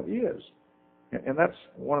 and now it is. And that's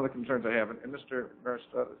one of the concerns I have. And Mr.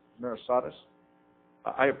 Marasatis,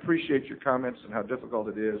 I appreciate your comments and how difficult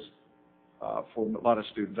it is for a lot of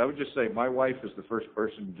students. I would just say my wife is the first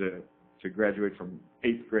person to graduate from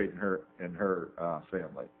 8th grade in her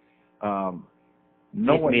family.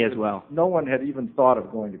 Me as well. No one had even thought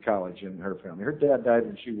of going to college in her family. Her dad died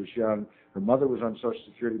when she was young. Her mother was on Social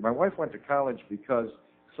Security. My wife went to college because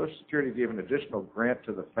Social Security gave an additional grant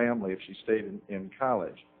to the family if she stayed in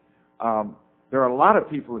college. There are a lot of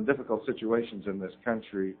people in difficult situations in this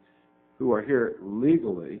country who are here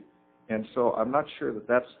legally, and so I'm not sure that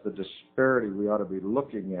that's the disparity we ought to be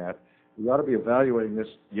looking at. We ought to be evaluating this,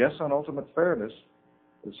 yes, on ultimate fairness.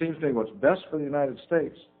 It seems to me what's best for the United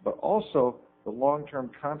States, but also the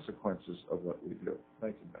long-term consequences of what we do.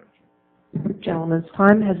 Thank you, Madam Chair. The gentleman's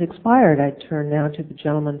time has expired. I turn now to the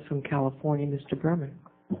gentleman from California, Mr. Berman.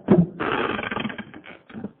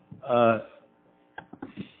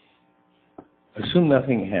 Assume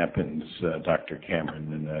nothing happens, Dr.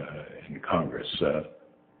 Cameron, in Congress.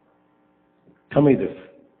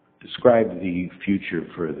 Describe the future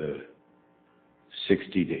for the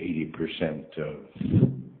 60 to 80% of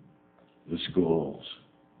the schools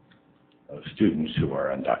of students who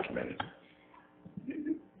are undocumented.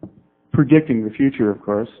 Predicting the future, of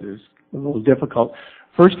course, is a little difficult.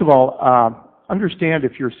 First of all, understand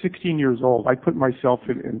if you're 16 years old, I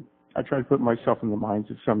try to put myself in the minds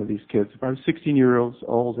of some of these kids. If I was 16 years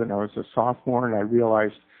old and I was a sophomore and I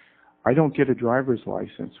realized I don't get a driver's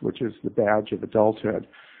license, which is the badge of adulthood,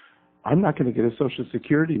 I'm not going to get a Social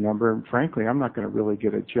Security number, and frankly, I'm not going to really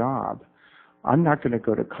get a job. I'm not going to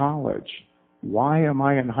go to college. Why am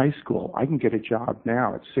I in high school? I can get a job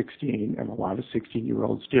now at 16, and a lot of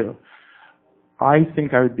 16-year-olds do. I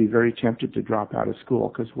think I would be very tempted to drop out of school,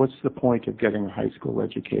 because what's the point of getting a high school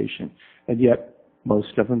education? And yet,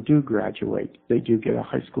 most of them do graduate. They do get a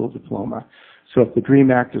high school diploma. So if the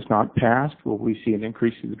DREAM Act is not passed, will we see an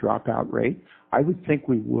increase in the dropout rate? I would think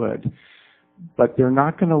we would. But they're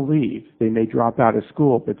not going to leave. They may drop out of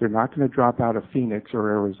school, but they're not going to drop out of Phoenix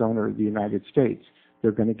or Arizona or the United States.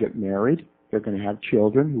 They're going to get married. They're going to have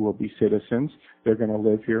children who will be citizens. They're going to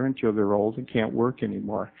live here until they're old and can't work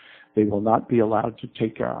anymore. They will not be allowed to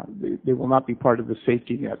they will not be part of the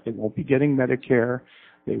safety net. They won't be getting Medicare.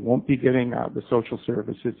 They won't be getting the social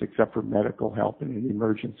services except for medical help in an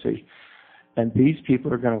emergency. And these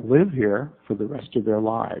people are going to live here for the rest of their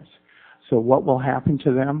lives. So what will happen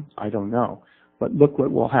to them? I don't know. But look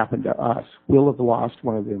what will happen to us. We'll have lost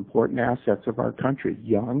one of the important assets of our country,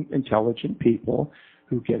 young, intelligent people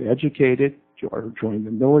who get educated or join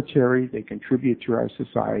the military. They contribute to our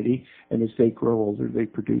society, and as they grow older, they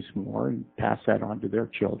produce more and pass that on to their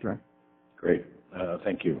children. Great.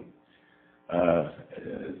 Thank you.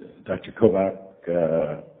 Dr. Kovac,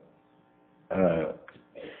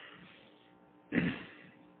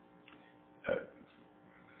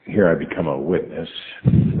 here I become a witness.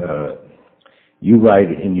 You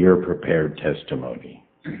write in your prepared testimony,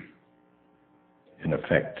 in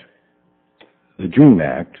effect, the DREAM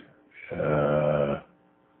Act,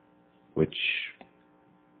 which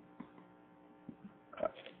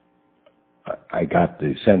I got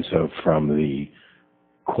the sense of from the,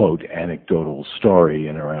 quote, anecdotal story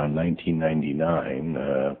in around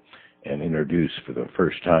 1999 and introduced for the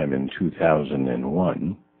first time in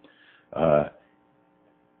 2001.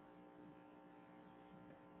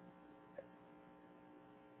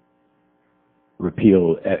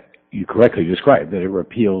 You correctly described that it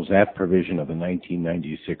repeals that provision of the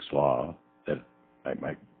 1996 law that I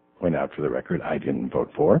might point out for the record I didn't vote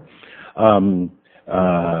for.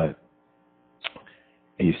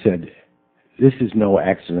 You said, this is no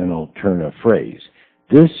accidental turn of phrase.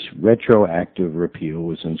 This retroactive repeal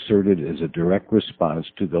was inserted as a direct response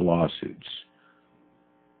to the lawsuits,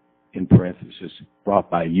 in parenthesis, brought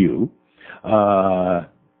by you,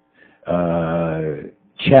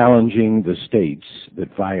 challenging the states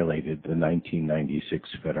that violated the 1996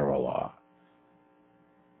 federal law.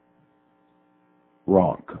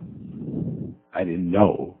 Wrong. I didn't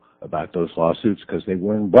know about those lawsuits because they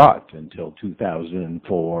weren't brought until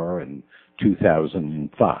 2004 and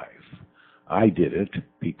 2005. I did it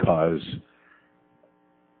because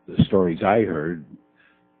the stories I heard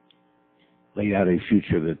laid out a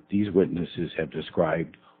future that these witnesses have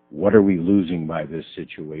described. What are we losing by this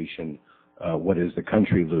situation? What is the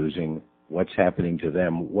country losing? What's happening to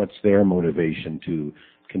them? What's their motivation to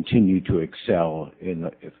continue to excel in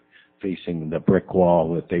facing the brick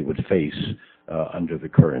wall that they would face under the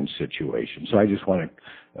current situation? So I just want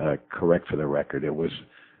to correct for the record, it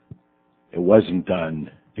wasn't done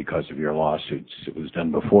because of your lawsuits. It was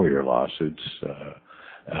done before your lawsuits.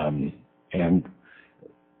 And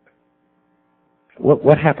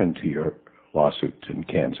what happened to your lawsuit in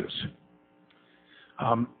Kansas?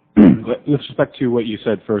 With respect to what you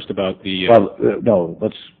said first about the...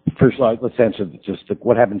 let's answer just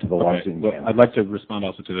what happened to the lawsuit in Kansas. I'd like to respond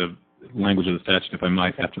also to the language of the statute, if I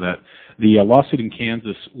might, after that. The lawsuit in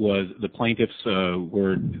Kansas was, the plaintiffs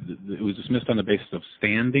it was dismissed on the basis of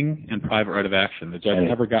standing and private right of action. The judge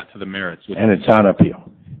never got to the merits. And it's on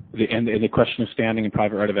appeal. And the question of standing and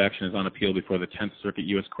private right of action is on appeal before the 10th Circuit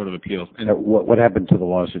U.S. Court of Appeals. And what happened to the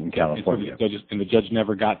lawsuit in California? And the judge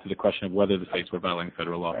never got to the question of whether the states were violating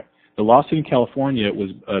federal law. Right. The lawsuit in California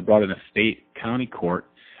was brought in a state county court.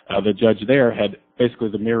 The judge there had basically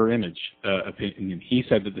the mirror image opinion. He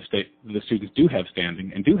said that the students do have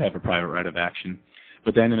standing and do have a private right of action.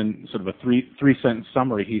 But then in sort of a three-sentence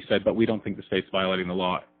summary, he said, but we don't think the state's violating the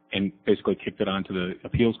law, and basically kicked it on to the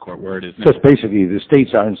appeals court where it is now. So it's basically the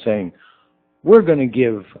states aren't saying, we're going to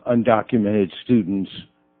give undocumented students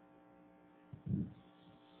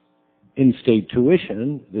in-state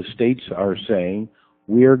tuition. The states are saying,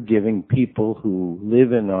 we're giving people who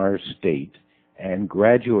live in our state and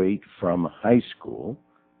graduate from high school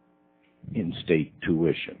in-state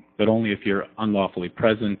tuition. But only if you're unlawfully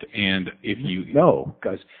present and if you... No,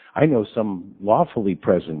 because I know some lawfully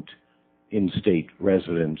present in-state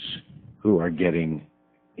residents who are getting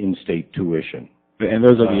in-state tuition. And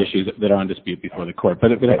those are the issues that are on dispute before the court.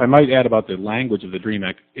 But if I might add about the language of the DREAM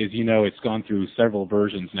Act, is, you know, it's gone through several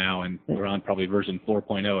versions now, and we're on probably version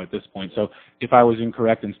 4.0 at this point. So if I was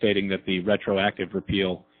incorrect in stating that the retroactive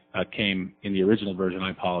repeal came in the original version,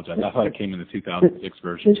 I apologize. I thought it came in the 2006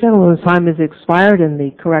 version. The gentleman's time has expired, and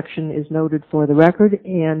the correction is noted for the record.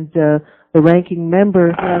 And the ranking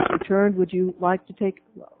member has returned. Would you like to take...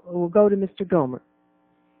 We'll go to Mr. Gomer.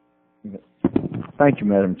 Thank you,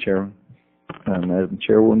 Madam Chairman. Madam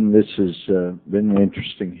Chairwoman, this has been an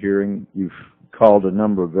interesting hearing. You've called a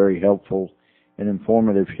number of very helpful and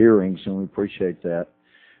informative hearings, and we appreciate that.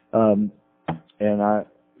 And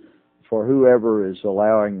for whoever is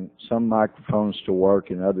allowing some microphones to work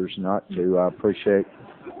and others not to, I appreciate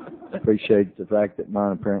the fact that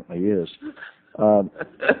mine apparently is.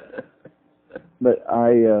 But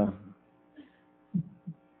I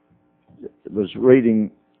was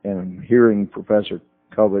reading and hearing Professor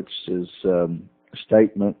Kovacs's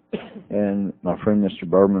statement, and my friend Mr.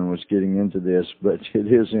 Berman was getting into this, but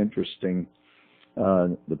it is interesting,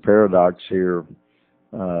 the paradox here.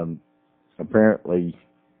 Apparently,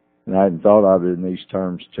 and I hadn't thought of it in these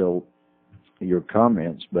terms till your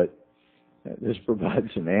comments, but This provides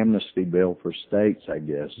an amnesty bill for states, I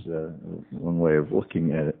guess, one way of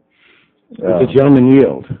looking at it. Does the gentleman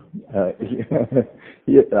yield?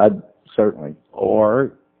 Yeah, certainly.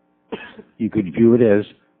 Or you could view it as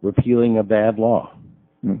repealing a bad law.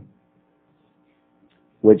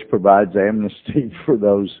 Which provides amnesty for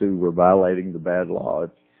those who were violating the bad law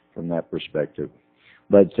from that perspective.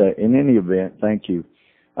 But in any event, thank you.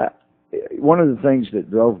 One of the things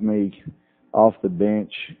that drove me off the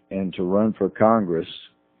bench and to run for Congress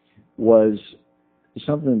was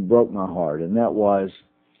something that broke my heart, and that was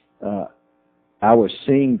I was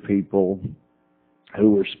seeing people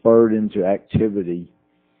who were spurred into activity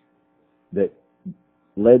that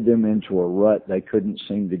led them into a rut they couldn't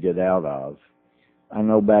seem to get out of. I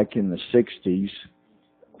know back in the 60s,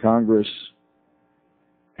 Congress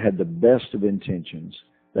had the best of intentions.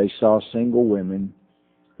 They saw single women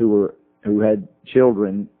who had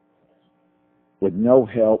children with no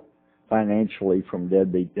help financially from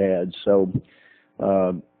deadbeat dads. So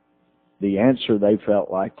the answer, they felt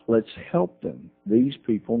like, let's help them. These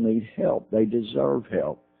people need help. They deserve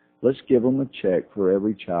help. Let's give them a check for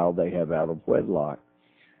every child they have out of wedlock.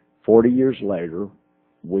 40 years later,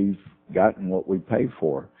 we've gotten what we pay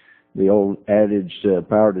for. The old adage,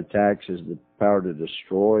 power to tax is the power to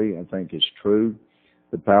destroy, I think is true.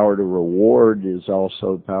 The power to reward is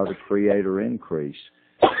also the power to create or increase.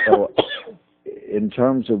 So in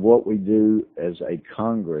terms of what we do as a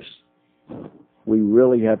Congress, we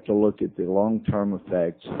really have to look at the long-term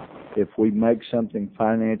effects. If we make something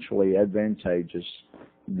financially advantageous,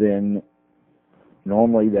 then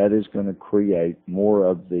normally that is going to create more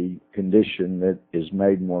of the condition that is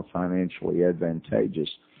made more financially advantageous.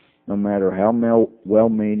 No matter how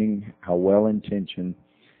well-meaning, how well-intentioned,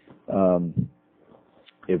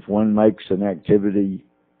 if one makes an activity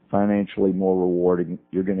financially more rewarding,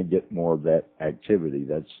 you're going to get more of that activity.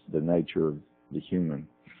 That's the nature of the human.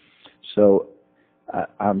 So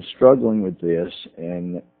I'm struggling with this,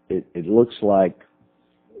 and it looks like,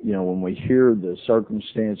 you know, when we hear the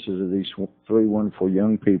circumstances of these three wonderful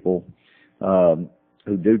young people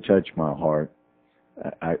who do touch my heart,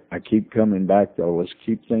 I keep coming back, though. Let's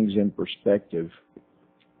keep things in perspective.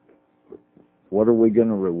 What are we going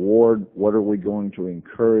to reward? What are we going to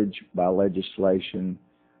encourage by legislation?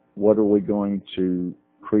 What are we going to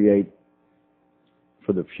create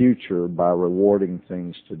for the future by rewarding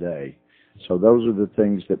things today? So those are the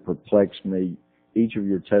things that perplex me. Each of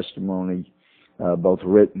your testimony, both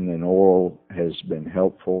written and oral, has been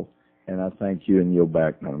helpful. And I thank you and yield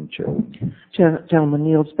back, Madam Chair. Gentleman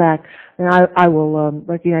yields back. And I will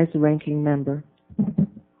recognize the ranking member.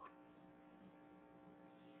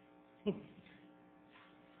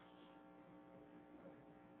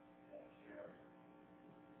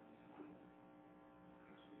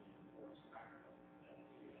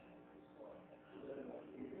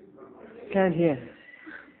 Can't hear.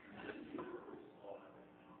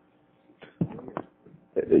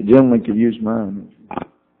 The gentleman could use mine.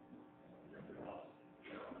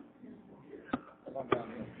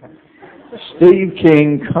 Steve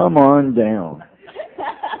King, come on down.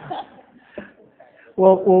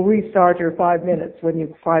 Well, we'll restart your 5 minutes when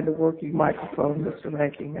you find a working microphone, Mr.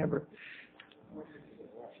 Ranking Member.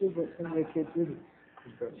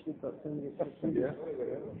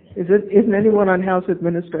 Isn't anyone on House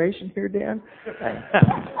Administration here, Dan?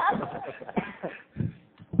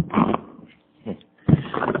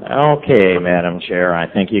 Okay, Madam Chair,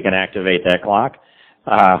 I think you can activate that clock.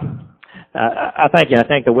 I thank you. I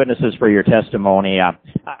thank the witnesses for your testimony.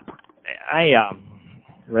 I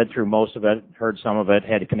read through most of it, heard some of it,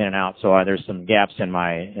 had to come in and out, so there's some gaps in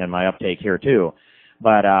my uptake here too.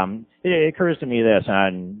 But it occurs to me this,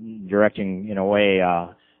 and directing in a way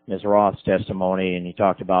Ms. Roth's testimony, and you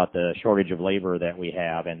talked about the shortage of labor that we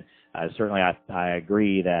have, and certainly I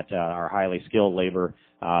agree that our highly skilled labor,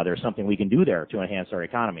 there's something we can do there to enhance our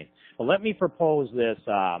economy. Well, let me propose this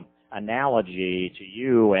analogy to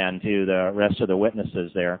you and to the rest of the witnesses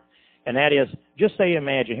there, and that is, just say,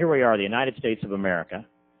 imagine, here we are, the United States of America,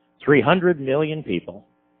 300 million people.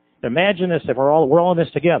 Imagine this, if we're all in this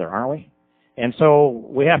together, aren't we? And so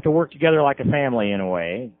we have to work together like a family in a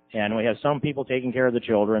way, and we have some people taking care of the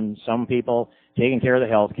children, some people taking care of the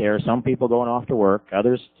health care, some people going off to work,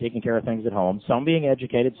 others taking care of things at home, some being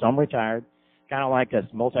educated, some retired, kind of like a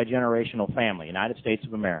multi-generational family, United States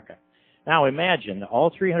of America. Now imagine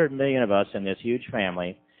all 300 million of us in this huge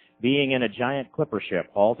family being in a giant clipper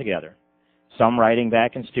ship all together, some riding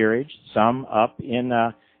back in steerage, some up in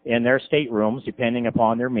their staterooms depending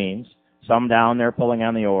upon their means, some down there pulling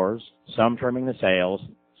on the oars, some trimming the sails,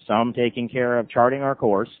 some taking care of charting our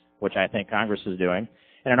course, which I think Congress is doing,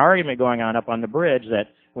 and an argument going on up on the bridge that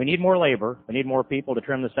we need more labor, we need more people to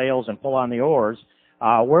trim the sails and pull on the oars.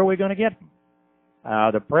 Where are we going to get them?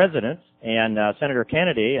 The President and Senator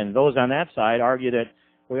Kennedy and those on that side argue that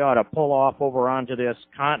we ought to pull off over onto this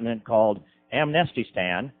continent called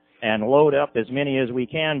Amnestistan and load up as many as we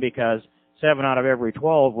can because 7 out of every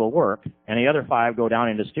 12 will work, and the other 5 go down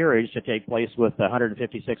into steerage to take place with the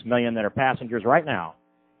 156 million that are passengers right now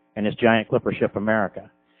in this giant clipper ship America.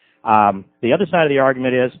 The other side of the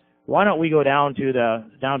argument is, why don't we go down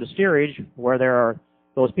to steerage where there are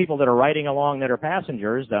those people that are riding along that are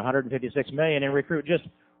passengers, the 156 million, and recruit just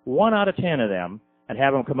 1 out of 10 of them and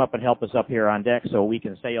have them come up and help us up here on deck so we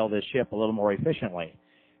can sail this ship a little more efficiently.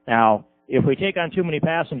 Now, if we take on too many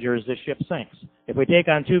passengers, this ship sinks. If we take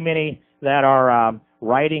on too many that are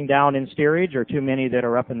riding down in steerage or too many that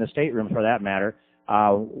are up in the stateroom for that matter,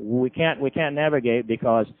 we can't navigate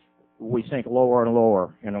because we sink lower and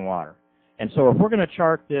lower in the water. And so if we're going to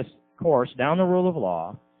chart this course down the rule of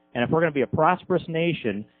law, and if we're going to be a prosperous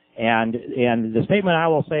nation, and the statement I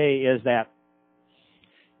will say is that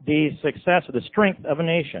the success or the strength of a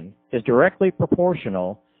nation is directly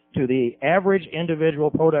proportional to the average individual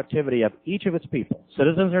productivity of each of its people,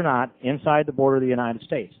 citizens or not, inside the border of the United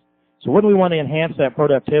States. So wouldn't we want to enhance that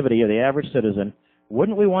productivity of the average citizen?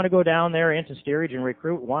 Wouldn't we want to go down there into steerage and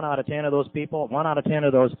recruit 1 out of 10 of those people, 1 out of 10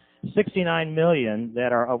 of those 69 million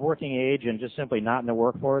that are of working age and just simply not in the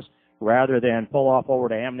workforce, rather than pull off over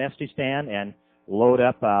to Amnestistan and load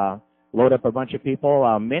up a bunch of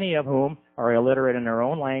people, many of whom are illiterate in their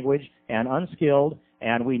own language and unskilled,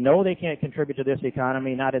 and we know they can't contribute to this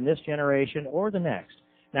economy, not in this generation or the next.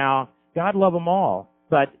 Now, God love them all,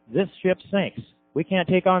 but this ship sinks. We can't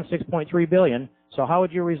take on $6.3 billion, so how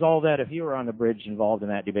would you resolve that if you were on the bridge involved in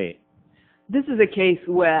that debate? This is a case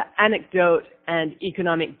where anecdote and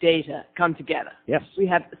economic data come together. Yes. We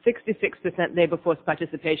have a 66% labor force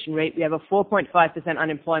participation rate. We have a 4.5%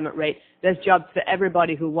 unemployment rate. There's jobs for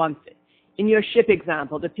everybody who wants it. In your ship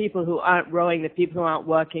example, the people who aren't rowing, the people who aren't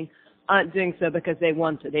working, aren't doing so because they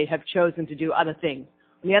want to. They have chosen to do other things.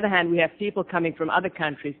 On the other hand, we have people coming from other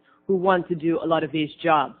countries who want to do a lot of these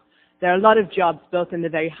jobs. There are a lot of jobs both in the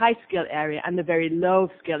very high-skill area and the very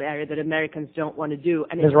low-skill area that Americans don't want to do.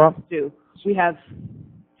 And Ms. Roth? We have...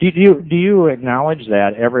 Do you acknowledge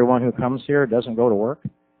that everyone who comes here doesn't go to work?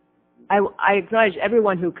 I acknowledge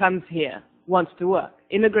everyone who comes here wants to work.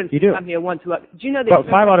 Immigrants who come here want to work. Do you know that... But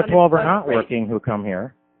 5 out of 12 are not working who come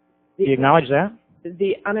here. Do you acknowledge that?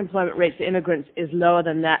 The unemployment rate for immigrants is lower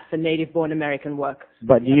than that for native-born American workers.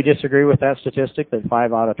 But do you disagree with that statistic that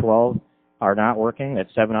 5 out of 12 are not working, that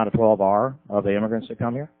 7 out of 12 are of the immigrants that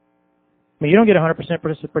come here? I mean, you don't get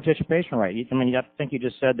 100% participation rate. I think you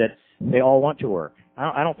just said that they all want to work.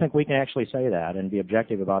 I don't think we can actually say that and be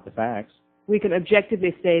objective about the facts. We can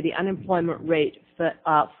objectively say the unemployment rate for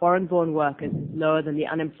foreign-born workers is lower than the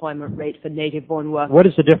unemployment rate for native-born workers. What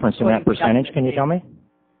is the difference in that percentage? Can you tell me?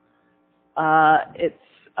 It's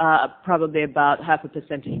probably about half a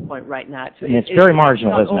percentage point right now. It's very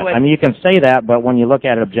marginal, isn't it? I mean, you can say that, but when you look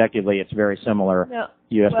at it objectively, it's very similar. No.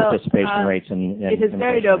 U.S. participation rates and it has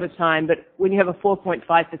varied over time, but when you have a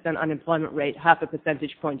 4.5% unemployment rate, half a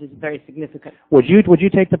percentage point is very significant. Would you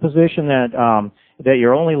take the position that that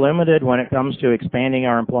you're only limited when it comes to expanding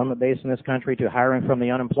our employment base in this country to hiring from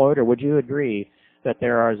the unemployed, or would you agree that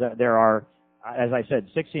there are, as I said,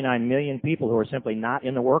 69 million people who are simply not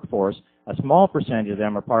in the workforce? A small percentage of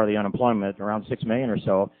them are part of the unemployment, around 6 million or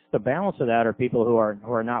so. The balance of that are people who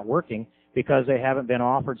are not working because they haven't been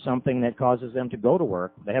offered something that causes them to go to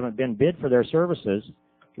work. They haven't been bid for their services.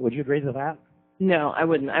 Would you agree with that? No, I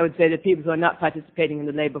wouldn't. I would say that people who are not participating in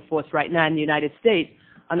the labor force right now in the United States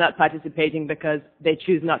are not participating because they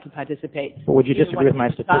choose not to participate. But would you disagree with my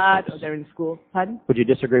statistics? Or they're in school. Pardon? Would you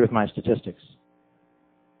disagree with my statistics?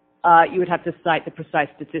 You would have to cite the precise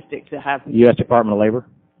statistic to have. U.S. Department of Labor?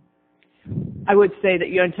 I would say that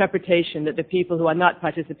your interpretation that the people who are not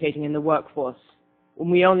participating in the workforce, when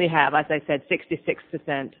we only have, as I said,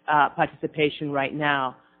 66% participation right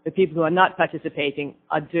now, the people who are not participating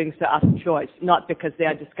are doing so out of choice, not because they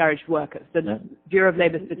are discouraged workers. The Bureau of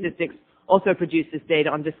Labor Statistics also produces data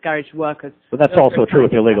on discouraged workers. But that's also true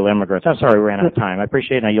with illegal immigrants. I'm sorry we ran out of time. I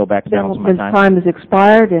appreciate it, and I yield back the balance of my time. Time has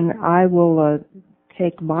expired, and I will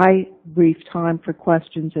take my brief time for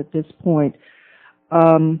questions at this point.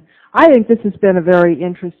 I think this has been a very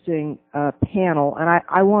interesting panel, and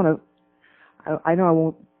I know I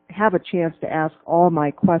won't have a chance to ask all my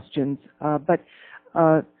questions, but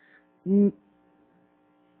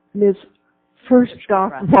Ms. First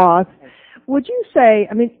Roth, would you say,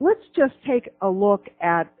 let's just take a look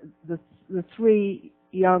at the 3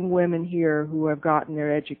 young women here who have gotten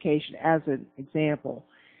their education as an example.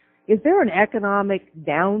 is there an economic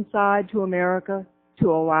downside to America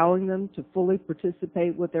to allowing them to fully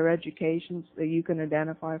participate with their educations that you can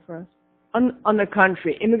identify for us? On the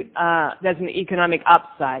contrary, there's an economic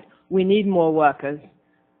upside. We need more workers,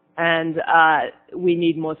 and we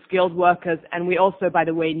need more skilled workers, and we also, by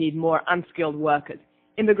the way, need more unskilled workers.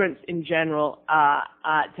 Immigrants in general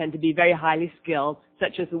tend to be very highly skilled,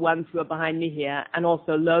 such as the ones who are behind me here, and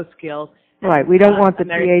also low skilled. Right, we don't want the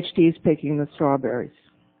PhDs picking the strawberries.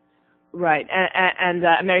 Right, and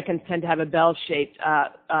Americans tend to have a bell-shaped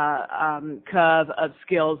curve of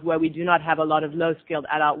skills where we do not have a lot of low-skilled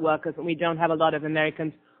adult workers, and we don't have a lot of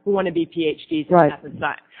Americans who want to be PhDs in math and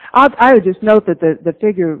science. I would just note that the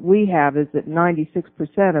figure we have is that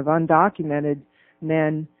 96% of undocumented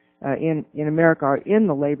men in America are in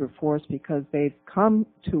the labor force because they've come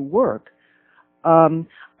to work.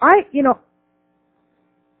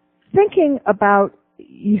 Thinking about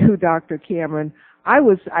you, Dr. Cameron, I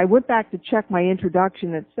went back to check my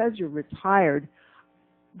introduction. It says you're retired.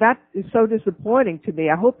 That is so disappointing to me.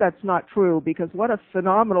 I hope that's not true, because what a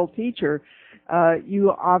phenomenal teacher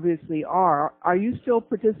you obviously are. Are you still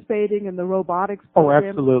participating in the robotics program? Oh,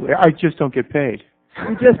 absolutely. I just don't get paid.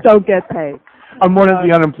 You just don't get paid. I'm one of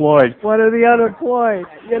the unemployed. One of the unemployed.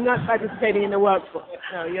 You're not participating in the workforce.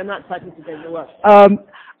 No, you're not participating in the workforce.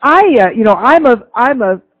 I'm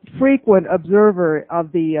a frequent observer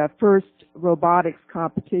of the first robotics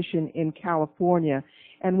competition in California,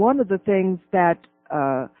 and one of the things that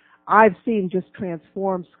I've seen just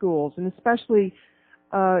transform schools, and especially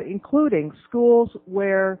including schools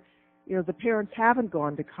where the parents haven't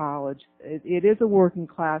gone to college. It is a working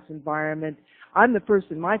class environment. I'm the first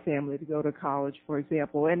in my family to go to college, for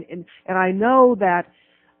example, and I know that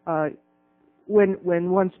when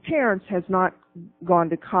one's parents has not gone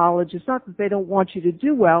to college, it's not that they don't want you to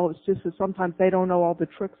do well, it's just that sometimes they don't know all the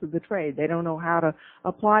tricks of the trade. They don't know how to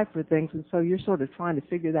apply for things, and so you're sort of trying to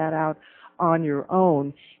figure that out on your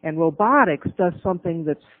own. And robotics does something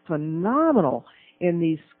that's phenomenal in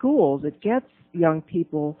these schools. It gets young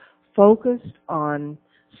people focused on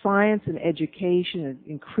science and education. It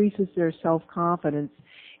increases their self-confidence,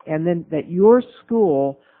 and then that your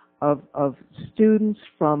school of students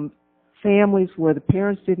from families where the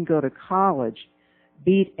parents didn't go to college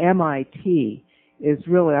beat MIT is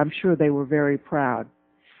really, I'm sure they were very proud.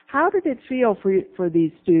 How did it feel for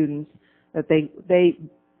these students that they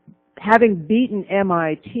having beaten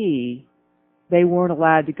MIT, they weren't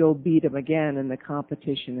allowed to go beat them again in the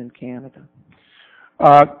competition in Canada?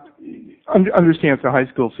 Understand it's a high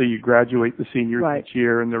school, so you graduate the seniors Right. each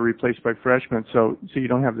year, and they're replaced by freshmen, so you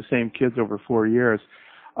don't have the same kids over 4 years.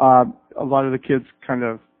 A lot of the kids kind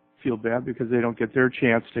of feel bad because they don't get their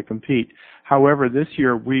chance to compete. However, this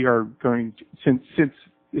year we are going to, since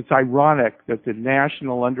it's ironic that the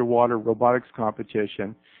National Underwater Robotics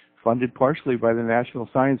Competition, funded partially by the National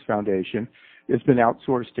Science Foundation, has been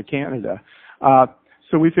outsourced to Canada.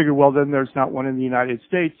 So we figured, well, then there's not one in the United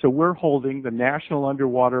States, so we're holding the National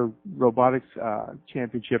Underwater Robotics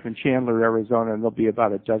Championship in Chandler, Arizona, and there'll be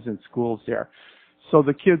about a dozen schools there. So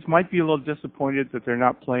the kids might be a little disappointed that they're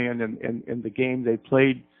not playing in the game they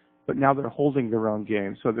played, but now they're holding their own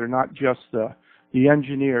game. So they're not just the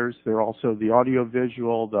engineers, they're also the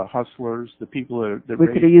audiovisual, the hustlers, the people that We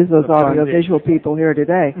could have used those audiovisual people here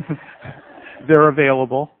today. They're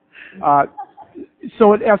available.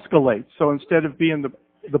 So it escalates. So instead of being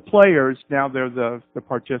the players, now they're the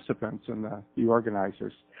participants and the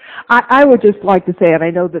organizers. I would just like to say, and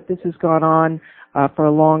I know that this has gone on for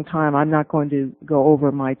a long time, I'm not going to go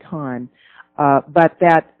over my time, but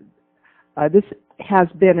that this has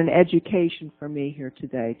been an education for me here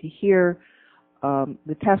today, to hear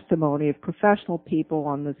the testimony of professional people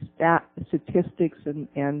on the statistics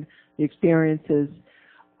and the experiences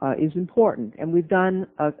is important. And we've done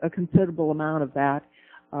a considerable amount of that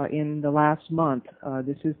in the last month.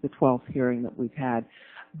 This is the 12th hearing that we've had.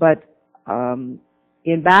 But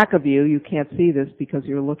in back of you, you can't see this because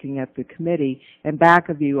you're looking at the committee, and back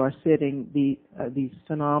of you are sitting these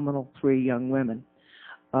phenomenal 3 young women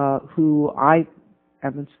who I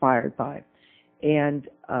am inspired by. And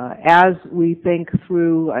as we think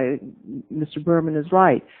through, Mr. Berman is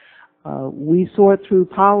right, we sort through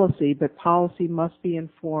policy, but policy must be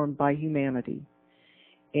informed by humanity.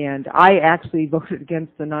 And I actually voted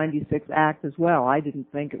against the 96 Act as well. I didn't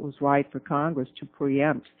think it was right for Congress to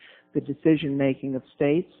preempt the decision-making of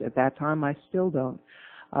states. At that time, I still don't.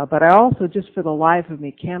 But I also, just for the life of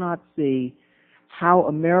me, cannot see how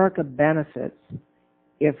America benefits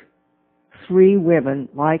if 3 women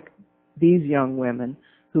like these young women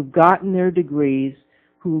who've gotten their degrees,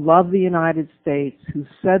 who love the United States, who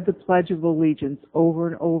said the Pledge of Allegiance over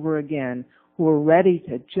and over again, who are ready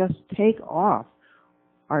to just take off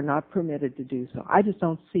are not permitted to do so. I just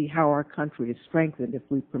don't see how our country is strengthened if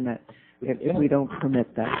we don't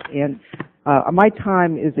permit that. And my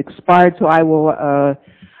time is expired, so I will,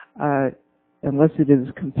 unless it is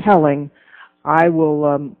compelling, I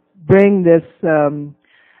will bring this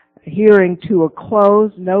hearing to a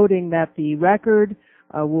close, noting that the record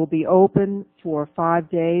will be open for 5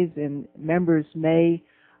 days, and members may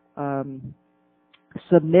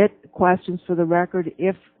submit questions for the record.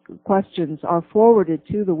 If questions are forwarded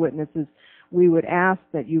to the witnesses, we would ask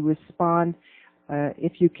that you respond,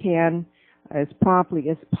 if you can, as promptly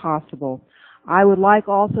as possible. I would like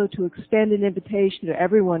also to extend an invitation to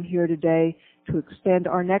everyone here today to extend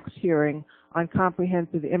our next hearing on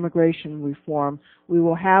comprehensive immigration reform. We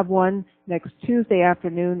will have one next Tuesday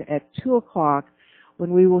afternoon at 2 o'clock,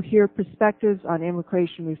 when we will hear perspectives on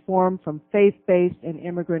immigration reform from faith-based and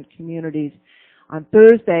immigrant communities. On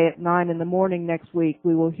Thursday at 9 in the morning next week,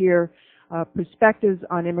 we will hear perspectives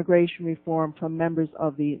on immigration reform from members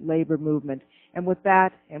of the labor movement. And with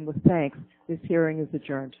that, and with thanks, this hearing is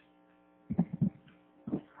adjourned.